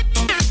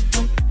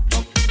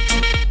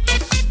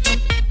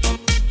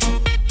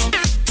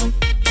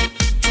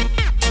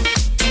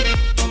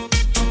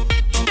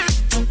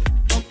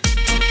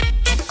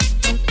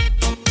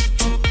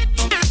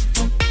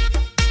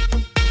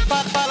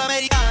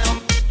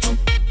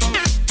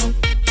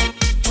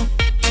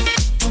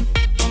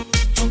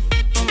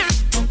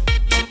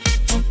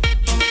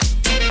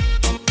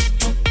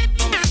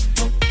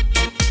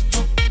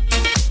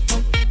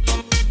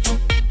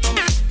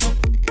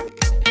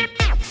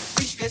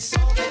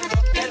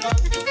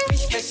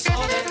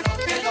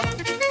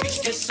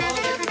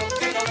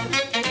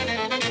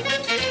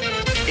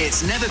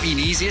 It's never been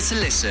easier to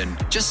listen.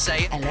 Just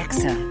say,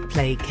 Alexa,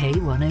 play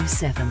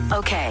K107.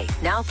 Okay,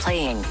 now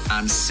playing.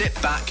 And sit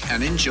back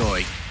and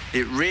enjoy.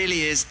 It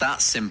really is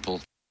that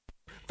simple.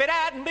 If it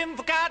hadn't been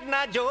for Cotton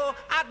Eye Joe,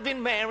 I'd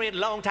been married a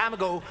long time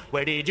ago.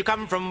 Where did you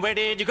come from? Where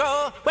did you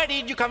go? Where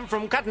did you come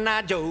from, Cotton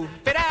Eye Joe?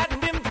 If it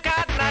hadn't been for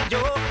Cotton Eye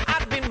Joe,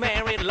 I'd been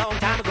married a long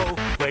time ago.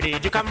 Where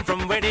did you come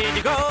from? Where did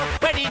you go?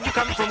 Where did you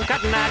come from,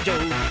 Cotton Eye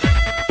Joe?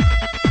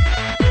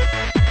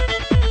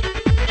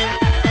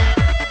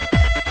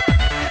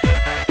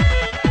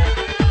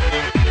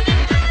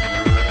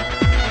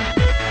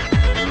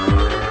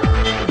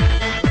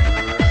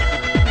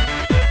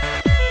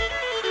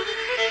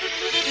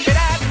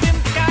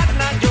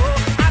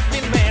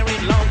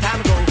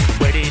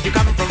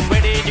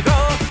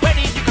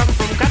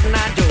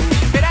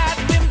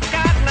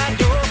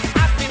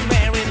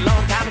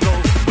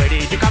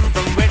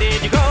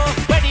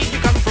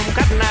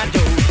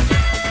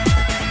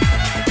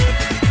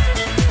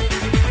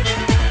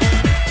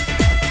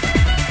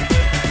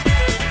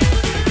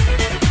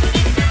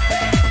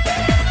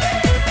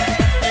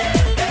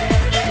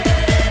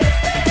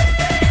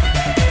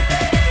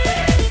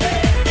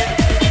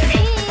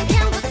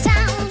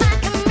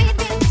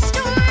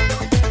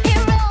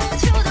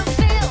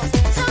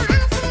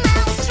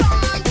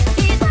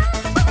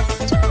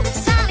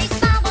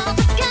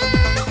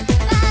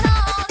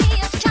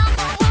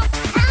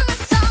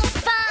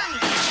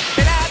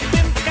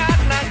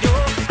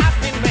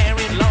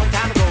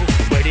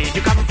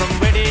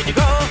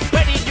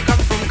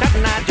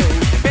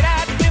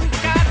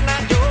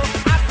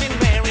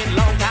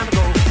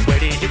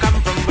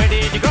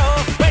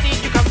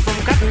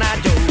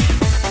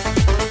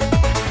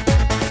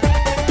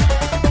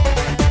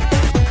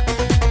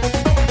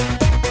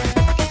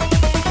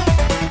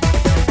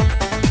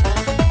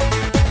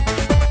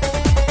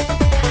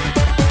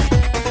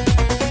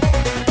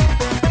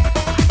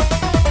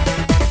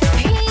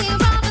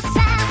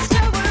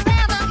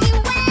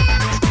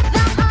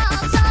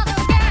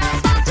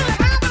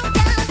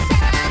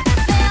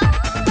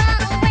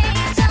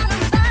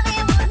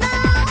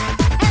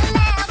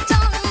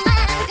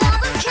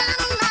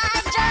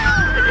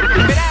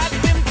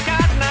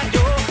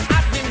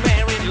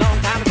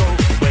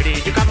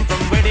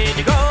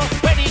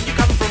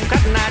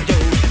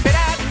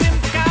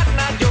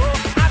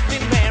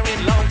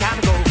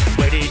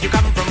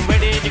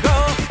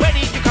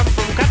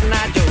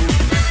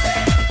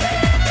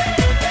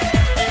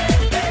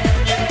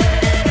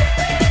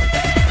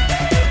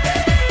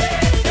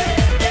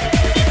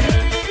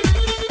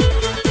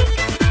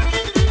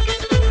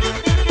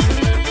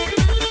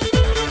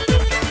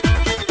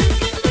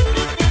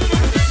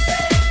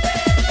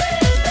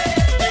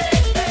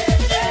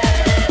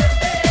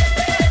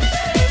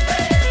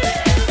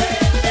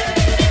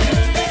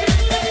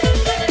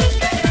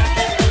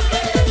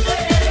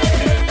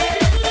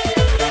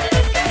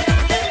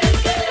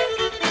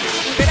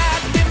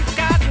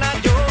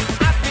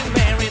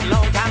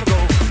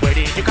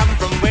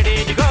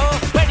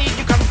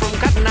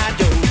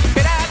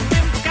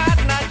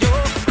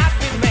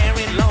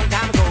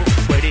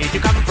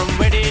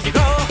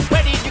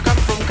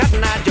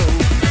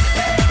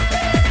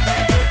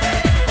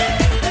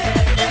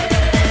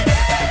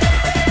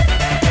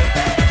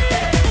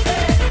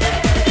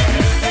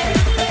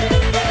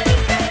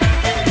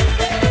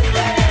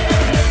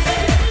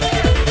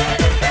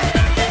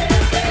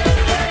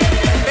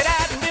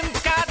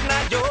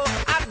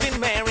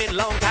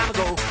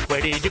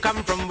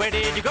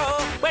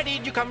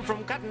 did you come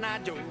from, Cotton Eye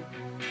Joe?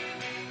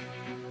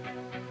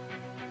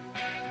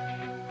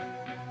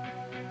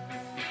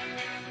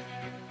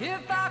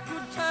 If I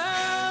could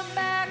turn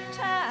back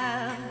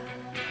time,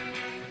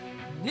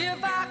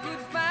 if I could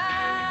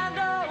find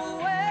a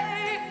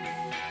way,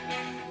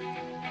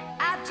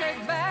 I'd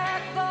take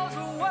back those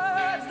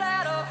words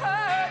that'll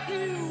hurt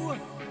you,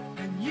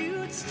 and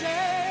you'd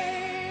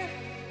stay.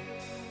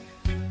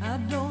 I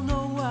don't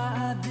know why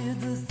I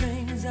did the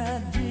things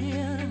I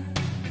did.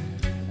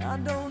 I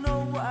don't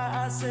know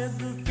why I said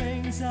the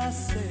things I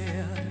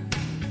said.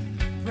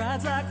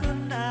 Pride's like a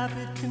knife,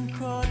 it can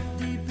cut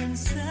deep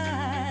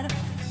inside.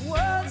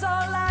 Words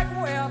are like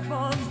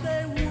weapons,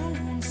 they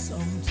wound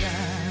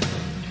sometimes.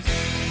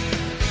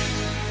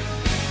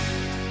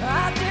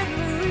 I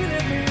didn't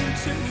really mean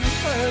to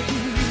hurt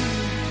you.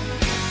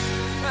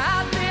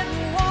 I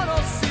didn't want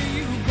to see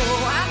you go.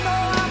 I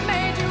know I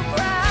made you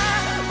cry,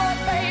 but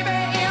baby,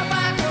 if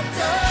I could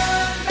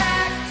turn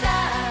back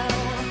time,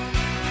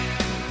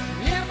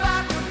 if I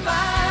could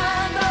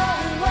find a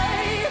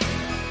way,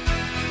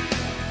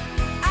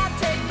 I'd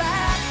take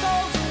back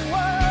those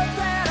words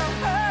that'll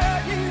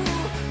hurt you.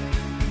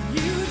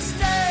 You'd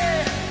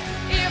stay.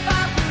 If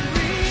I could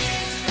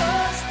reach the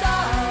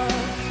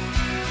stars,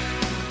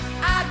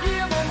 I'd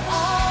give them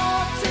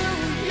all to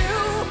you.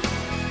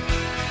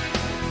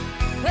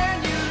 Then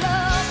you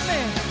love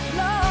me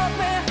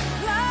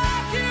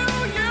like you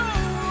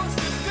used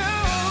to do.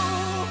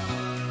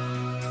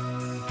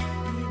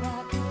 If I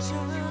could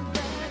turn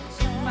back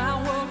time, my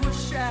world was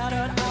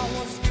shattered, I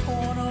was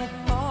torn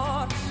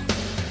apart.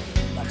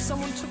 Like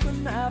someone took a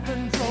knife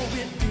and drove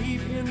it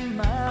deep in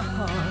my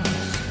heart.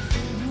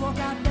 You walk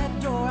out that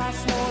door, I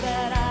swore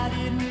that I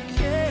didn't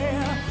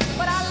care,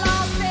 but I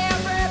lost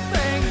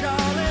everything,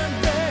 darling,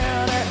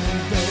 there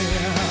and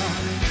there.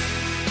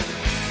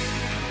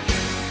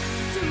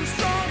 Too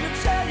strong to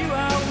tell you I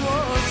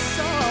was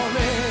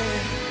sorry,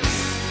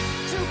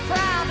 too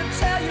proud to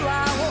tell you I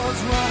was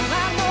wrong.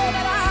 I know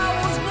that I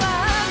was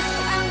blind,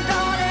 and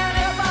darling,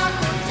 if I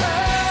could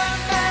turn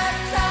back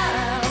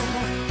time,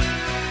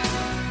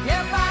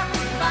 if I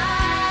could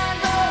find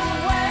a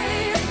way,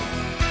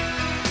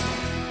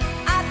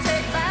 I'd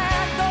take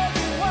back those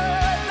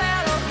words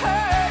that'll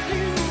hurt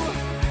you,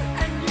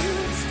 and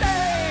you'd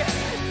stay.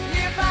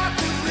 If I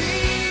could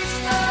reach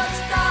the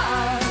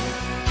stars,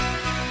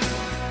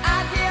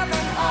 I'd give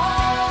them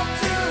all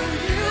to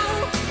you.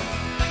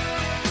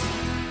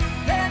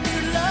 Then you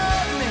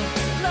love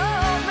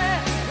me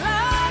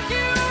like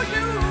you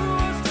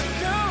used to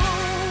do.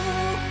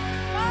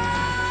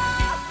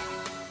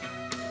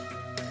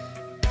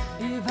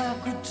 If I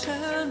could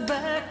turn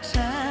back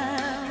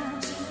time,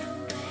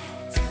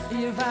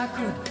 if I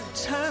could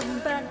turn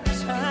back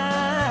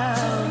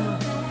time,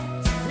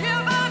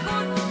 if I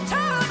could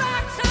turn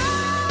back time,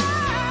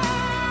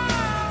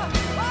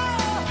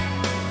 oh,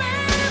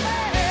 baby.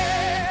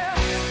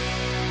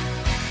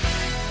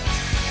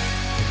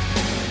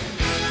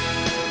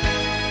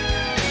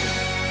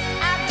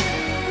 I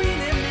didn't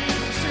really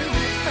mean to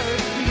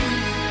hurt you.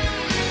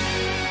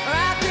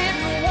 I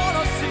didn't want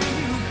to see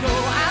you go.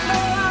 I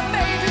know I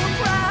made you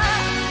cry,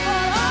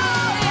 but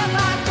oh, if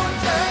I could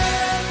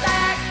turn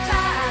back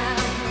time,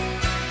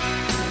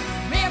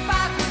 if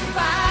I could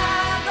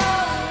find a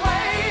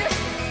way,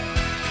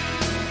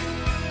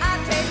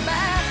 I'd take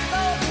back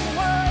those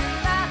words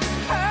that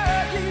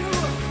hurt you.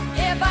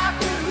 If I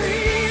could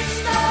reach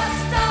the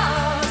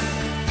stars,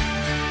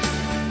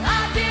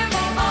 I'd give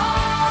them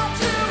all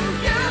to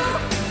you.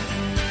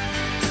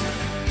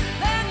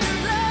 Then you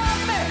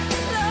love me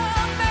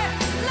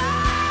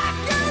like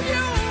you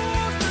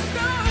used to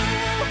do.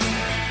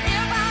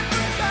 If I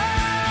could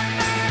turn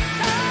back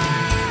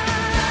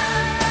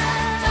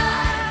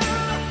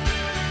time,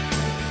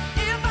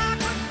 if I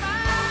could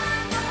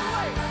find a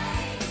way.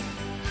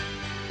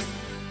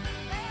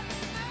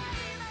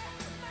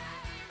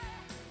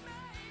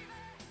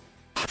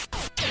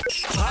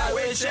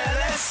 Highway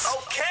jealous.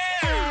 Okay.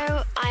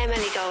 Hello, I'm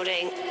Ellie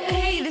Goulding.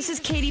 Hey, this is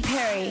Katy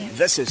Perry.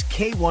 This is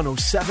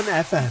K107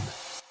 FM.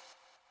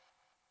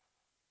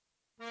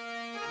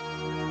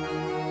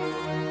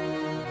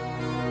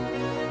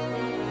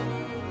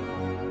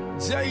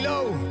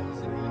 J-Lo,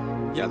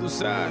 ya tú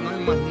sabes, no hay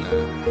más nada.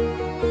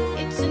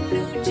 It's a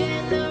new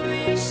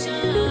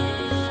generation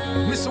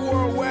Mr.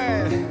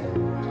 Worldwide,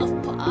 of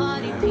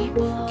party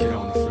people. get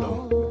on the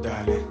floor,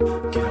 darling,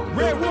 get on the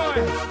Red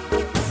one.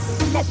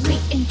 Let me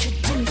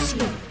introduce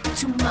you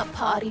to my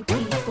party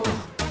people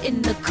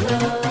in the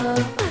club.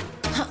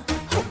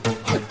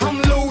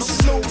 I'm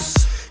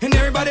loose, and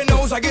everybody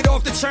knows I get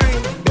off the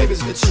chain.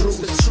 Baby's the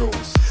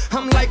truth.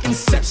 I'm like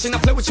Inception, I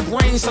play with your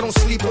brains, so I don't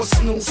sleep or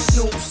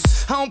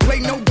snooze. I don't play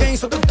no games,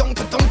 so don't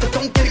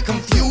get it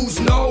confused,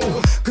 no,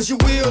 cause you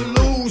will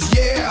lose,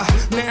 yeah.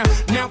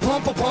 Now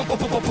pump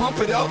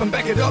it up and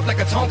back it up like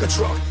a Tonka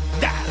truck,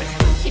 darling.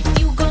 If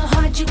you go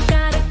hard, you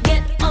gotta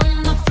get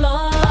on the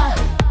floor.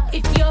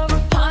 If you're a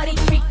party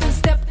freak, then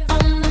step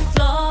on the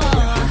floor.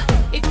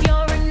 If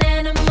you're an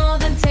animal,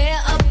 then tear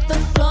up the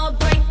floor.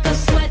 Break the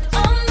sweat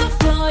on the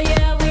floor,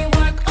 yeah, we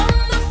work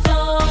on the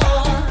floor.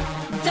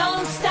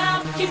 Don't stop.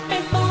 keep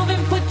it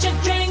moving, put your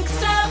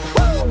drinks up.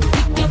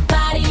 Pick your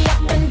body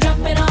up and drop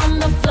it on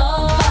the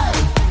floor.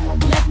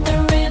 Let the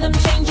rhythm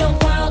change your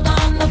world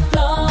on the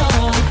floor.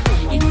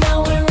 You know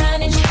we're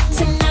running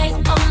tonight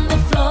on the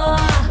floor.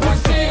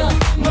 Brazil,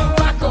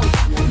 Morocco,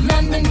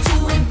 London to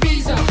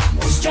Ibiza,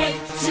 straight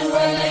to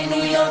LA,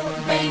 New York,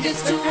 Vegas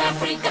to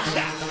Africa.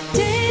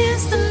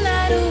 Dance the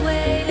night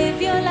away,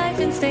 live your life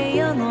and stay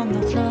young on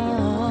the floor.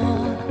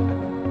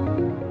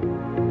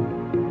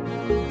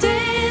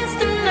 Dance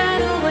the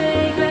night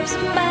away, grab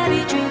somebody,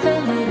 drink a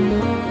little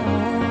more.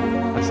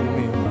 Así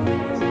mismo,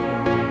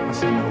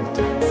 así me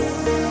gusta,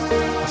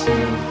 así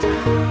me gusta,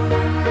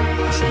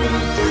 así me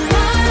gusta.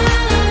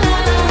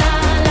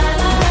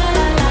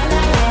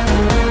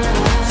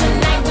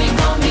 Tonight we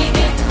gon' be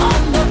it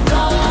on the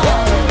floor.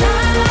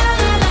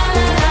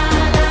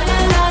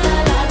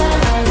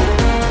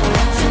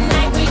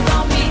 Tonight we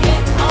gon' be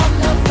it on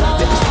the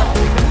floor.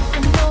 I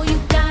know you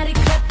got it,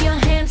 clap your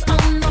hands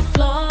on the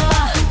floor.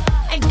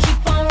 And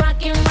keep on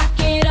rocking, rock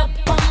it up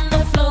on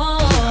the floor.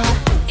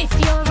 If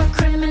you're a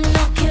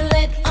criminal, kill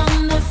it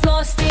on the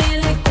floor.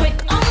 Steal it quick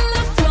on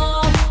the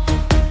floor.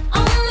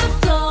 On the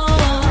floor.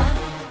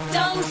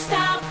 Don't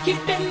stop,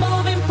 keep it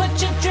moving, put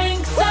your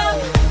drinks up.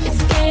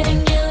 It's getting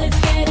ill, it's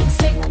getting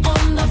sick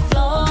on the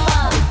floor.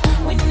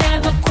 We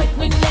never quit,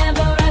 we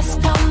never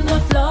rest on the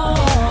floor.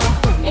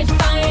 If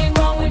I ain't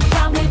wrong, we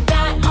probably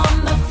die on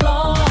the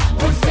floor.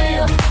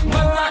 Brazil,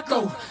 Morocco,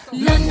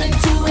 London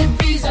to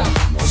Ibiza,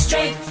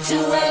 straight to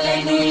LA,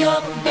 New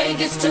York,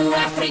 Vegas to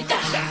Africa.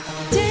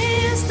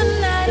 Dance the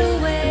night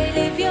away,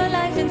 live your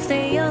life and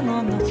stay young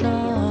on the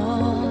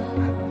floor.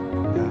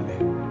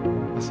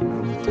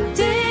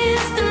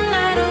 Dance the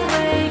night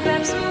away,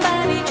 grab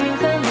somebody,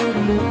 drink a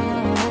little more.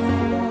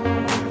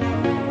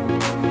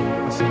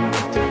 Así me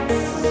gusta,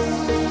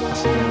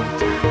 así me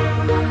gusta,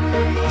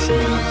 así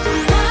me gusta.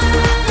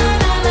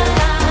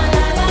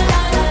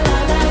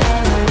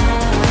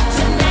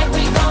 Tonight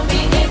we gon' be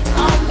it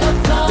on the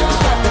floor.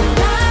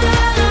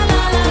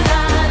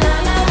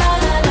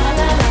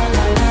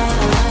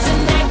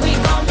 Tonight we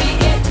gon' be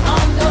it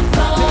on the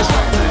floor.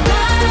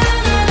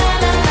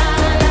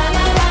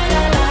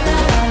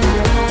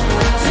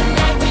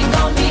 Tonight we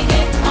gon' be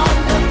it on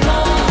the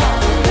floor.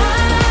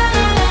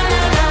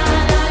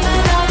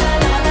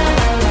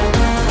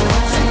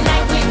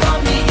 Tonight we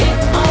gon' be it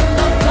on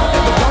the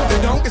floor. The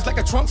donk is like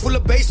a trunk full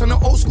of bass on an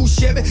old school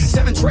Chevy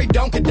 7-tray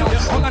Donkey Donk.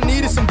 All I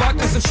need is some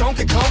vodka and some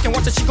Shonky Conk, and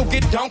watch a Chico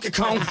get Donkey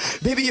Kong.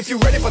 Baby, if you're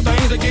ready for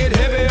things to get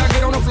heavy, I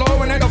get on the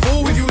floor and act a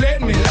fool if you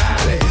let me.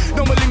 Lally,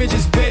 don't believe me,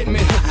 just bet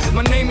me.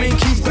 My name ain't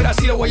Keith, but I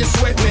see the way you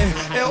sweat me.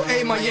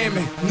 L.A.,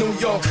 Miami, New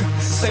York,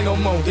 say no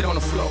more, get on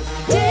the floor.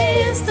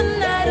 Dance the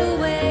night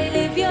away,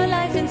 live your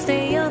life and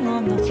stay young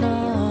on the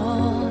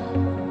floor.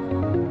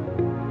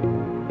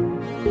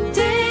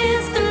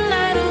 Dance the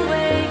night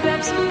away,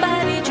 grab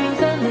somebody, drink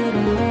a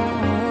little more.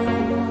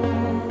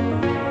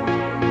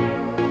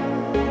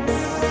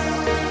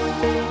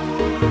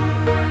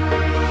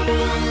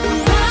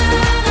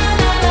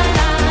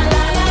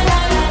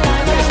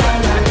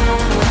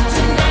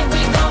 Tonight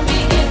we gon' be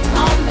it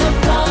on the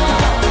floor.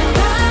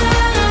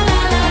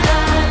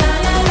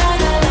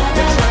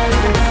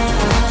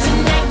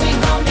 Tonight we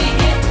gon' be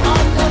it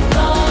on the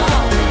floor.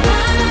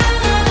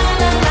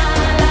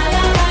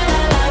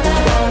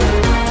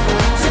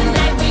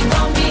 Tonight we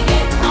gon' be it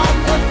on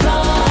the floor.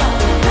 Tonight we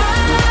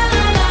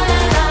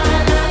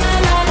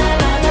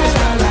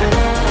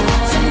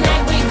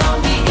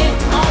gon' be it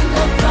on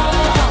the floor.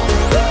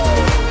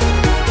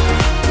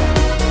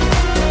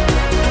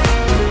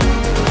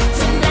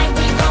 Tonight we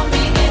gon'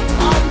 be it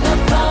on the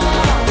floor.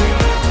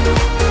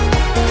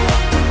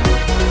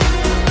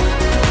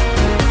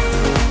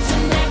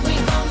 Tonight we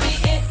gon' be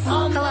it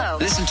on the floor.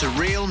 Listen to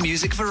real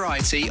music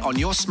variety on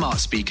your smart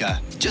speaker.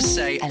 Just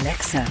say,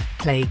 Alexa,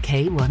 play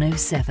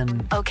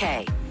K107.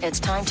 Okay, it's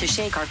time to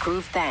shake our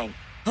groove thing.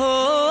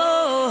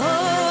 Caught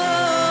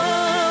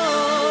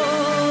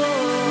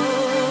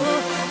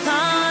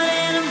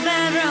in a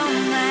bad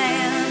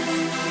romance.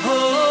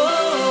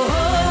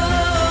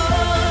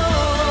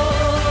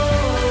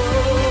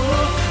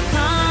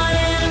 Caught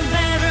in a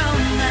bad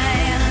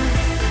romance.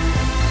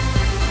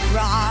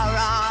 Ra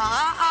ra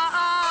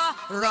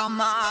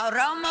Roma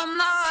Roma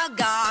ma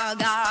ga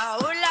ga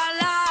ooh la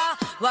la.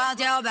 What's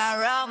your bad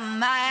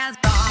romance?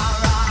 Ra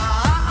ra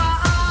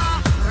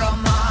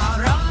Roma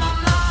Roma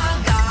ma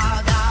ga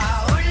ga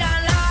ooh la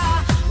la.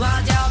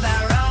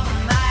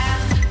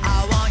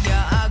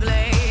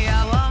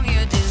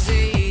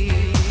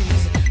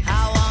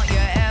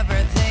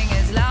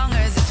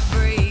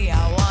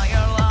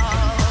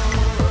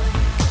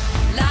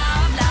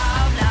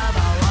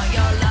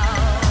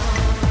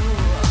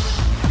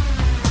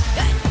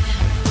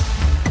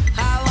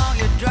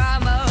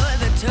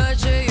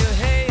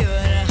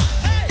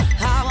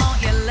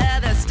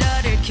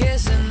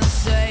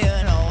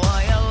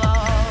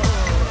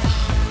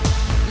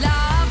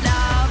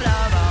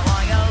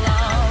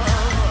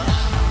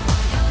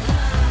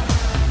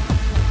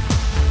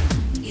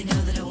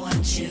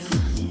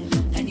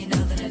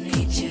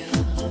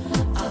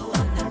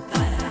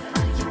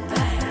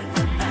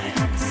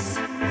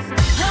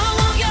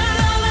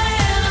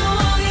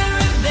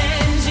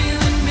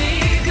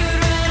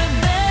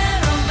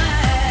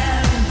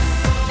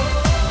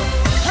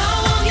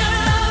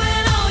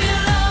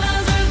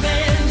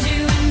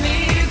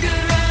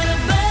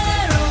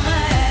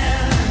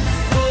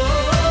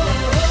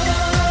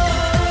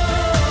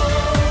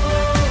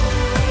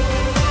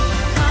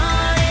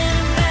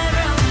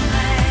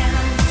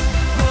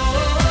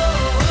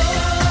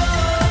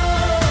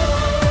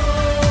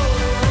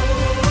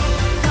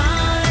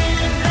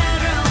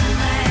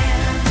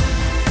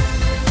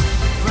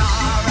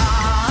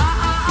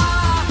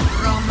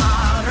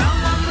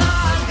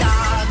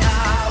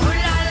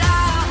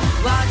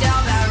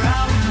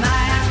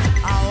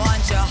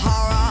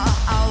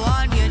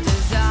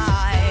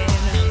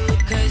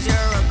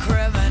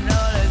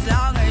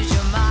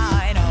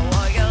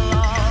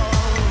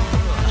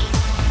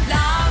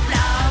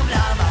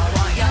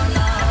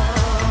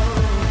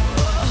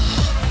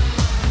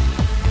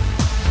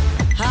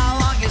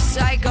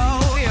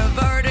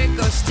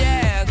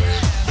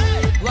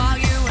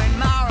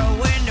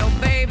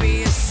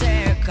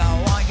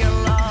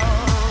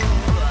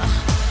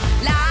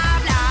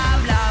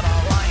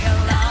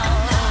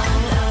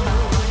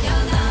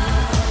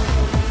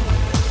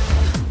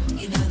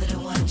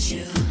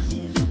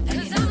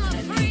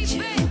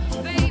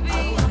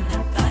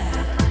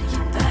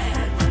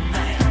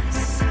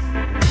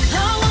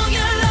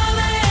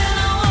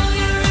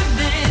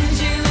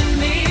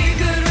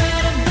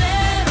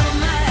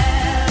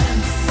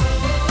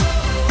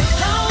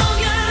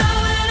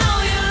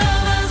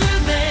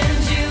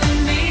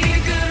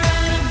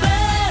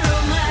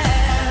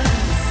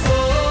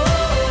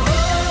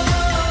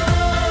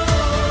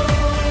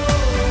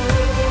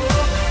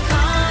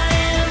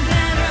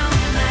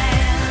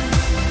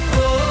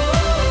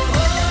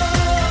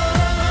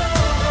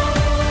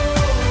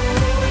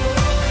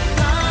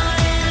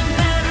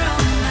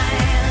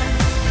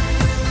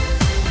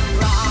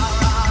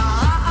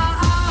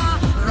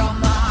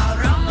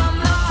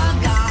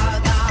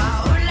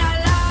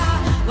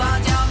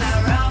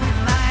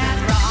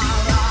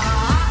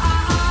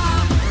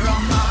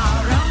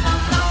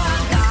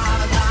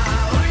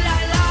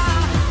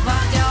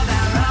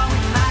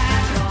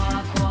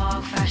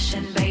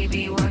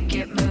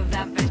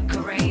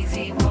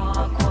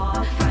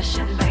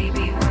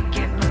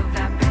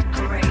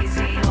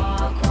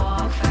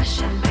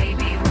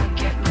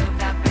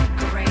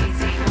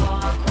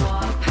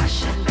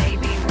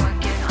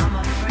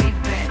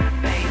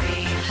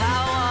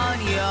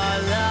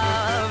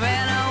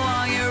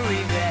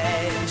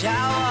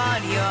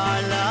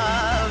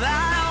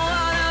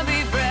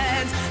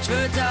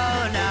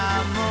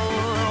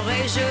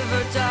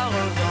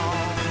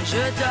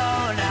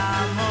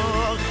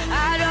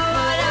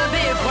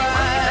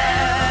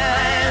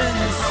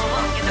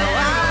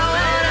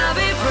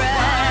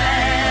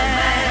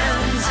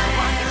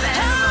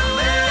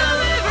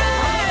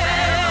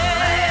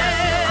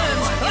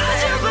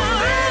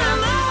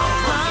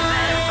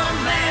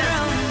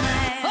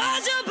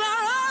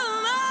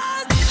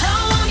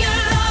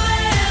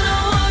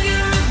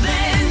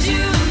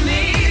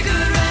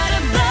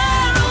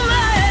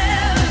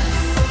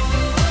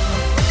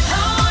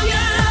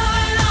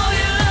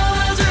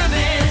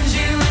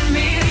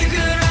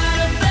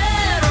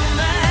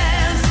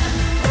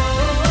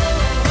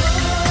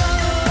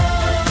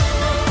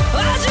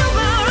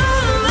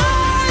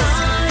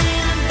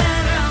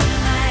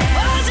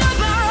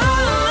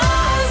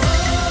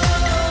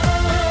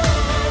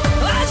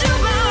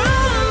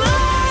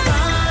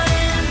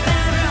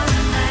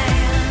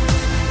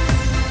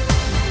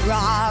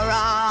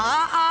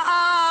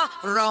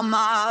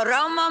 Roma,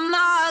 Roma,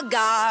 ma,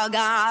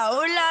 gaga,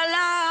 ooh la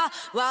la,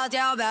 what's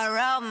your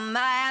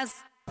romance?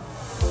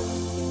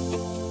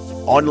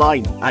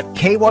 Online at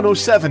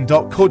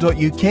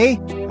k107.co.uk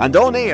and on air